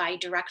look to buy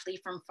directly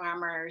from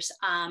farmers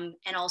and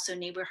also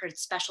neighborhood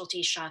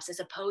specialty shops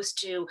as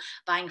opposed to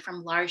buying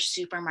from large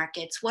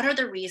supermarkets. What are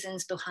the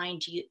reasons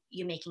behind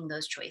you making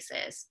those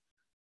choices?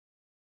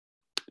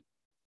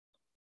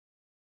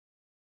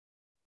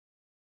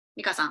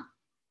 Mika-san.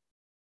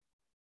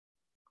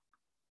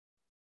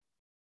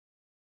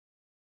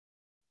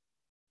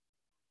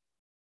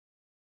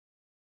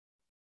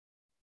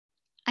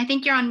 I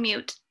think you're on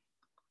mute.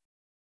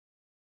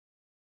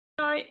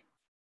 Hi.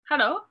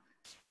 Hello.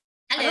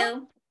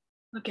 Hello.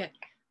 Okay.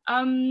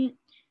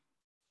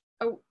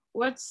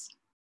 What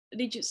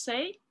did you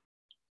say?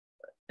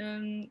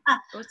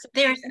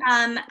 There's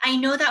I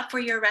know that for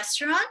your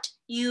restaurant,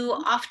 you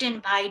often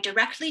buy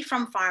directly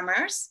from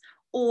farmers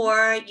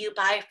or you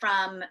buy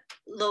from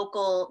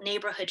local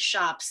neighborhood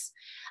shops.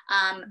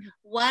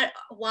 What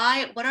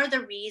are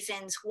the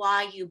reasons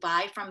why you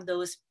buy from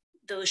those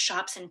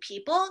shops and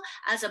people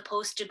as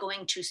opposed to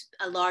going to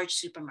a large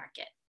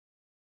supermarket?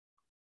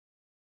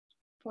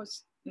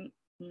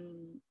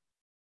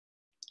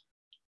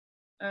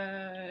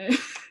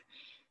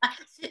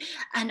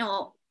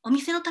 お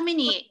店のため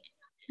に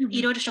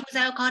いろいろ食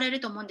材を買われる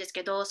と思うんです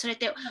けど、それっ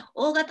て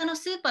大型の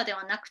スーパーで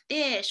はなく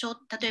て、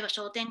例えば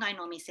商店街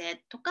のお店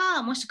と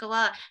か、もしく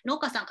は農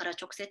家さんから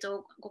直接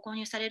ご購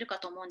入されるか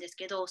と思うんです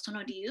けど、そ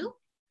の理由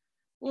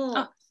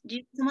様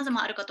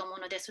々あるかと思う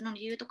ので、その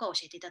理由とかを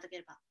教えていただけ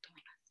ればと思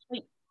います。は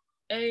い。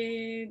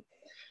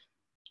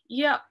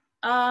Yeah,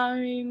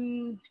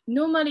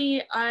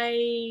 normally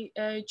I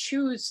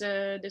choose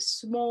the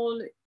small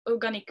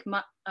organic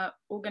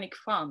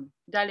farm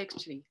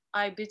directly.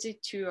 I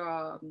visit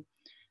to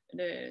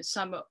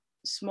some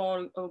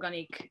small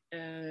organic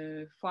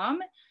farm.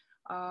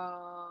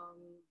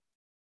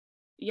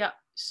 Yeah,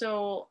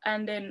 so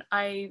and then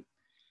I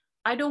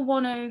don't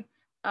want to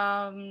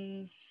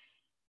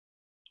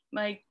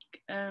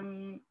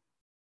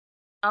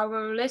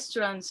our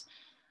restaurant's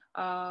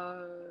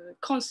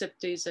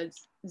concept is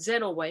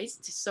zero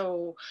waste.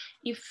 So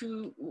if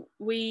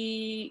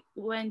we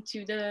went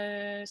to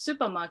the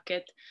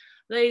supermarket,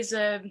 there is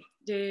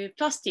the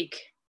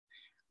plastic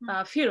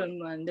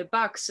film and the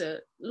box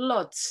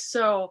lots.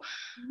 So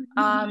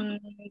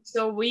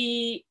so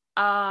we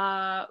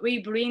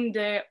bring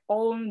their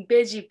own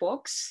veggie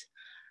box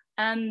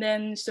and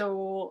then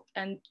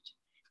and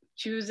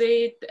choose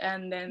it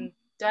and then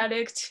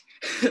direct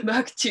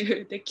back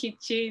to the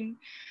kitchen.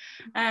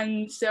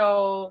 And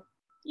so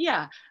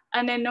yeah,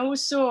 and then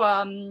also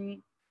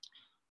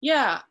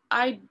yeah,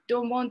 I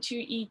don't want to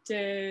eat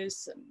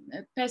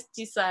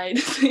pesticide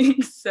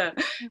things.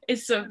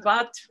 It's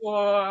bad for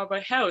our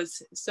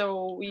health,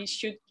 so we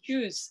should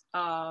choose.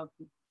 And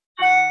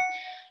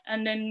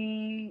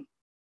then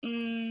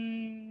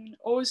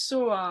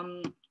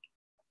also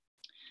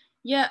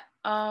yeah,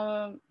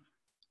 our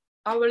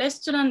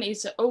restaurant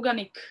is an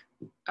organic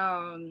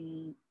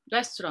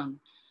restaurant,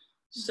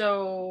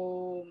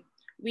 so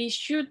we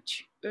should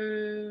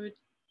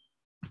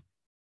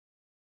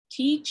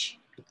teach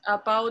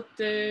about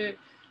the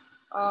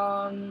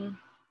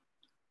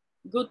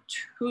good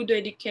food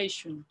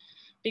education,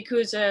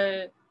 because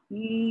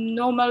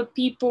normal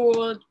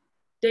people,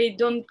 they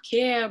don't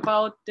care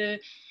about the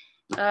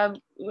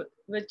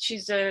which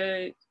is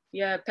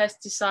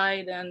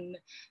pesticide and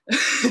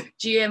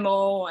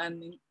GMO,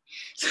 and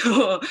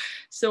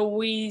so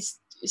we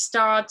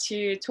start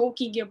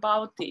talking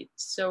about it.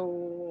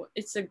 So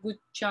it's a good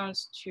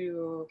chance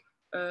to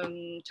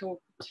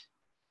talk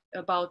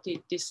about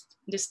it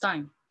this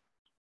time.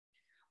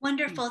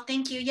 Wonderful,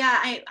 thank you.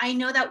 Yeah, I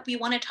know that we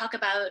want to talk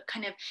about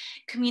kind of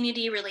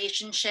community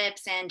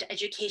relationships and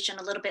education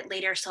a little bit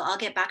later, so I'll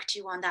get back to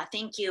you on that.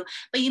 Thank you.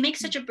 But you make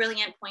such a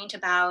brilliant point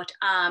about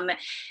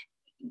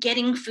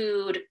getting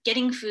food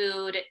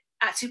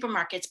at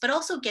supermarkets, but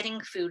also getting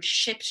food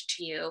shipped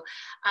to you.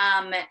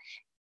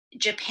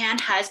 Japan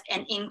has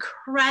an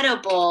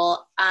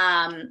incredible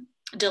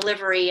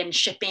delivery and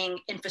shipping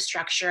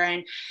infrastructure,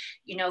 and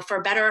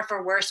for better or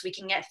for worse, we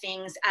can get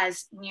things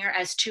as near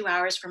as 2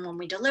 hours from when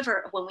we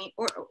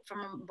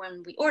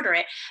order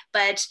it.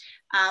 But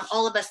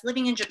all of us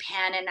living in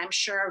Japan, and I'm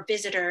sure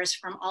visitors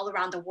from all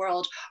around the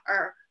world,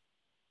 are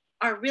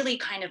are really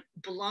kind of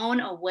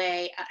blown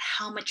away at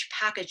how much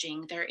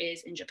packaging there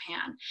is in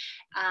Japan,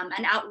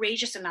 an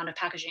outrageous amount of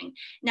packaging.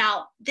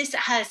 Now, this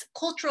has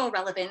cultural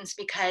relevance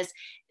because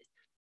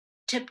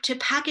to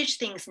package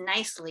things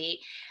nicely,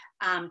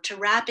 to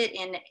wrap it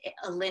in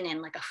a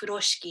linen, like a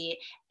furoshiki,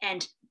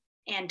 and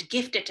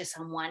gift it to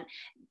someone,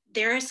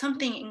 there is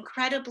something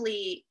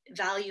incredibly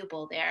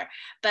valuable there.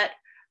 But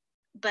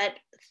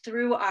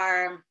through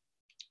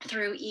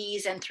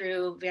ease and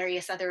through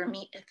various other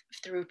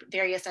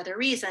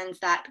reasons,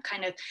 that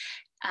kind of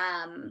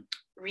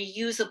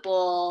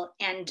reusable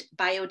and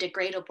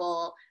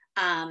biodegradable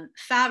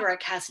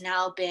fabric has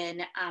now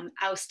been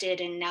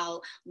ousted, and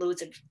now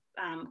loads of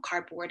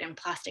cardboard and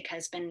plastic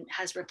has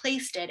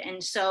replaced it.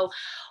 And so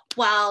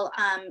while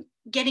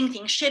getting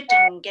things shipped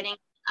and getting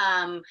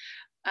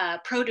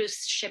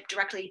produce shipped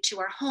directly to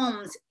our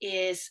homes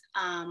is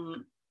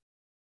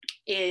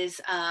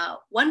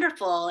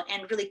wonderful,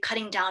 and really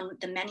cutting down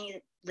the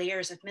many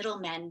layers of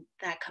middlemen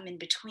that come in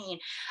between,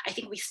 I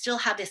think we still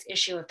have this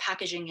issue of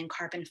packaging and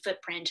carbon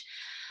footprint.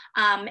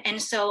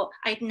 And so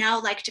I'd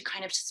now like to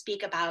kind of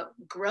speak about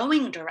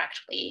growing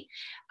directly,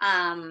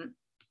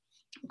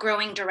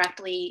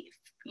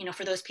 you know,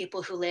 for those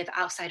people who live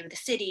outside of the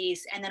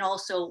cities, and then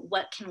also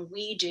what can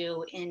we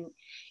do in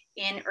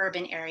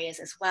urban areas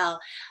as well.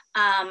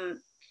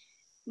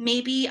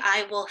 Maybe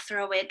I will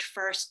throw it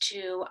first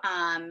to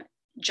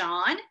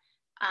John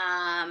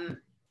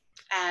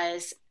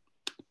as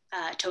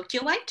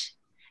Tokyoite,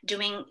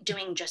 doing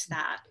just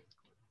that.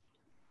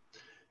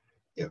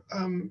 Yeah.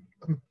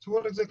 So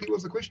what exactly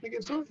was the question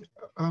again? Sorry.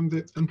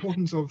 The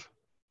importance of.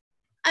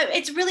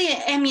 It's really,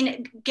 I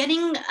mean,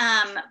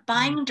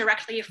 buying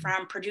directly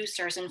from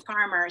producers and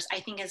farmers, I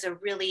think, is a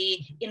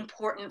really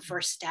important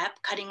first step.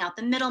 Cutting out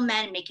the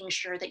middlemen, making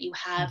sure that you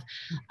have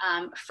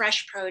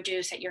fresh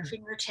produce at your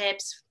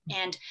fingertips,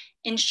 and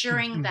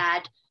ensuring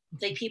that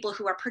the people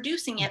who are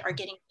producing it are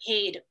getting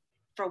paid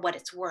for what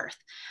it's worth.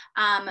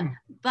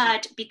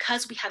 But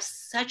because we have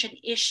such an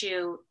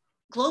issue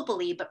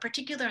globally, but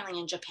particularly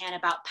in Japan,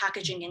 about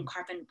packaging and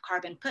carbon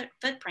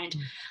footprint,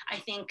 I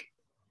think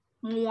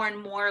more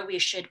and more we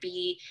should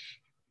be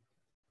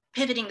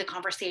pivoting the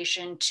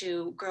conversation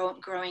to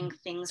growing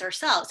things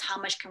ourselves. How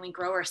much can we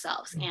grow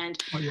ourselves?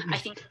 And I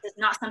think it's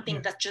not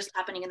something that's just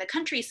happening in the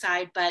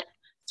countryside, but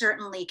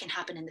certainly can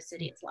happen in the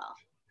city as well.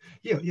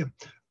 Yeah.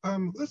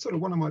 That's sort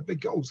of one of my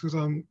big goals, because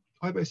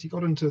I basically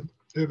got into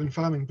urban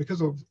farming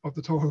because of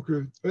the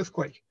Tohoku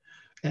earthquake.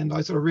 And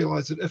I sort of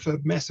realized that if a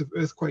massive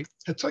earthquake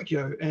hit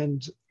Tokyo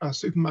and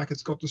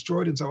supermarkets got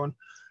destroyed and so on,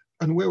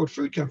 and where would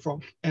food come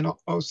from? And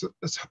I was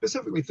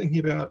specifically thinking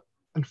about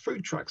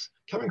food trucks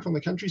coming from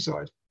the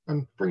countryside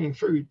and bringing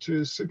food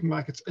to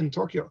supermarkets in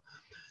Tokyo.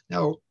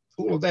 Now,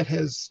 all of that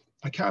has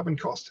a carbon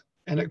cost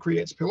and it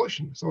creates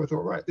pollution. So I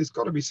thought, right, there's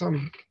got to be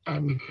some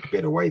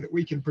better way that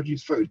we can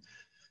produce food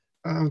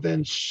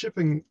than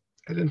shipping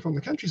it in from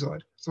the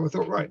countryside. So I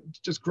thought, right,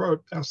 just grow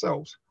it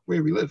ourselves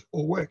where we live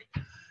or work.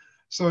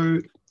 So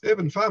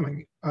urban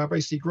farming,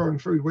 basically growing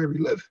food where we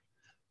live,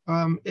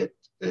 it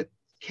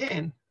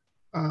can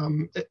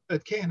and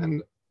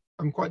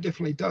quite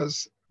definitely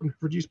does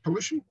reduce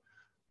pollution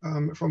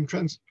from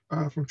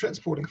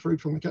transporting food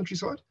from the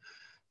countryside,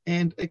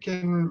 and it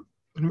can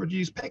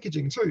reduce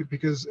packaging too,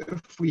 because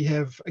if we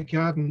have a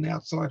garden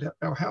outside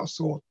our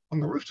house or on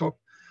the rooftop,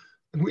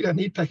 and we don't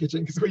need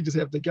packaging because we just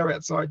have to go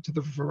outside to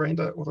the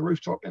veranda or the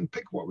rooftop and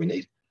pick what we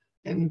need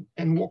and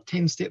walk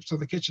 10 steps to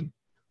the kitchen,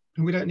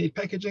 and we don't need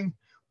packaging,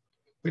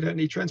 we don't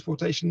need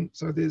transportation.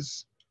 So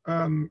there's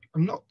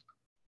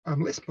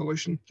less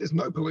pollution. There's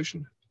no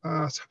pollution,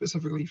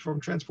 specifically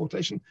from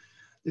transportation.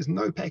 There's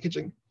no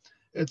packaging.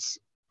 It's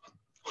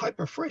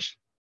hyper fresh.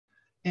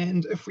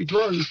 And if we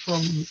grow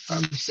from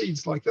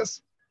seeds like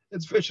this,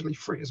 it's virtually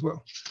free as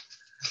well.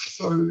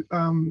 So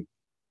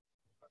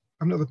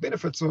the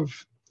benefits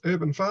of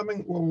urban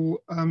farming, well,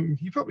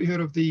 you've probably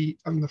heard of the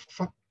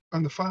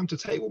farm to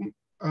table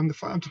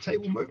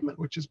movement,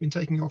 which has been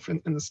taking off in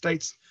the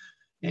States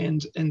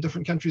and in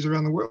different countries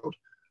around the world.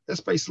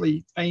 That's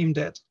basically aimed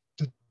at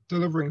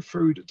delivering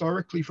food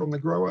directly from the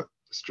grower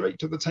straight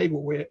to the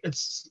table where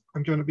it's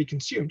going to be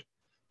consumed.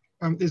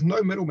 There's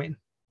no middleman,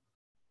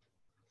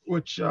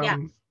 which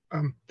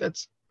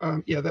that's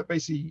a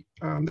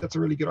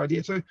really good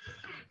idea too,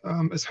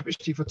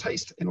 especially for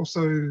taste, and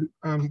also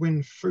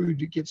when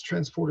food gets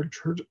transported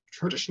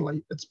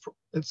traditionally,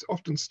 it's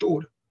often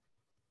stored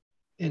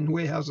in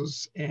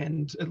warehouses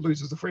and it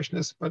loses the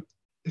freshness. But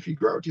if you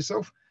grow it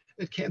yourself,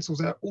 it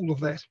cancels out all of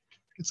that.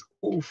 It's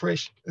all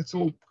fresh. It's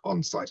all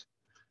on site.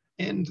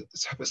 And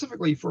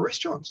specifically for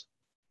restaurants,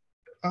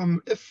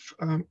 if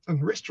a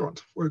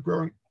restaurant were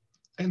growing,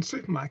 and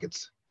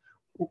supermarkets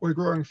were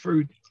growing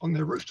food on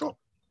their rooftop,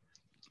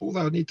 all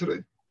they would need to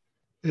do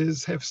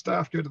is have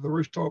staff go to the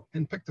rooftop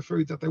and pick the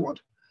food that they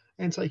want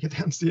and take it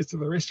downstairs to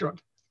the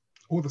restaurant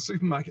or the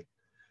supermarket.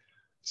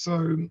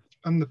 So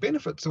the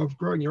benefits of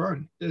growing your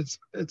own, it's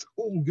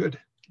all good.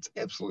 It's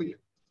absolutely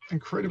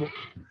incredible.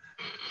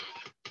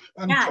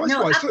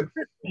 Absolutely.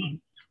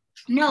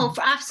 No,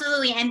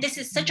 absolutely. And this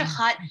is such a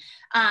hot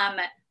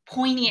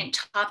poignant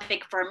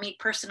topic for me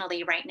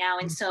personally right now.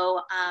 And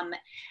so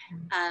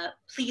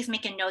please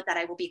make a note that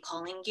I will be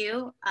calling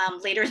you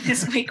later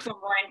this week for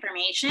more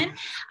information,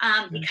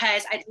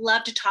 because I'd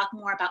love to talk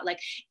more about like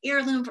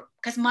heirloom,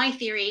 because my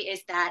theory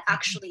is that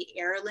actually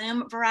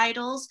heirloom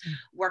varietals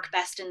work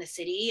best in the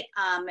city,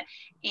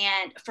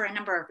 and for a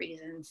number of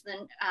reasons.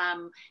 Then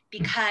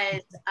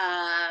because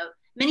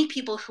many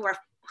people who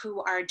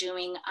are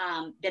doing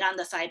bit on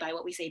the side by,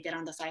 what we say bit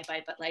on the side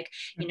by, but like,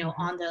 you know,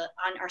 on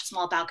our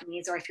small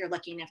balconies, or if you're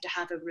lucky enough to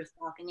have a roof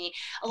balcony,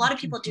 a lot of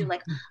people do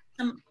like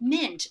some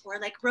mint or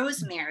like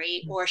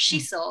rosemary or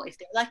shiso if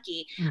they're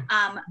lucky,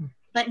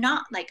 but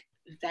not like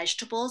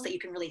vegetables that you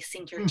can really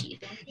sink your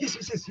teeth into.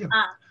 Yes,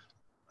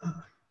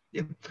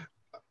 yeah.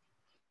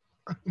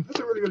 That's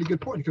a really, really good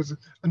point, because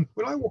when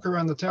I walk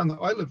around the town that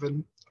I live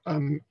in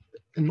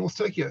North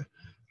Tokyo,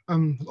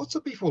 lots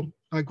of people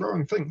are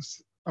growing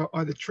things,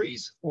 either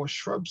trees or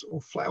shrubs or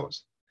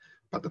flowers.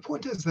 But the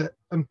point is that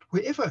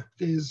wherever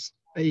there's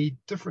a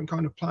different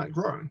kind of plant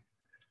growing,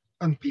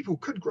 people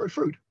could grow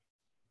food.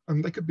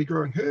 They could be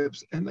growing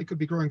herbs and they could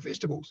be growing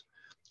vegetables.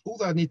 All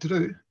they need to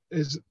do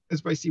is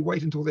basically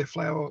wait until their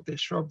flower, their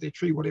shrub, their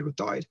tree, whatever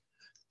died,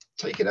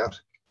 take it out,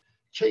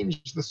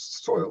 change the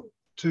soil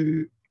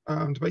to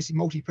basically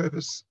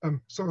multi-purpose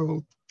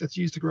soil that's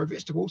used to grow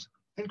vegetables,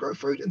 and grow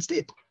food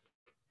instead.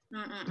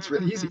 It's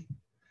really easy.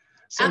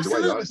 So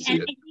absolutely. The way that I see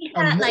it,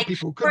 more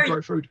people could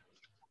grow food.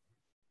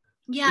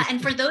 Yeah,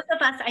 and for those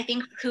of us, I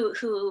think,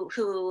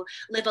 who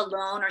live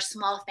alone or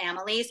small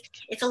families,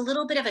 it's a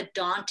little bit of a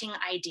daunting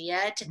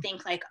idea to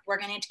think like we're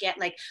going to get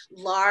like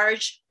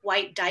large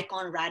white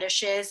daikon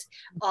radishes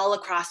all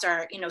across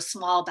our, you know,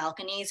 small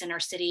balconies in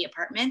our city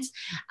apartments.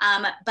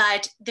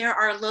 But there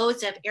are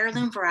loads of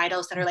heirloom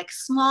varietals that are like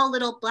small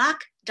little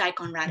black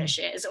daikon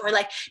radishes, or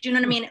like, do you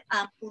know what I mean?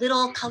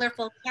 Little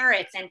colorful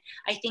carrots. And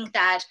I think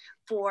that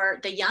for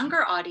the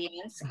younger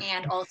audience,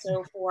 and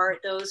also for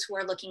those who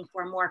are looking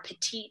for more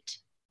petite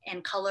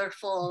and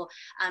colorful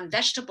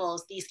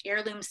vegetables, these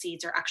heirloom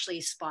seeds are actually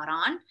spot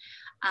on.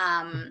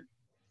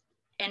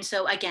 And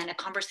so again, a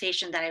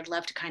conversation that I'd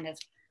love to kind of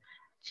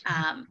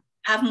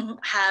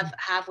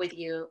have with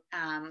you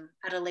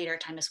at a later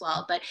time as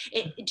well. But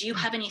do you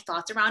have any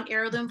thoughts around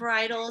heirloom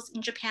varietals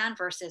in Japan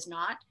versus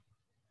not?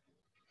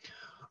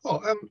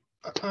 Well,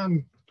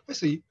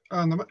 basically,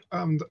 the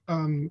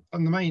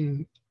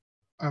main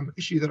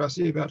issue that I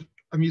see about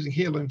using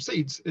heirloom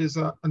seeds is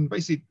and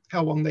basically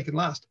how long they can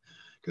last,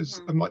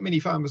 because like many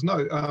farmers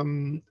know,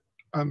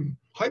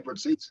 hybrid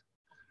seeds,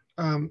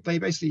 they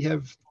basically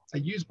have a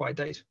use by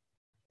date,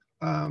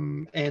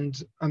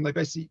 and they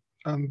basically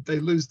they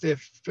lose their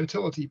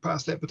fertility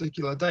past that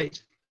particular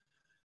date.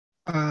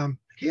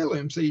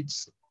 Heirloom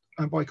seeds,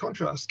 by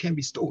contrast, can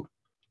be stored,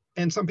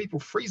 and some people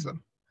freeze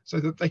them so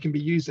that they can be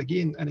used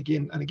again and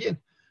again and again,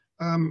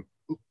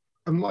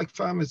 like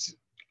farmers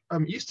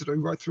used to do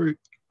right through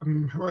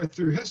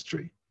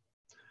history.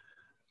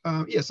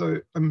 So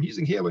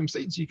using heirloom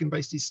seeds, you can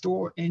basically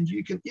store, and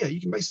you can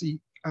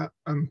basically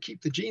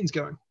keep the genes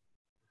going.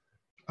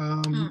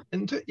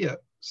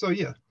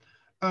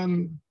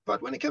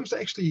 But when it comes to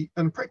actually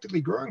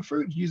practically growing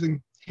food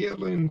using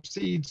heirloom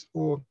seeds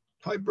or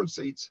hybrid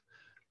seeds,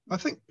 I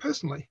think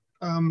personally,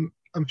 I'm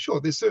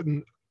sure there's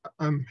certain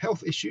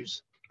health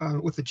issues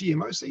with the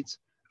GMO seeds,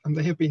 and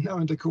they have been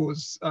known to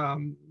cause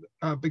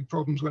big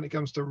problems when it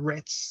comes to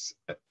rats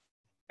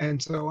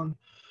and so on.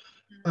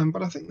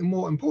 But I think the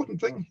more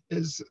important thing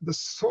is the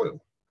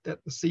soil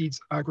that the seeds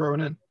are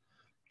grown in,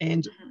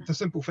 and the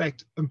simple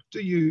fact,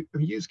 do you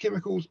use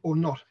chemicals or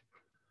not?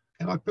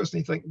 And I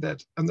personally think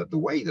that the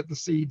way that the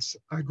seeds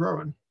are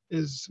grown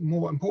is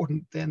more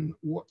important than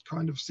what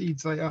kind of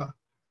seeds they are.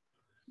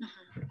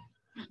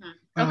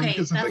 Okay.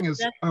 Because the thing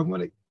is,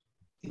 when it,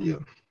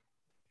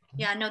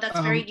 yeah, no, that's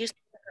very useful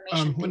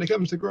information. When it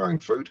comes to growing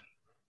food,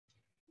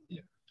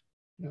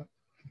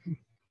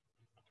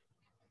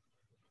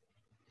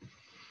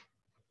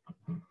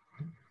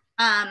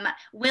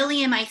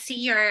 William, I see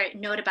your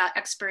note about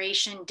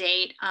expiration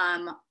date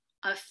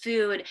of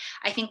food.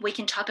 I think we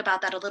can talk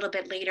about that a little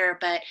bit later,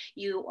 but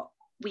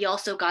we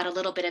also got a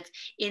little bit of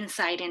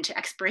insight into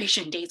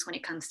expiration dates when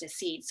it comes to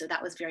seeds. So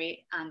that was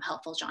very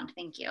helpful, John.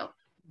 Thank you.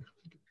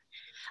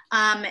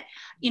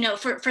 You know,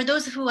 for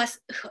those of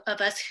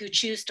us who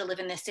choose to live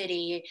in the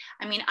city,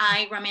 I mean,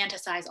 I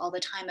romanticize all the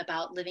time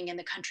about living in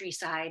the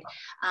countryside.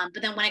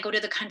 But then when I go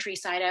to the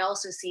countryside, I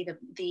also see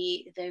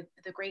the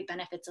great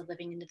benefits of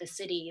living into the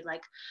city,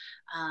 like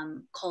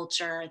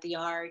culture, the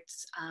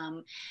arts,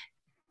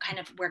 kind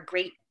of where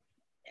great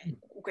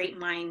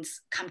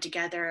minds come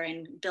together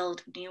and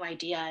build new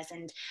ideas.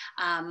 And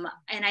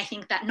I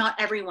think that not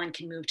everyone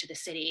can move to the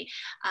city.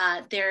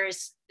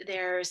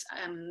 There's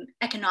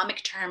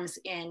economic terms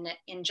in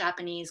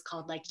Japanese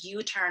called like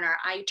U-turn or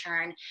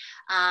I-turn.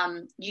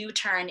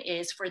 U-turn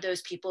is for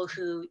those people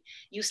who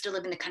used to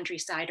live in the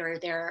countryside, or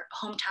their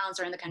hometowns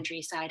are in the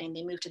countryside and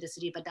they moved to the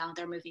city, but now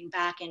they're moving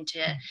back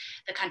into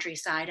the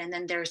countryside. And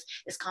then there's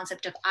this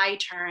concept of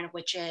I-turn,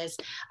 which is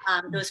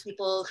those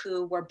people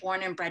who were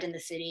born and bred in the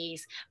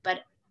cities,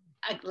 but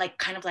like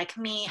kind of like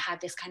me,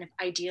 had this kind of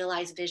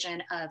idealized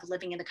vision of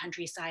living in the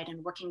countryside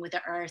and working with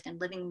the earth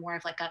and living more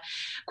of like a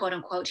quote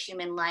unquote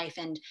human life.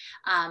 And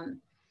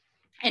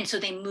so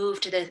they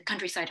moved to the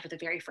countryside for the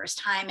very first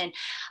time.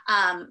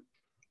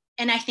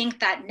 And I think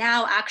that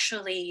now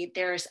actually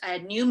there's a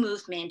new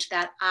movement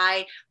that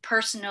I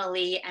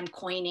personally am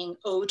coining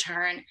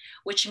O-turn,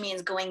 which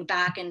means going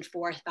back and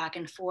forth.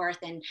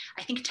 And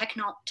I think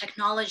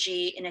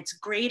technology in its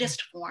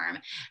greatest form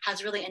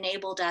has really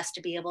enabled us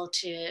to be able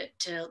to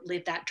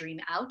live that dream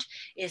out,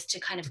 is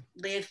to kind of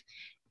live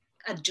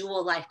a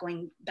dual life,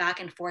 going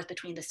back and forth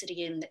between the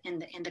city and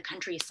the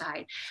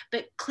countryside.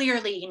 But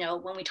clearly, you know,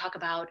 when we talk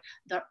about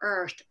the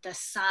earth, the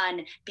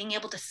sun, being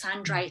able to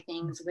sun dry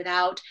things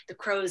without the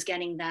crows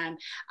getting them,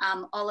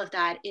 all of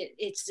that,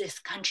 it's this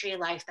country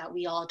life that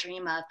we all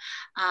dream of.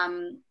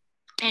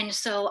 And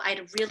so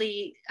I'd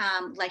really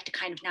like to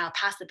kind of now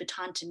pass the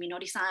baton to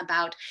Minori-san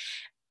about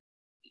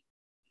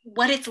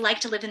what it's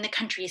like to live in the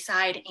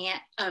countryside and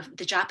of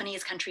the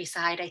Japanese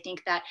countryside. I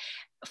think that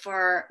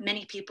for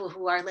many people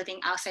who are living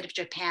outside of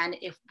Japan,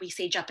 if we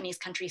say Japanese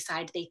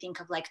countryside, they think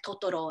of like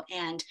Totoro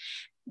and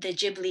the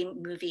Ghibli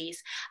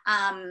movies.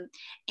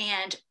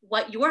 And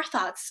what your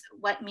thoughts,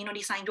 what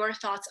Minori-san, your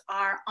thoughts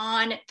are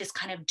on this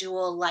kind of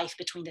dual life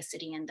between the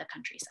city and the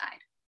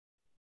countryside?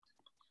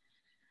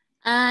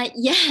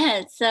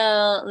 Yeah,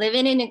 so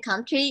living in a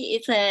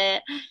country,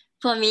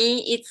 for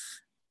me,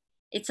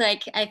 it's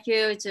like I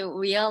feel it's a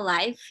real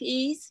life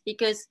is,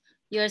 because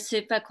you're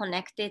super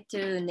connected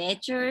to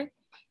nature.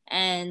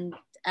 And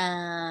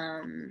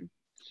yeah,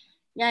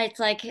 it's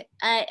like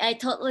I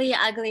totally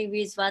agree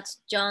with what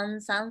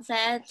John-san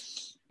said,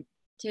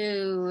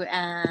 to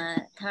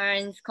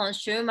turn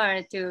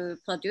consumer to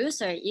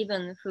producer,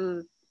 even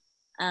who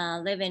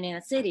living in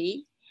a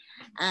city.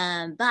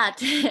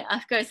 But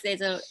of course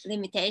there's a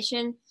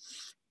limitation,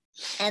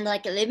 and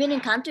like living in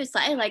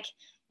countryside, like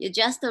you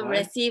just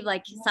receive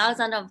like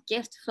thousands of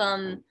gifts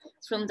from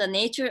the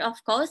nature,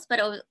 of course, but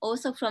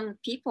also from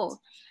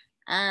people.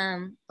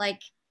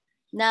 Like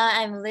now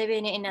I'm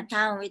living in a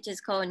town which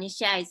is called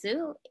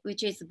Nishiaizu,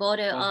 which is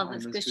border of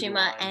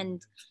Fukushima and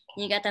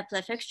Niigata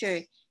prefecture,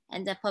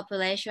 and the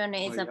population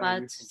is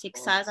about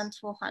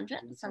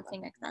 6,400,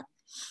 something like that.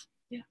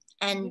 Yeah.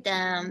 And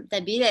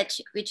the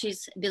village, which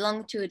is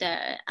belong to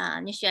the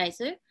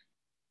Nishiaizu,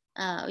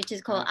 which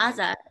is called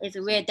Aza, is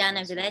where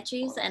Dana village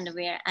is and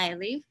where I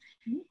live.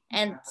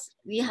 And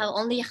we have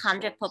only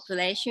 100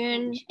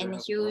 population in a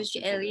huge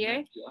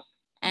area.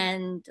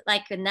 And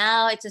like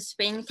now it's a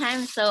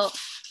springtime, so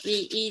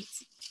we eat,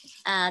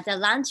 the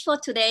lunch for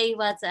today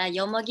was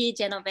yomogi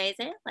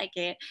genovese, like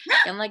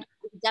yomogi,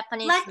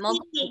 Japanese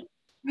mochi.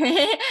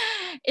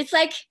 It's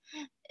like,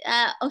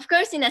 of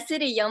course in a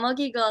city,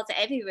 yomogi goes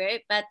everywhere,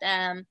 but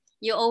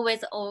you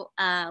always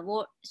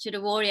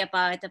should worry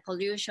about the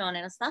pollution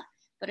and stuff.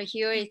 But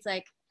here it's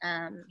like,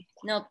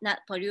 no, not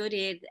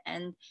polluted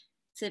and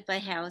super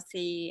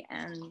healthy.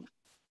 And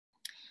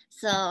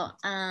so,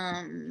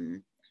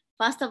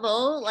 first of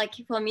all, like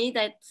for me,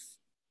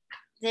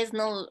 there's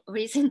no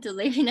reason to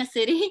live in a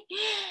city.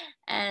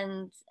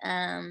 And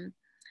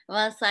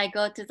once I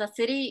go to the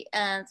city,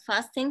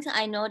 first things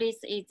I notice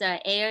is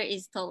the air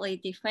is totally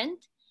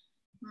different.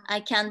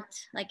 I can't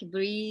like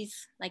breathe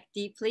like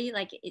deeply,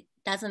 like it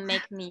doesn't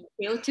make me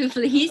feel to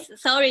breathe.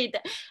 Sorry to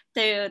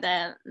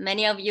the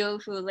many of you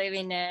who live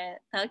in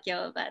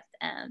Tokyo, but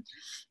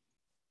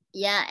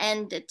yeah,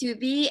 and to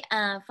be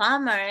a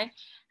farmer,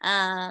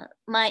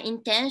 my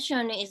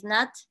intention is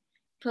not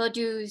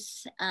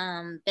produce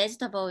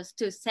vegetables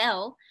to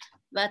sell,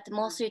 but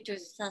mostly to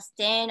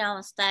sustain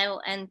our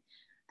style. And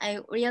I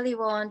really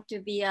want to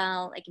be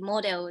a like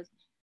model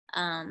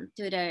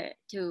to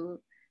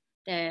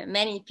the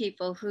many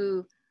people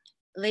who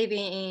live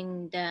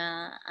in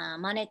the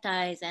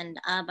monetized and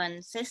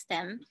urban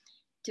system,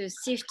 to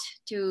shift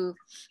to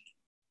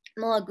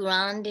more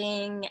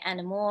grounding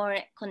and more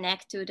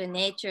connect to the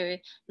nature.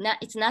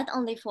 It's not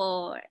only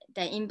for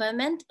the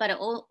environment, but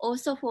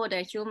also for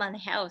the human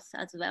health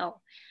as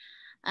well.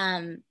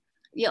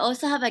 We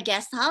also have a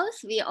guest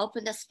house. We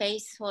open the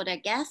space for the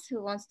guest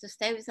who wants to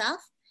stay with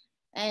us.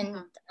 And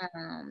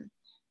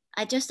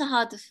I just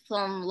heard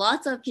from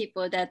lots of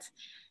people that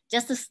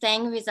just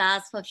staying with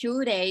us for a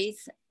few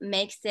days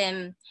makes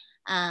them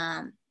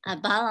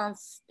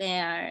balance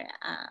their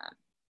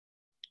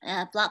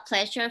blood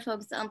pressure, for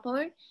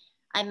example.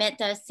 I met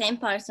the same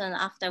person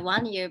after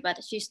 1 year,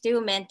 but she still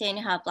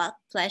maintained her blood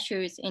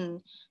pressures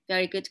in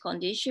very good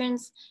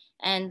conditions.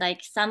 And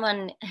like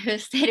someone who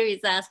stayed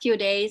with us a few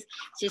days,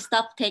 she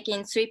stopped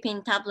taking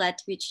sleeping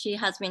tablet, which she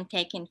has been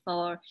taking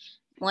for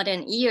more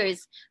than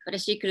years, but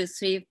she could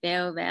sleep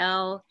very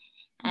well.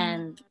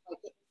 And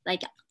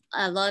like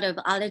a lot of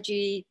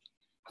allergy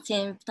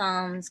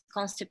symptoms,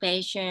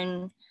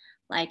 constipation,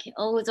 like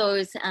all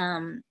those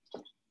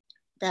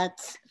that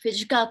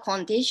physical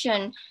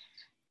condition,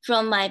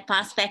 from my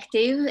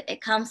perspective,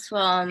 it comes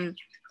from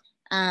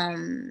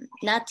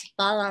not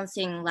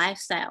balancing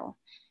lifestyle.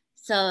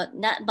 So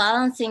not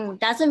balancing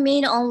doesn't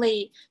mean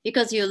only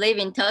because you live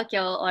in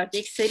Tokyo or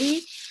big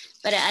city,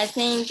 but I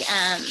think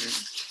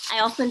I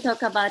often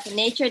talk about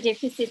nature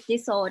deficit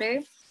disorder,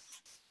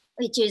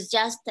 which is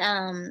just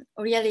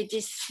really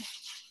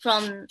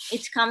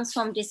it comes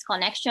from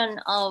disconnection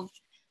of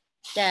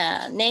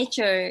the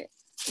nature,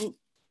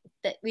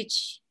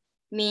 which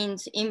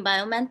means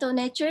environmental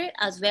nature,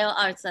 as well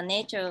as the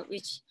nature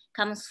which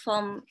comes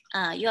from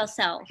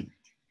yourself.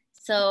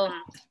 So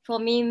for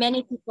me,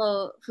 many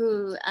people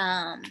who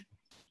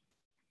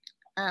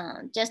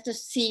just to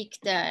seek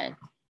the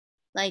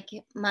like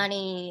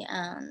money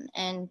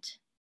and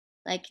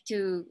like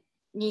to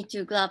need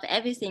to grab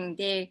everything,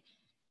 they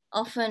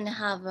often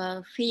have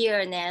a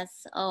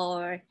fearness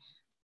or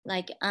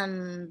like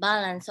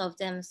unbalance of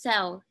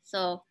themselves.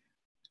 So,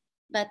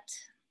 but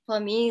for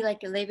me,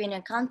 like living in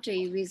a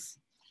country with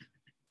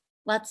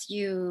what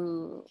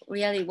you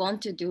really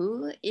want to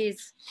do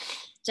is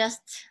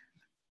just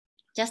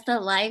a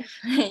life,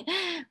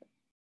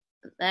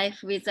 life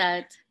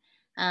without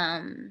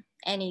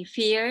any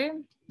fear.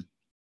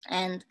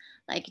 And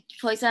like,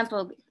 for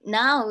example,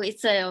 now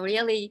it's a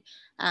really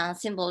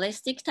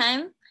symbolistic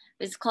time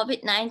with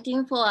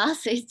COVID-19 for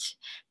us, which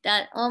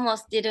that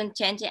almost didn't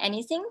change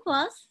anything for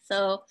us.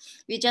 So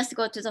we just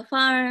go to the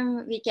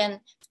farm, we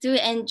can still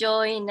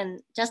enjoy,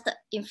 and just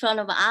in front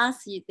of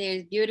us,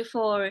 there's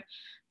beautiful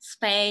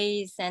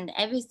space and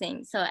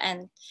everything. So,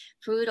 and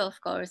food,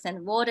 of course,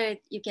 and water,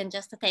 you can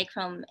just take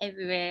from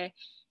everywhere.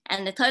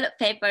 And the toilet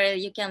paper,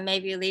 you can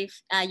maybe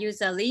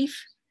use a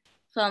leaf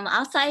from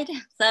outside.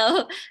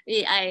 So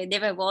I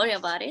never worry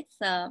about it.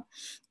 So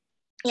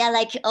yeah,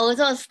 like all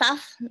those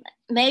stuff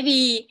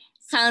maybe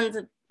sounds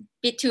a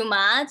bit too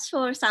much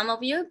for some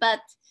of you, but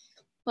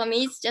for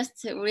me, it's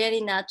just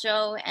really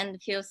natural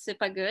and feels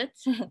super good.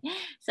 So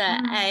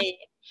I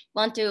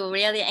want to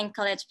really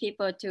encourage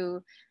people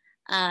to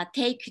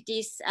take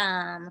this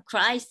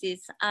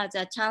crisis as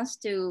a chance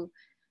to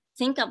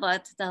think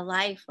about the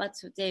life, what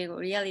they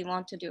really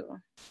want to do.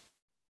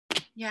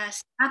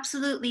 Yes,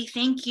 absolutely.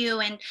 Thank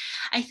you. And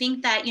I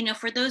think that, you know,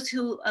 for those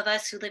of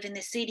us who live in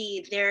the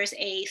city, there's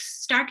a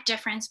stark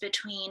difference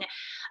between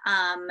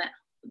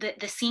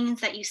the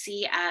scenes that you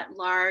see at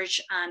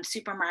large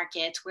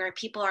supermarkets, where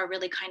people are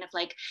really kind of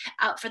like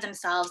out for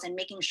themselves and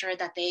making sure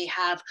that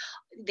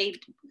they've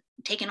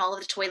taken all of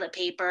the toilet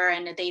paper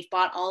and they've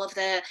bought all of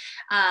the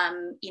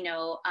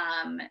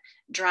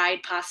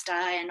dried pasta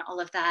and all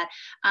of that.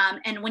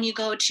 And when you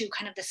go to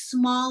kind of the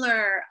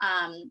smaller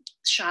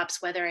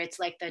shops, whether it's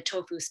like the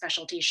tofu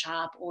specialty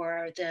shop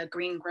or the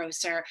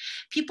greengrocer,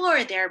 people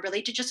are there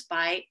really to just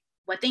buy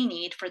what they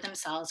need for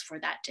themselves for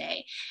that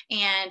day.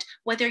 And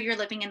whether you're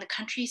living in the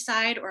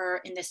countryside or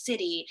in the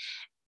city,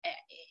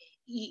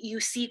 you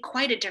see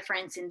quite a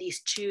difference in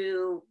these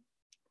two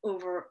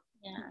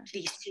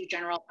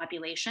general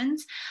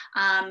populations.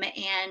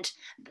 And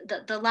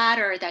the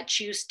latter that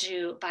choose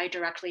to buy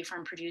directly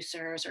from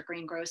producers or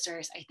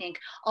greengrocers, I think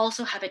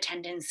also have a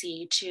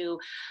tendency to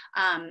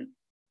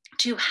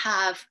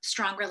have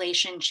strong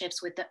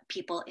relationships with the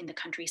people in the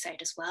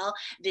countryside as well,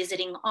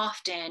 visiting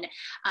often,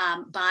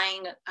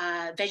 buying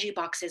veggie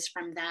boxes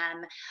from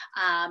them,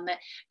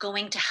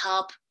 going to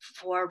help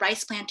for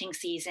rice planting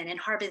season and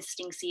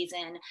harvesting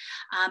season.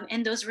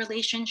 And those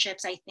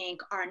relationships, I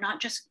think, are not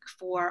just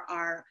for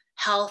our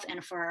health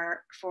and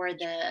for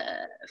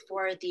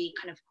the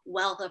kind of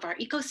wealth of our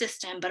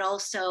ecosystem, but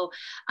also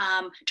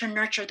to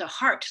nurture the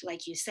heart,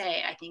 like you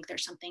say. I think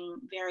there's something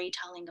very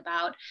telling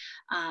about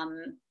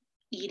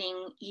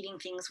eating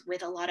things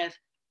with a lot of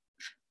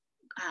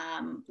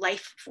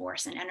life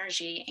force and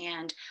energy,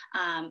 and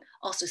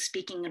also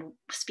speaking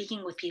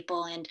with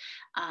people and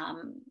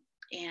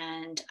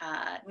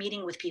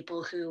meeting with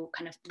people who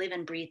kind of live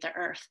and breathe the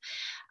earth.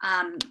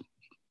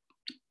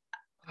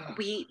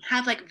 We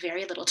have like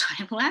very little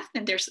time left,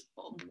 and there's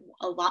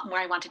a lot more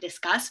I want to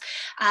discuss.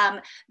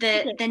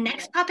 The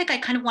next topic I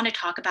kind of want to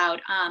talk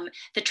about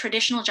the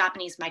traditional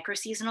Japanese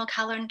microseasonal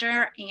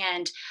calendar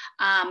and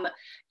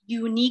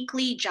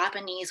uniquely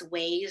Japanese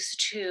ways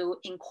to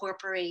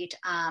incorporate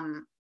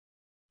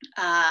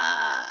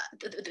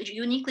the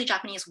uniquely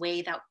Japanese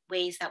ways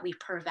that we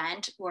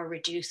prevent or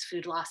reduce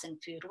food loss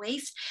and food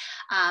waste.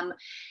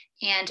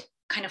 And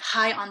kind of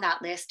high on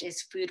that list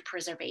is food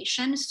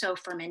preservation. So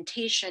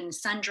fermentation,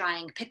 sun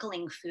drying,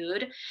 pickling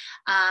food.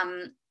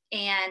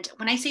 And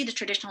when I say the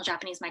traditional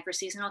Japanese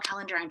microseasonal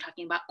calendar, I'm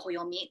talking about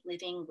koyomi,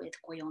 living with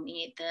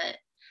koyomi,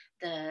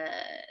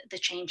 the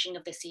changing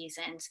of the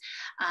seasons.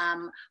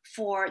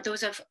 For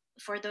those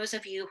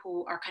of you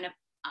who are kind of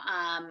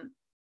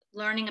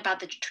learning about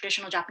the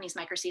traditional Japanese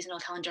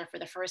microseasonal calendar for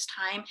the first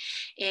time,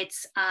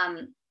 it's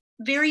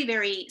very,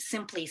 very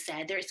simply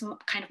said, there's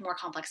kind of more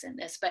complex than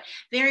this, but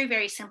very,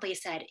 very simply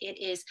said, it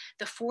is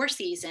the 4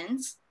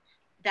 seasons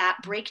that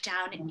break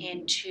down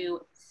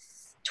into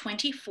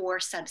 24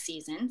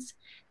 subseasons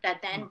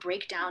that then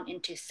break down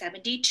into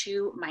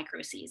 72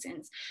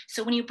 microseasons.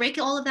 So when you break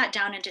all of that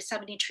down into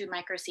 72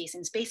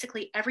 microseasons,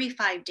 basically every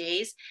 5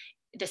 days,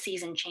 the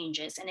season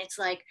changes. And it's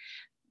like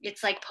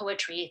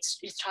poetry.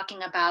 It's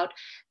talking about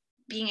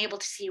being able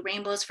to see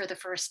rainbows for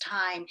the first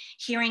time,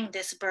 hearing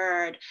this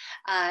bird,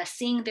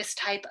 seeing this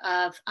type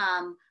of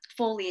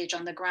foliage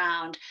on the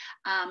ground.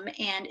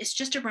 And it's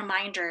just a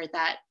reminder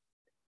that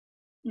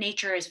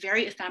nature is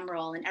very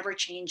ephemeral and ever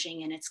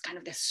changing, and it's kind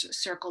of this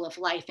circle of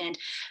life. And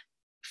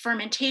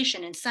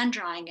fermentation and sun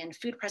drying and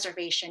food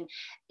preservation,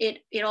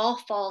 it all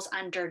falls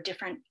under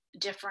different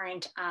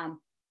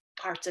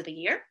parts of the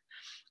year.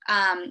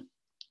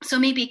 So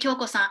maybe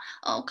Kyoko-san,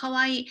 oh,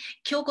 kawaii.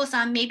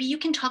 Kyoko-san, maybe you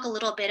can talk a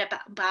little bit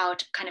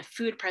about kind of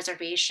food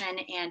preservation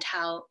and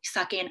how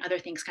sake and other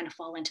things kind of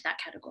fall into that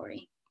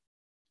category.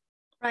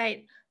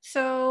 Right.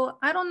 So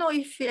I don't know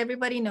if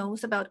everybody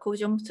knows about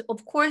koji.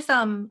 Of course,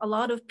 a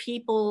lot of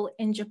people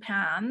in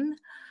Japan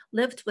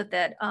lived with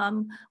it.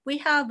 We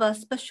have a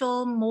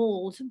special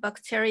mold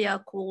bacteria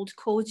called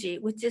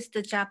koji, which is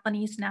the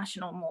Japanese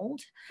national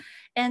mold.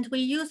 And we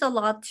use a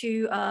lot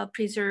to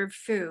preserve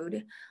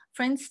food.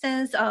 For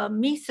instance,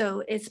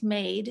 miso is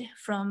made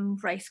from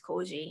rice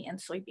koji and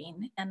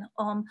soybean. And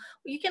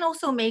you can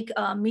also make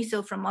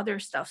miso from other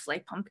stuffs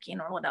like pumpkin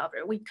or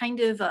whatever. We kind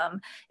of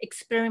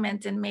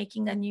experiment in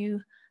making a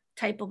new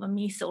type of a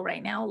miso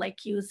right now,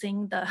 like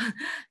using the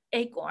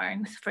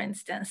acorns, for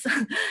instance,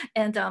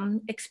 and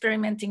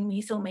experimenting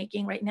miso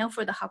making right now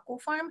for the Hakko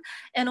farm.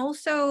 And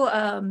also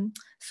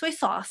soy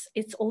sauce,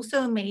 it's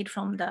also made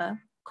from the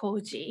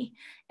koji,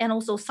 and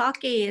also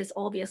sake is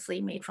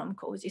obviously made from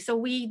koji. So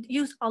we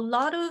use a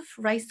lot of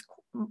rice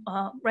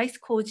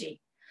koji,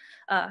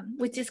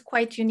 which is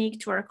quite unique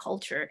to our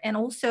culture. And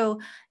also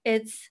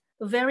it's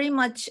very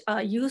much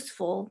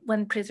useful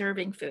when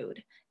preserving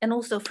food and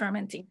also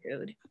fermenting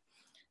food.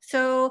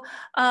 So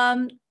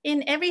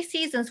in every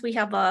seasons, we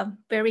have a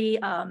very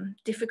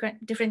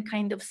different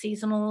kind of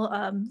seasonal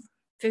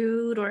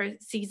food or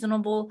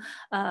seasonable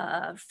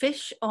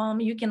fish.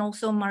 You can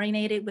also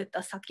marinate it with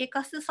the sake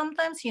kasu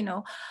sometimes, you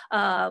know.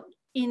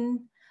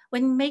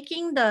 When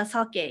making the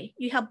sake,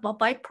 you have a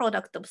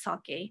byproduct of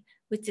sake,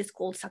 which is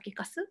called sake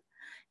kasu.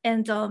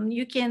 And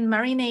you can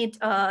marinate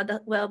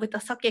with the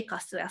sake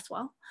kasu as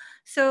well.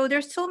 So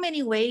there's so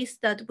many ways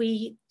that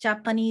we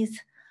Japanese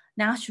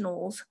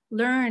nationals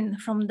learn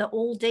from the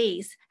old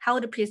days how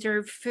to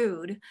preserve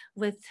food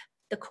with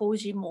the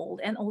koji mold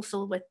and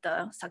also with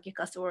the sake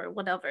kasu or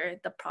whatever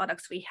the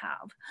products we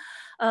have.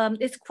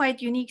 It's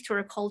quite unique to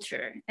our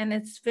culture, and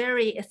it's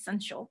very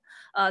essential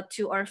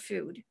to our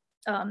food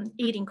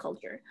eating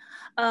culture.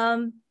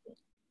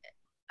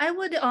 I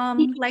would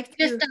like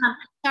to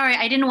sorry,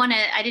 I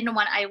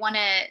want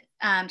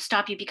to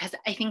stop you because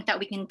I think that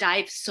we can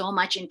dive so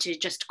much into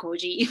just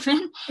koji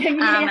even.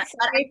 Yes,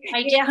 but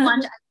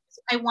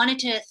I wanted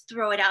to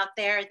throw it out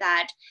there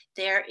that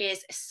there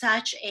is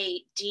such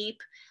a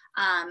deep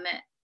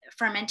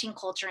fermenting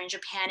culture in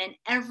Japan, and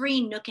every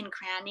nook and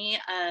cranny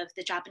of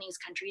the Japanese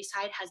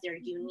countryside has their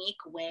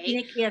unique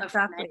way of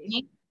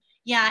fermenting.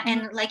 Yeah,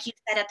 and like you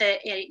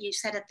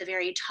said at the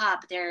very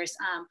top, there's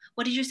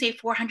what did you say,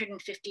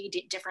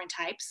 450 different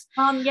types?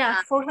 Yeah,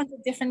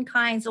 400 different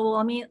kinds. Well,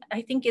 I mean,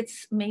 I think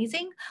it's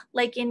amazing.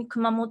 Like in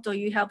Kumamoto,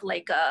 you have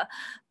like a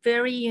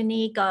very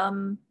unique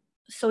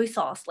soy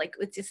sauce, like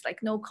which is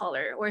like no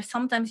color, or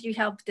sometimes you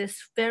have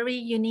this very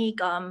unique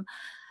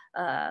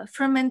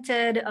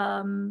fermented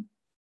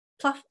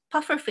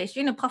puffer fish.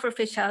 You know, puffer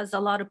fish has a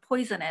lot of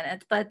poison in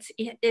it, but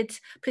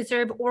it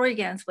preserves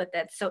organs with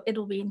it, so it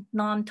will be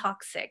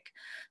non-toxic.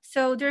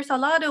 So there's a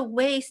lot of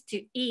ways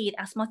to eat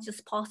as much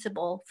as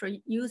possible for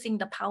using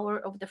the power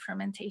of the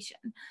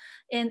fermentation.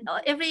 In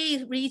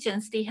every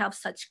regions, they have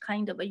such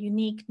kind of a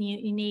unique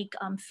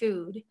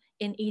food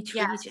in each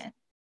region.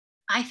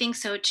 I think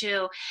so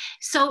too.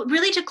 So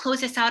really to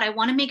close this out, I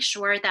want to make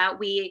sure that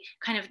we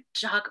kind of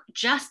talk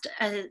just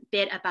a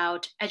bit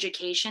about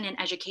education and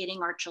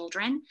educating our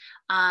children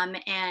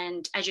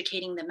and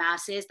educating the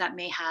masses that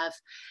may have,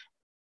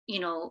 you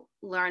know,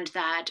 learned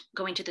that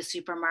going to the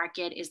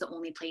supermarket is the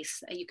only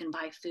place that you can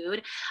buy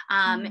food.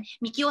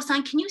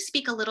 Mikio-san, can you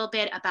speak a little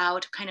bit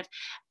about kind of,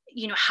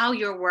 you know, how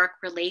your work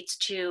relates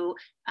to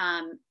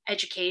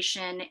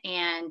education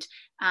and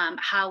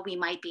how we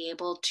might be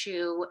able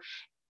to,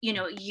 you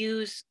know,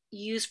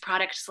 use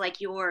products like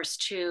yours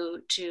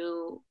to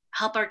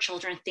help our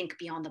children think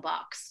beyond the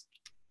box?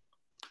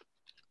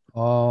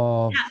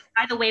 Yeah,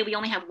 by the way, we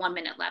only have 1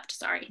 minute left.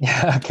 Sorry.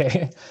 Yeah.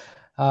 Okay.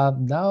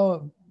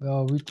 Now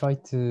we try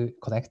to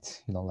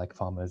connect, you know, like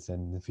farmers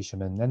and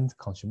fishermen and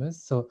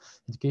consumers. So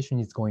education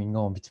is going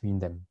on between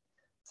them.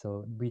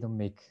 So we don't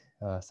make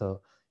so,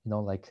 you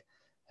know, like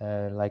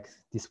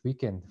this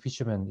weekend,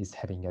 fishermen is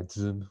having a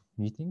Zoom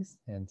meetings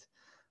and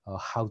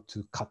how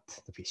to cut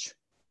the fish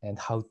and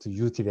how to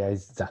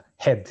utilize the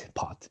head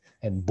part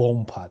and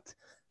bone part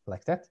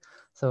like that.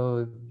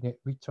 So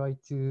we try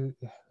to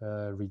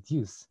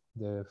reduce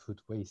the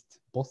food waste,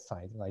 both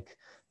sides, like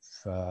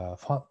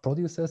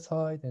producer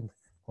side and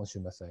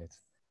consumer side.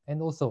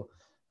 And also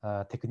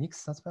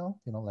techniques as well,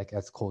 you know, like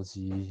as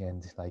koji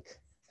and like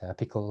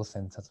pickles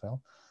and as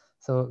well.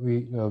 So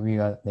we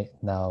are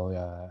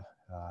now,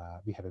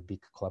 we have a big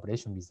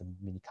collaboration with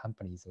many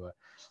companies or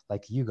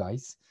like you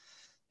guys.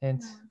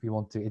 and we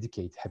want to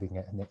educate, having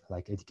a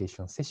like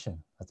education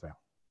session as well.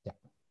 Yeah.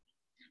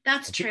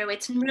 That's true.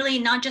 It's really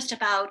not just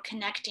about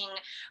connecting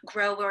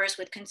growers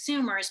with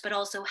consumers, but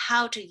also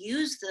how to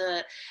use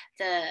the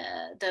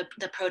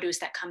produce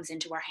that comes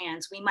into our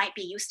hands. We might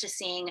be used to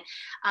seeing,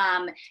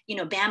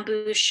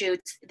 bamboo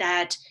shoots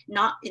that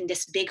not in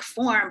this big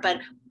form, but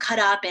cut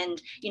up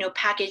and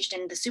packaged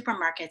in the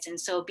supermarkets. And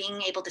so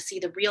being able to see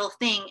the real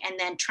thing and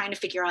then trying to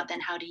figure out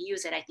then how to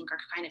use it, I think are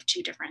kind of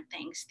two different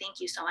things. Thank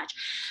you so much.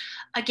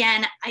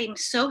 Again, I'm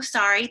so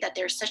sorry that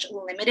there's such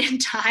limited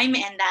time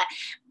and that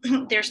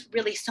there's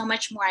really so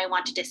much more I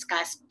want to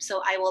discuss.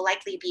 So I will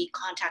likely be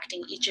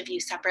contacting each of you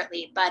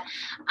separately. But,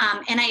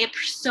 and I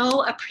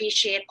so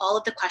appreciate all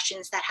of the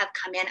questions that have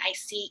come in. I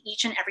see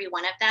each and every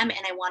one of them,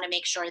 and I want to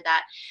make sure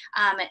that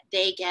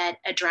they get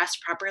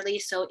addressed properly.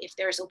 So if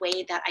there's a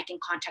way that I can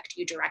contact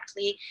you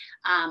directly,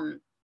 I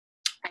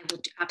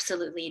will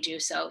absolutely do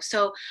so.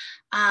 So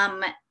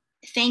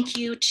thank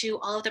you to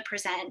all of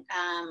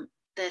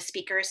the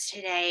speakers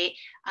today.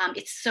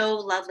 It's so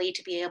lovely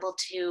to be able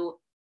to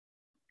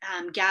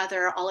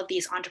gather all of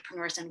these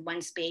entrepreneurs in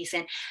one space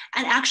and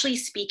actually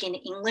speak in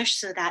English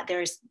so that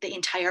the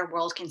entire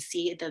world can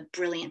see the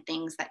brilliant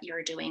things that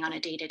you're doing on a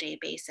day-to-day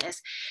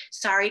basis.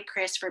 Sorry,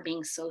 Chris, for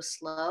being so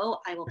slow.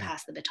 I will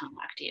pass the baton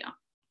back to you.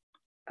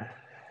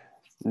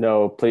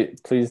 No,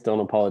 please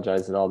don't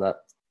apologize at all.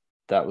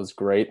 That was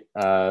great.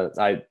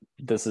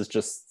 This is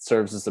just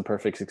serves as the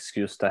perfect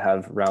excuse to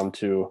have round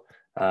 2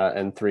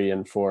 and 3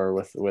 and 4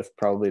 with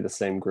probably the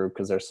same group,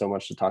 because there's so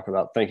much to talk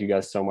about. Thank you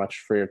guys so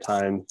much for your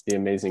time, the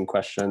amazing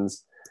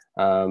questions,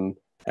 and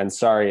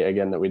sorry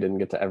again that we didn't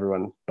get to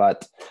everyone,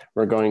 but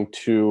we're going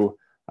to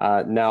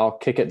now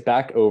kick it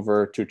back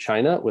over to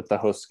China with the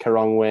hosts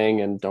Kerong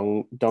Wang and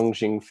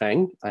Dongjing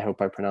Feng. I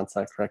hope I pronounced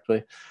that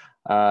correctly.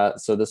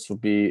 So this will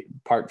be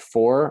part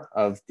 4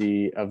 of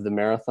the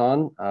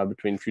marathon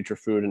between Future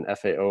Food and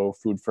FAO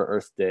Food for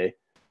Earth Day.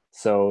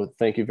 So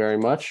thank you very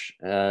much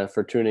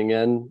for tuning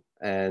in,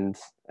 and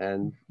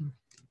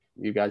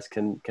you guys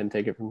can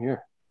take it from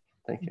here.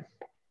 Thank you.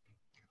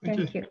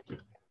 Thank you.